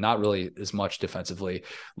 especially, not really as much defensively.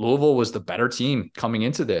 Louisville was the better team coming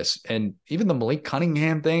into this. And even the Malik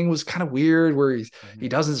Cunningham thing was kind of weird where he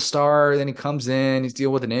doesn't start, then he comes in, he's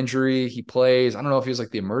dealing with an injury, he plays. I don't know if he was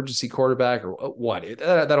like the emergency quarterback or what.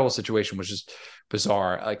 That whole situation was just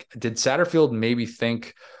bizarre. Like, did Satterfield maybe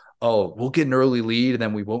think, oh, we'll get an early lead and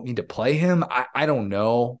then we won't need to play him? I don't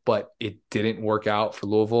know, but it didn't work out for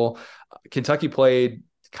Louisville. Kentucky played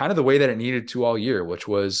kind of the way that it needed to all year, which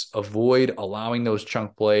was avoid allowing those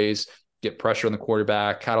chunk plays, get pressure on the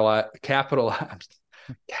quarterback, capitalize.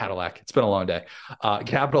 It's been a long day.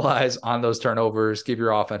 Capitalize on those turnovers, give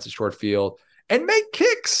your offense a short field, and make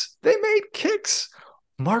kicks. They made kicks.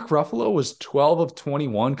 Mark Ruffalo was 12 of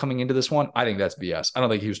 21 coming into this one. I think that's BS. I don't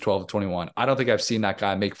think he was 12 of 21. I don't think I've seen that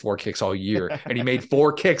guy make 4 kicks all year, and he made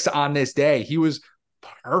 4 kicks on this day. He was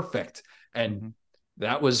perfect, and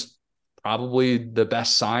that was probably the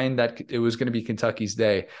best sign that it was going to be Kentucky's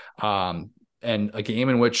day. And a game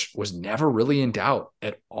in which was never really in doubt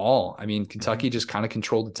at all. I mean, Kentucky just kind of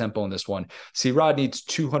controlled the tempo in this one. C-Rod needs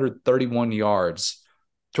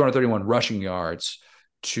 231 rushing yards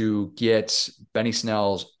to get Benny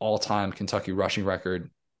Snell's all-time Kentucky rushing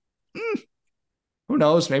record. Who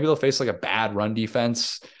knows? Maybe they'll face like a bad run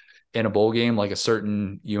defense in a bowl game, like a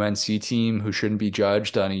certain UNC team who shouldn't be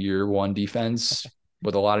judged on a year 1 defense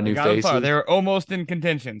with a lot of new faces. They were almost in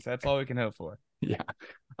contention. So that's all we can hope for. Yeah.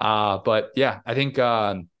 But yeah, I think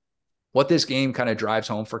what this game kind of drives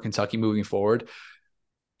home for Kentucky moving forward,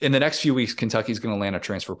 in the next few weeks, Kentucky's going to land a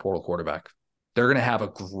transfer portal quarterback. They're going to have a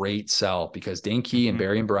great sell because Dane Key and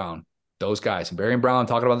Barian Brown, those guys, and Barian Brown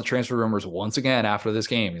talking about the transfer rumors once again after this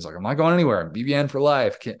game. He's like, I'm not going anywhere. BBN for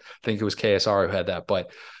life. I think it was KSR who had that, but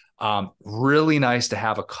really nice to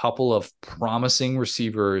have a couple of promising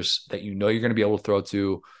receivers that you're going to be able to throw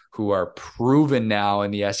to, who are proven now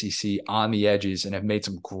in the SEC on the edges and have made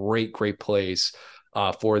some great plays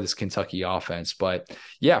for this Kentucky offense. But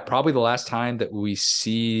yeah, probably the last time that we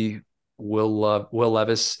see Will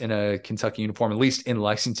Levis in a Kentucky uniform, at least in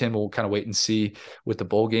Lexington. We'll kind of wait and see with the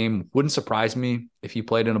bowl game. Wouldn't surprise me if he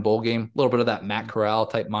played in a bowl game. A little bit of that Matt Corral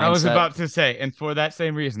type mindset. I was about to say, and for that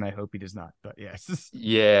same reason, I hope he does not. But yes.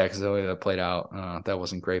 Yeah, because the way that played out, that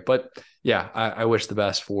wasn't great. But yeah, I wish the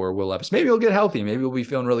best for Will Levis. Maybe he'll get healthy. Maybe he'll be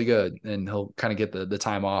feeling really good, and he'll kind of get the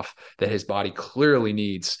time off that his body clearly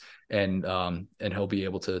needs, and he'll be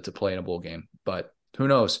able to play in a bowl game. But who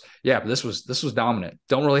knows? Yeah, but this was dominant.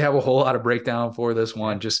 Don't really have a whole lot of breakdown for this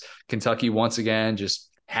one. Just Kentucky once again just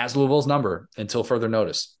has Louisville's number until further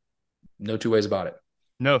notice. No two ways about it.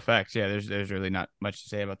 No facts. Yeah, there's really not much to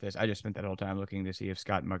say about this. I just spent that whole time looking to see if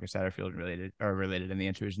Scott and Marcus Satterfield are related, and the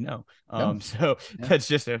answer is no. So that's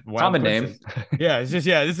just a wild common name. Yeah, it's just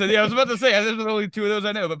I was about to say there's only 2 of those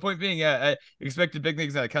I know. But point being, I expected big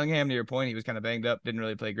things out of Cunningham. To your point, he was kind of banged up, didn't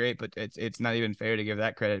really play great. But it's not even fair to give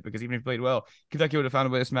that credit, because even if he played well, Kentucky would have found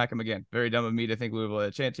a way to smack him again. Very dumb of me to think Louisville had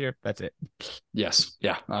a chance here. That's it. Yes,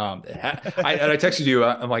 yeah. I texted you.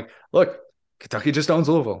 I'm like, look, Kentucky just owns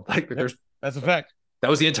Louisville. That's a fact. That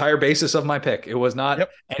was the entire basis of my pick. It was not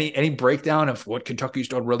any breakdown of what Kentucky's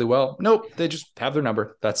done really well. Nope, they just have their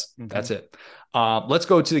number. That's it. Let's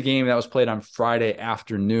go to the game that was played on Friday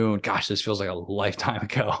afternoon. Gosh, this feels like a lifetime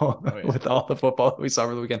ago with all the football that we saw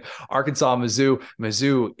over the weekend. Arkansas, Mizzou.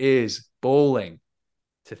 Mizzou is bowling.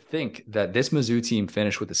 To think that this Mizzou team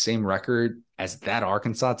finished with the same record as that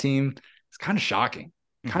Arkansas team, it's kind of shocking.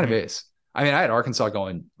 Kind of is. I mean, I had Arkansas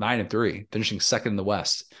going 9-3, finishing second in the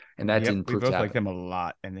West, and that didn't prove to happen. We both like them a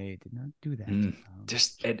lot, and they did not do that.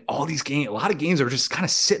 Just at all these games, a lot of games are just kind of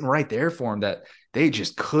sitting right there for them that they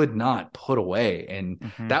just could not put away, and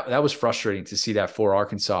that was frustrating to see that for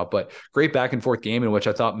Arkansas. But great back and forth game in which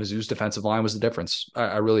I thought Mizzou's defensive line was the difference.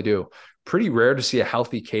 I really do. Pretty rare to see a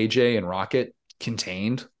healthy KJ and Rocket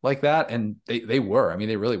contained like that, and they were. I mean,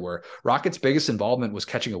 they really were. Rocket's biggest involvement was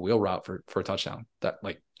catching a wheel route for a touchdown.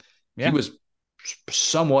 He was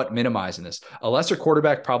somewhat minimizing this. A lesser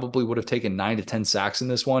quarterback probably would have taken 9 to 10 sacks in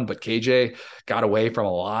this one, but KJ got away from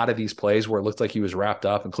a lot of these plays where it looked like he was wrapped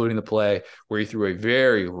up, including the play where he threw a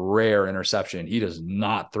very rare interception. He does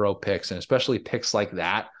not throw picks, and especially picks like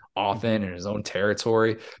that often in his own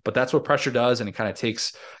territory. But that's what pressure does, and it kind of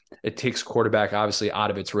takes quarterback obviously out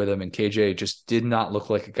of its rhythm, and KJ just did not look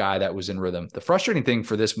like a guy that was in rhythm. The frustrating thing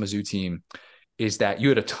for this Mizzou team is that you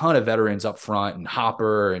had a ton of veterans up front, and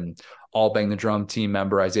Hopper and All Bang the Drum team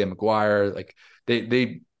member Isaiah McGuire. Like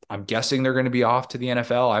I'm guessing they're going to be off to the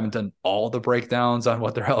NFL. I haven't done all the breakdowns on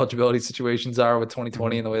what their eligibility situations are with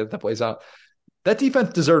 2020 and the way that plays out. That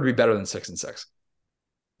defense deserved to be better than 6-6.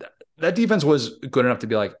 that defense was good enough to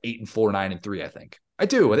be like 8-4, 9-3, I think. I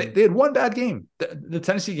do. They had one bad game. The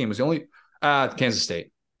Tennessee game was the only Kansas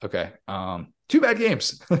State. Okay. Two bad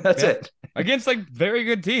games. That's it. Against like very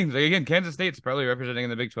good teams. Like, again, Kansas State's probably representing in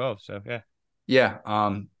the Big 12. So yeah. Yeah.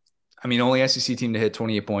 I mean, only SEC team to hit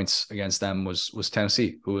 28 points against them was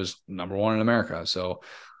Tennessee, who was number 1 in America. So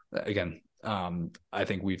again, I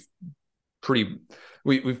think we've pretty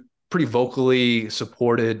vocally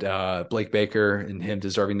supported Blake Baker and him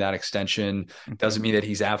deserving that extension. Doesn't mean that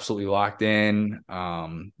he's absolutely locked in.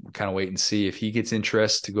 We'll kind of wait and see if he gets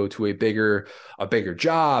interest to go to a bigger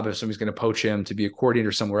job. If somebody's going to poach him to be a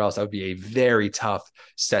coordinator somewhere else, that would be a very tough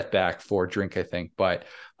setback for Drink, I think. But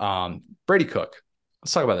Brady Cook,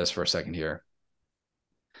 let's talk about this for a second here.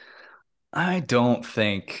 I don't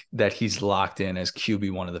think that he's locked in as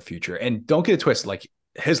QB1 of the future. And don't get it twisted. Like,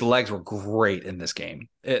 his legs were great in this game.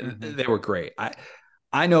 They were great.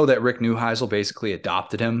 I know that Rick Neuheisel basically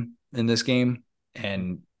adopted him in this game,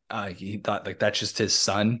 and he thought like that's just his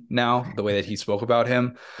son now, the way that he spoke about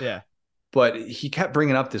him. Yeah. But he kept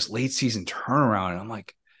bringing up this late season turnaround, and I'm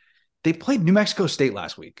like, they played New Mexico State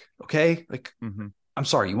last week. Okay. Like, I'm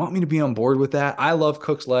sorry. You want me to be on board with that? I love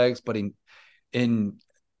Cook's legs, but in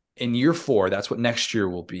year 4, that's what next year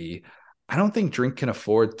will be. I don't think Drink can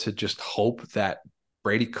afford to just hope that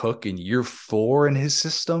Brady Cook in year 4 in his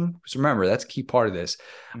system. Because remember, that's a key part of this.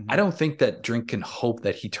 I don't think that Drink can hope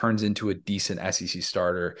that he turns into a decent SEC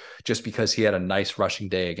starter just because he had a nice rushing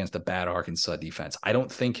day against a bad Arkansas defense. I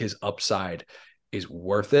don't think his upside is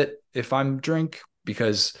worth it if I'm Drink,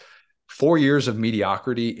 because 4 years of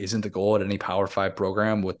mediocrity isn't the goal at any Power 5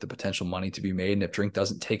 program with the potential money to be made. And if Drink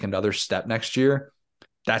doesn't take another step next year,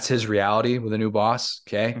 that's his reality with a new boss.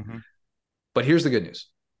 Okay. But here's the good news.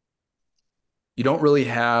 You don't really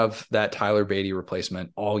have that Tyler Beatty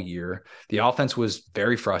replacement all year. The offense was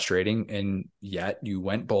very frustrating, and yet you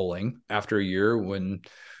went bowling after a year when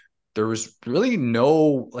there was really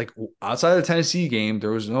no, like, outside of the Tennessee game,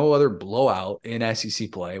 there was no other blowout in SEC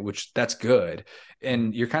play, which that's good.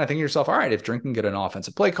 And you're kind of thinking to yourself, all right, if Drink can get an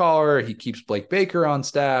offensive play caller, he keeps Blake Baker on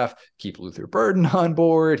staff, keep Luther Burden on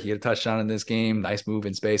board. He had a touchdown in this game, nice move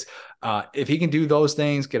in space. If he can do those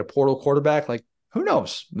things, get a portal quarterback, like, who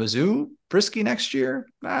knows? Mizzou, Brisky next year?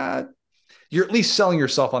 You're at least selling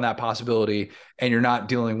yourself on that possibility, and you're not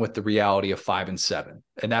dealing with the reality of 5-7.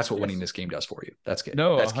 And that's what winning this game does for you. That's good.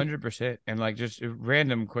 No, that's 100%. And like, just a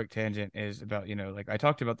random quick tangent is about, like, I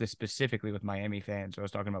talked about this specifically with Miami fans. So I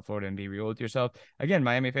was talking about Florida and be real with yourself. Again,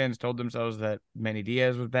 Miami fans told themselves that Manny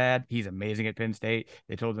Diaz was bad. He's amazing at Penn State.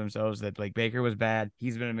 They told themselves that Blake Baker was bad.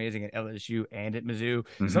 He's been amazing at LSU and at Mizzou.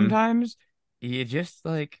 Sometimes you just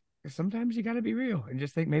sometimes you got to be real and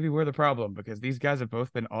just think maybe we're the problem, because these guys have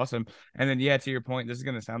both been awesome. And then, yeah, to your point, this is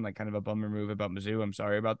going to sound like kind of a bummer move about Mizzou. I'm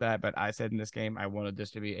sorry about that. But I said in this game, I wanted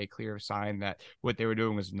this to be a clear sign that what they were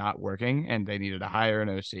doing was not working, and they needed to hire an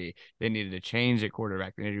OC. They needed to change at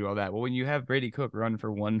quarterback. They needed to do all that. Well, when you have Brady Cook run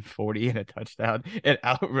for 140 and a touchdown and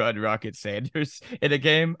outrun Rocket Sanders in a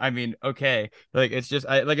game, I mean, okay. Like, it's just,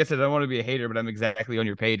 like I said, I don't want to be a hater, but I'm exactly on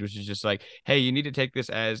your page, which is just like, hey, you need to take this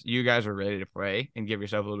as you guys are ready to play and give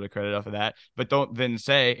yourself a little bit of credit off of that, but don't then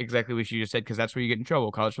say exactly what you just said, because that's where you get in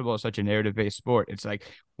trouble. College football is such a narrative-based sport. It's like,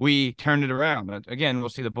 we turned it around. Again, we'll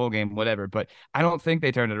see the bowl game, whatever, but I don't think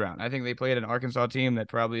they turned it around. I think they played an Arkansas team that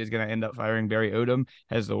probably is going to end up firing Barry Odom,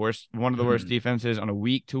 has one of the worst defenses on a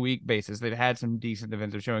week-to-week basis. They've had some decent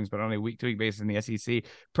defensive showings, but on a week-to-week basis in the SEC,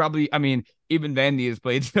 probably, I mean, even Vandy has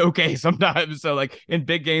played okay sometimes. So, like, in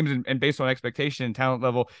big games and based on expectation and talent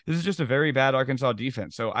level, this is just a very bad Arkansas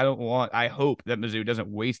defense. So I hope that Mizzou doesn't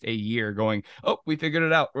waste a year going, oh, we figured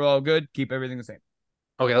it out, we're all good, keep everything the same.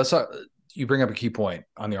 Okay, let's talk. You bring up a key point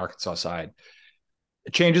on the Arkansas side.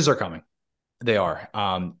 Changes are coming. They are.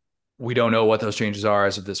 We don't know what those changes are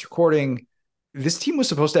as of this recording. This team was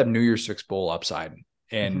supposed to have New Year's Six Bowl upside,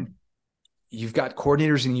 and you've got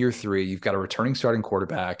coordinators in year 3. You've got a returning starting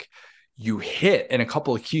quarterback. You hit in a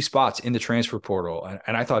couple of key spots in the transfer portal.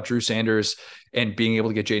 And I thought Drew Sanders and being able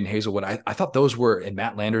to get Jaden Hazelwood, I thought those were, and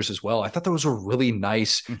Matt Landers as well, I thought those were really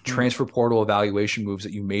nice transfer portal evaluation moves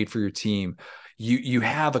that you made for your team. You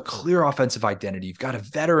have a clear offensive identity. You've got a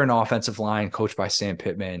veteran offensive line coached by Sam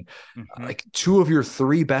Pittman. Like, 2 of your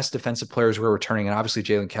 3 best defensive players were returning. And obviously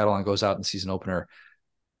Jalen Catalon goes out in the season opener,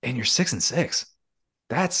 and you're 6-6.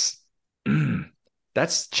 That's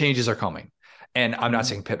changes are coming. And I'm not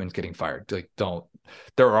saying Pittman's getting fired. Like,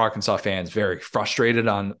 there are Arkansas fans very frustrated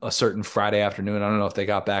on a certain Friday afternoon. I don't know if they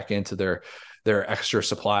got back into their extra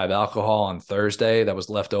supply of alcohol on Thursday that was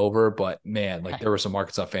left over, but man, like, there were some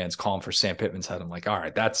Arkansas fans calling for Sam Pittman's head. I'm like, all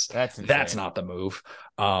right, that's not the move.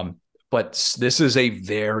 But this is a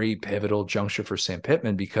very pivotal juncture for Sam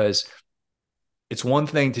Pittman, because it's one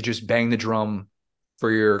thing to just bang the drum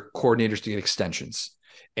for your coordinators to get extensions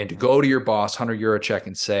and to go to your boss, Hunter Yurachek,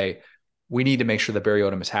 and say, we need to make sure that Barry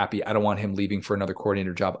Odom is happy. I don't want him leaving for another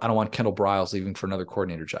coordinator job. I don't want Kendall Briles leaving for another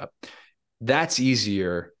coordinator job. That's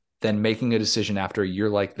easier than making a decision after a year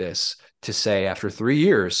like this to say, after 3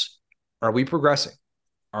 years, are we progressing?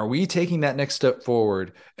 Are we taking that next step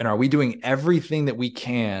forward? And are we doing everything that we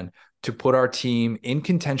can to put our team in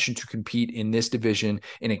contention to compete in this division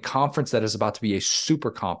in a conference that is about to be a super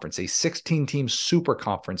conference, a 16-team super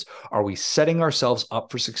conference? Are we setting ourselves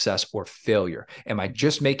up for success or failure? Am I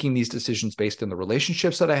just making these decisions based on the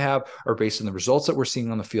relationships that I have or based on the results that we're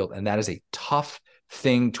seeing on the field? And that is a tough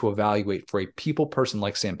thing to evaluate for a people person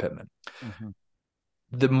like Sam Pittman. Mm-hmm.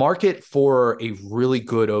 The market for a really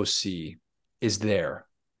good OC is there.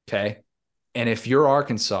 Okay. And if you're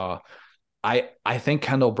Arkansas, I think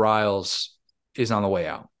Kendall Briles is on the way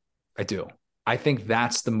out. I do. I think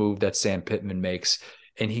that's the move that Sam Pittman makes.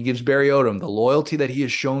 And he gives Barry Odom the loyalty that he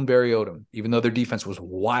has shown Barry Odom, even though their defense was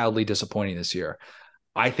wildly disappointing this year.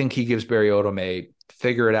 I think he gives Barry Odom a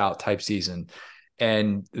figure it out type season.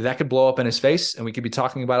 And that could blow up in his face. And we could be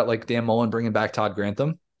talking about it like Dan Mullen bringing back Todd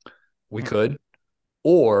Grantham. We could.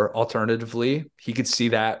 Or alternatively, he could see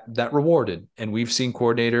that rewarded. And we've seen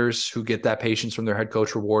coordinators who get that patience from their head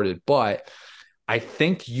coach rewarded. But I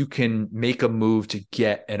think you can make a move to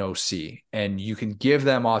get an OC and you can give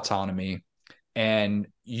them autonomy. And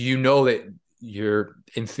you know that you're,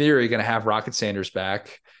 in theory, going to have Rocket Sanders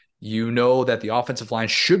back. You know that the offensive line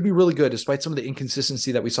should be really good, despite some of the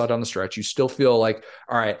inconsistency that we saw down the stretch. You still feel like,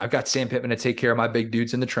 all right, I've got Sam Pittman to take care of my big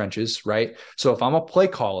dudes in the trenches, right? So if I'm a play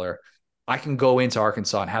caller, I can go into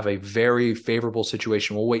Arkansas and have a very favorable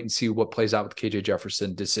situation. We'll wait and see what plays out with the KJ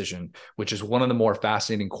Jefferson decision, which is one of the more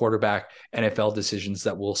fascinating quarterback NFL decisions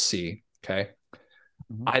that we'll see. Okay.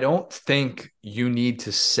 Mm-hmm. I don't think you need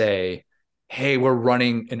to say, hey, we're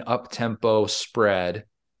running an up-tempo spread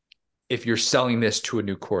if you're selling this to a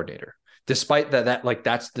new coordinator. Despite that like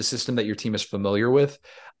that's the system that your team is familiar with.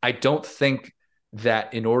 I don't think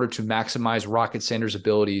that in order to maximize Rocket Sanders'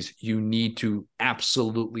 abilities, you need to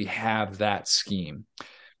absolutely have that scheme,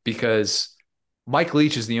 because Mike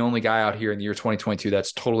Leach is the only guy out here in the year 2022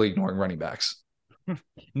 that's totally ignoring running backs.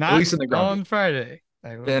 Not at least in the ground on Friday.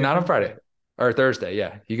 Yeah, not on Friday or Thursday.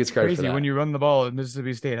 Yeah, he gets credit for that. When you run the ball at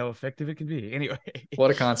Mississippi State, how effective it can be. Anyway,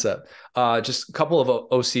 what a concept. Just a couple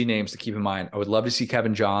of OC names to keep in mind. I would love to see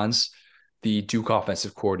Kevin Johns, the Duke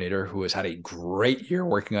offensive coordinator, who has had a great year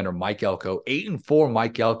working under Mike Elko. 8-4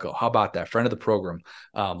 Mike Elko. How about that? Friend of the program.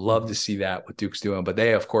 Love to see that, what Duke's doing. But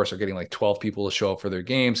they, of course, are getting like 12 people to show up for their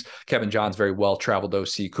games. Kevin Johns, very well-traveled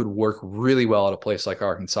OC, could work really well at a place like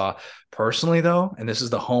Arkansas. Personally, though, and this is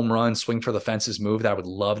the home run, swing for the fences move that I would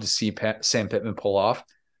love to see Sam Pittman pull off,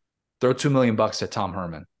 throw $2 million at Tom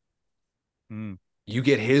Herman. You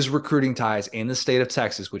get his recruiting ties in the state of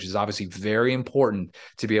Texas, which is obviously very important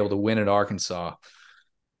to be able to win at Arkansas.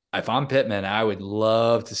 If I'm Pittman, I would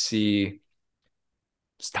love to see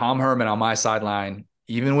Tom Herman on my sideline,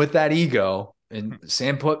 even with that ego. And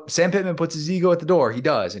Sam Pittman puts his ego at the door. He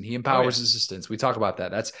does, and he empowers his assistants. We talk about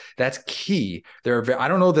that. That's key. I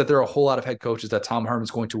don't know that there are a whole lot of head coaches that Tom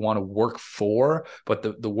Herman's going to want to work for,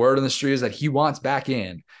 but the word on the street is that he wants back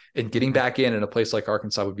in. And getting back in a place like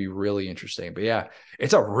Arkansas would be really interesting. But yeah,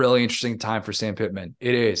 it's a really interesting time for Sam Pittman.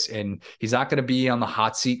 It is. And he's not going to be on the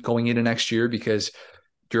hot seat going into next year because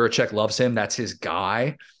Yurachek loves him. That's his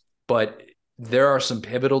guy. But there are some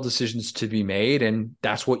pivotal decisions to be made, and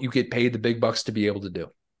that's what you get paid the big bucks to be able to do.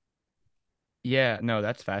 Yeah, no,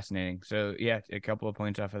 that's fascinating. So yeah, a couple of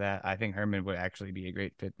points off of that. I think Herman would actually be a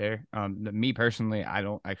great fit there. Me personally, I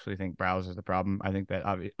don't actually think Briles is the problem. I think that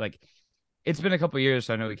it's been a couple of years,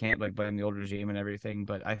 so I know we can't blame the old regime and everything,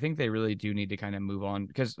 but I think they really do need to kind of move on,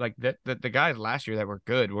 because the guys last year that were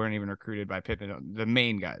good weren't even recruited by Pittman. The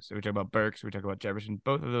main guys. So we talk about Burks, we talk about Jefferson.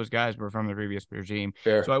 Both of those guys were from the previous regime.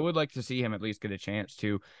 Fair. So I would like to see him at least get a chance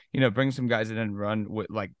to, bring some guys in and run with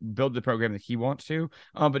build the program that he wants to.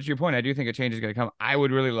 But to your point, I do think a change is going to come. I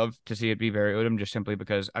would really love to see it be Barry Odom, just simply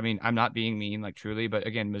because I'm not being mean, truly, but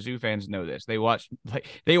again, Mizzou fans know this. They watched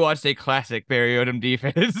a classic Barry Odom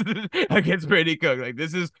defense against Brady Cook.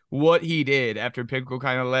 This is what he did after Pickle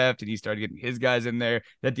kind of left and he started getting his guys in there.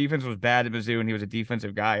 That defense was bad at Mizzou, and he was a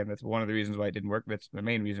defensive guy, and that's one of the reasons why it didn't work. That's the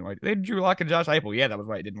main reason why they Drew Lock and Josh Heupel. Yeah, that was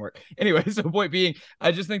why it didn't work. Anyway, so point being,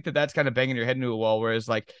 I just think that that's kind of banging your head into a wall, whereas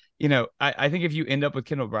I think if you end up with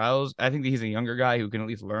Kendall Briles, I think that he's a younger guy who can at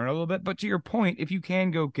least learn a little bit. But to your point, if you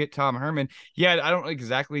can go get Tom Herman, yeah, I don't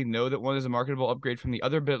exactly know that one is a marketable upgrade from the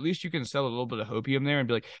other, but at least you can sell a little bit of hopium there and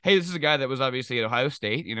be like, hey, this is a guy that was obviously at Ohio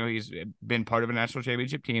State. He's been part of a national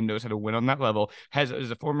championship team, knows how to win on that level,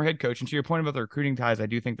 is a former head coach. And to your point about the recruiting ties, I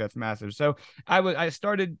do think that's massive. So I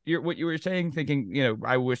started what you were saying, thinking,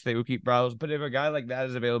 I wish they would keep Briles, but if a guy like that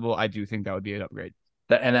is available, I do think that would be an upgrade.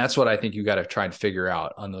 And that's what I think you got to try and figure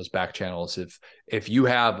out on those back channels. If you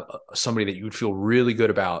have somebody that you would feel really good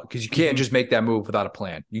about, because you can't just make that move without a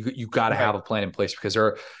plan. You got to have a plan in place, because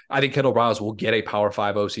I think Kendall Briles will get a Power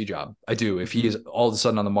 5 OC job. I do. If he is all of a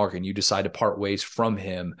sudden on the market and you decide to part ways from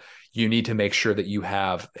him, you need to make sure that you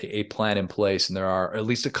have a plan in place. And there are at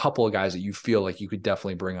least a couple of guys that you feel like you could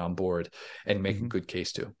definitely bring on board and make a good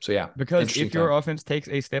case to. So yeah, because if your offense takes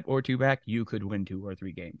a step or two back, you could win 2 or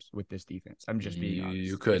 3 games with this defense. I'm just being honest.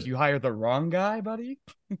 You could. If you hire the wrong guy, buddy.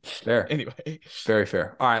 Fair. Anyway. Very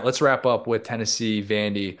fair. All right, let's wrap up with Tennessee,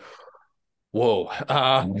 Vandy. Whoa.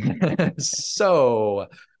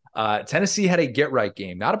 Tennessee had a get-right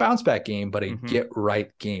game, not a bounce-back game, but a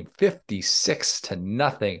get-right game,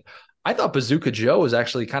 56-0. I thought Bazooka Joe was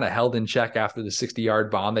actually kind of held in check after the 60-yard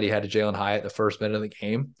bomb that he had to Jalen Hyatt the first minute of the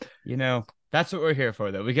game. That's what we're here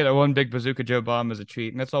for, though. We get a one big Bazooka Joe bomb as a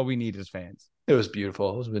treat, and that's all we need as fans. It was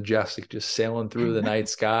beautiful. It was majestic, just sailing through the night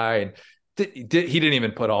sky. And he didn't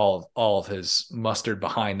even put all of his mustard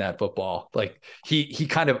behind that football. Like he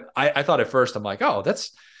kind of, I thought at first, I'm like, oh,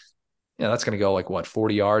 that's going to go like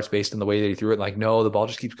 40 yards based on the way that he threw it. Like, no, the ball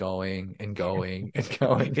just keeps going and going and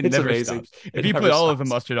going. It's never amazing. If he put all of the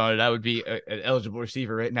mustard on it, I would be an eligible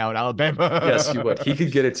receiver right now in Alabama. Yes, you would. He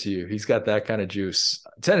could get it to you. He's got that kind of juice.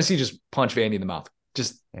 Tennessee just punched Vandy in the mouth.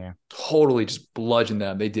 Just totally just bludgeoned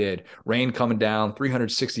them. They did. Rain coming down,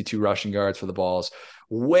 362 rushing yards for the balls.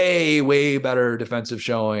 Way, way better defensive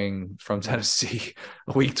showing from Tennessee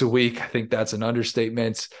week to week. I think that's an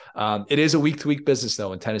understatement. It is a week-to-week business,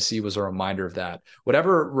 though, and Tennessee was a reminder of that.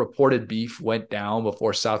 Whatever reported beef went down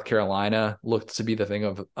before South Carolina looked to be the thing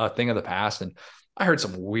of the past, and I heard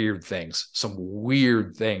some weird things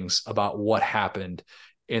about what happened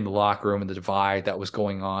in the locker room and the divide that was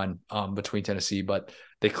going on between Tennessee, but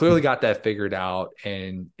they clearly got that figured out.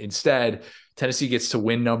 And instead, Tennessee gets to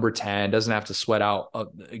win number 10, doesn't have to sweat out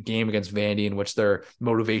a game against Vandy in which their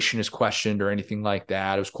motivation is questioned or anything like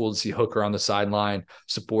that. It was cool to see Hooker on the sideline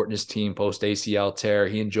supporting his team post ACL tear.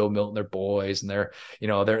 He and Joe Milton, they're boys, and they're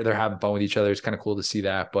having fun with each other. It's kind of cool to see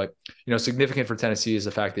that. But, significant for Tennessee is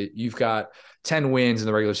the fact that you've got 10 wins in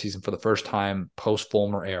the regular season for the first time post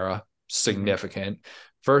Fulmer era. Significant.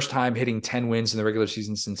 First time hitting 10 wins in the regular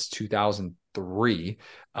season since 2003.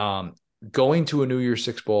 Going to a New Year's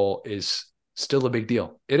Six Bowl is still a big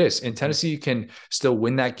deal. It is. And Tennessee can still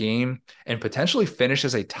win that game and potentially finish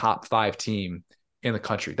as a top 5 team in the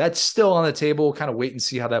country. That's still on the table. Kind of wait and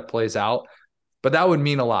see how that plays out. But that would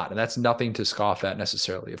mean a lot. And that's nothing to scoff at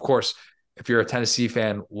necessarily. Of course, if you're a Tennessee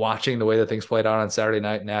fan watching the way that things played out on Saturday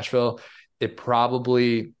night in Nashville, it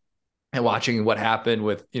probably... And watching what happened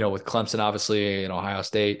with Clemson, obviously, in Ohio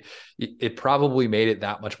State, it probably made it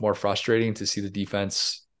that much more frustrating to see the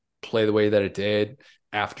defense play the way that it did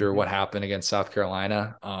after what happened against South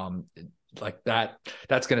Carolina. Like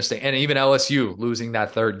that's going to stay. And even LSU losing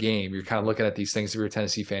that third game, you're kind of looking at these things. If you're a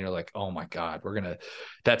Tennessee fan, you're like, oh my God,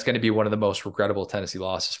 that's going to be one of the most regrettable Tennessee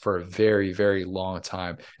losses for a very, very long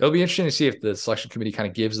time. It'll be interesting to see if the selection committee kind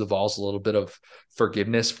of gives the Vols a little bit of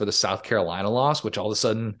forgiveness for the South Carolina loss, which all of a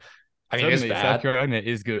sudden, it's bad. South Carolina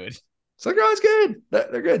is good. South Carolina's good.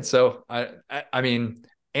 They're good. So I mean,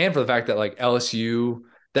 and for the fact that like the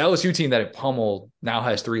LSU team that it pummeled now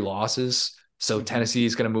has 3 losses. So Tennessee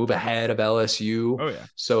is going to move ahead of LSU. Oh yeah.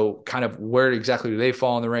 So kind of where exactly do they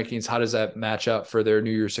fall in the rankings? How does that match up for their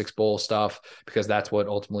New Year's Six Bowl stuff? Because that's what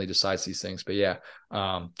ultimately decides these things. But yeah,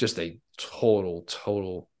 just a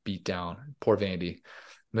total beat down. Poor Vandy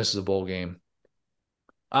misses a bowl game.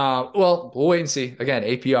 Well, we'll wait and see. Again,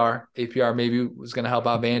 APR maybe was going to help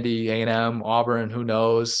out Vandy, A&M, Auburn. Who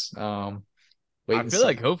knows? I feel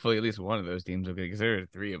like hopefully at least one of those teams will get, because there are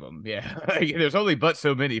 3 of them. Yeah, there's only but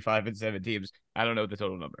so many 5 and 7 teams. I don't know the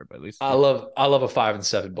total number, but at least I love a 5 and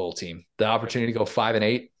 7 bowl team. The opportunity to go 5 and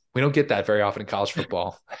 8. We don't get that very often in college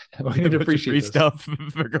football. We need to appreciate free stuff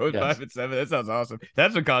for going 5 and 7. That sounds awesome.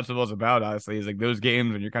 That's what college football is about, honestly, is like those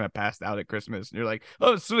games when you're kind of passed out at Christmas and you're like,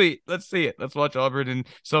 oh, sweet. Let's see it. Let's watch Auburn and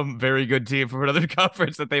some very good team from another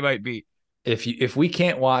conference that they might beat. If we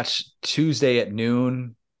can't watch Tuesday at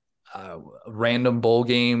noon, random bowl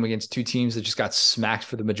game against two teams that just got smacked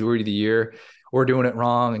for the majority of the year. We're doing it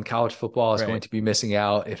wrong, and college football is going to be missing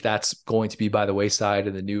out if that's going to be by the wayside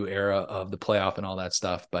in the new era of the playoff and all that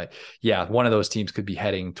stuff. But yeah, one of those teams could be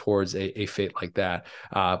heading towards a fate like that.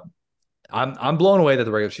 I'm blown away that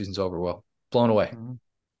the regular season's over. Will, blown away. Mm-hmm.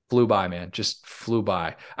 Flew by, man. Just flew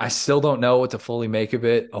by. I still don't know what to fully make of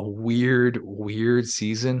it. A weird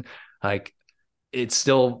season. Like, it's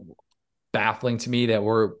still baffling to me that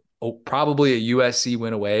we're probably a USC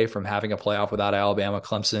win away from having a playoff without Alabama,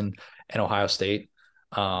 Clemson, and Ohio State.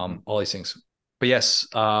 All these things. But yes,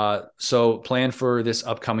 so plan for this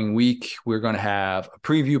upcoming week. We're going to have a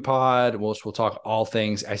preview pod. We'll talk all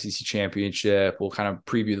things SEC championship. We'll kind of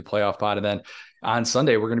preview the playoff pod. And then on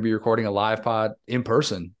Sunday, we're going to be recording a live pod in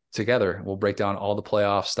person together. We'll break down all the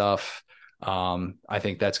playoff stuff. I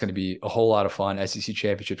think that's going to be a whole lot of fun. SEC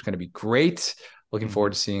championship is going to be great. Looking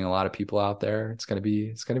forward to seeing a lot of people out there. It's going to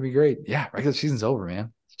be great. Yeah. Regular season's over,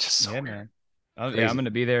 man. It's just so weird. Man. Yeah, I'm going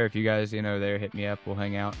to be there. If you guys, there, hit me up. We'll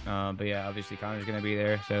hang out. But yeah, obviously Connor's going to be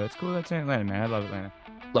there. So it's cool. That's in Atlanta, man. I love Atlanta.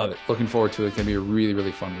 Love it. Looking forward to it. It's going to be a really,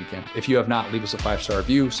 really fun weekend. If you have not, leave us a 5-star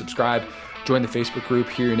review, subscribe, join the Facebook group,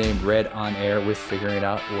 hear your name read on air with Figuring It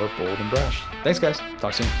Out or Bold and Brash. Thanks, guys.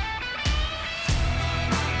 Talk soon.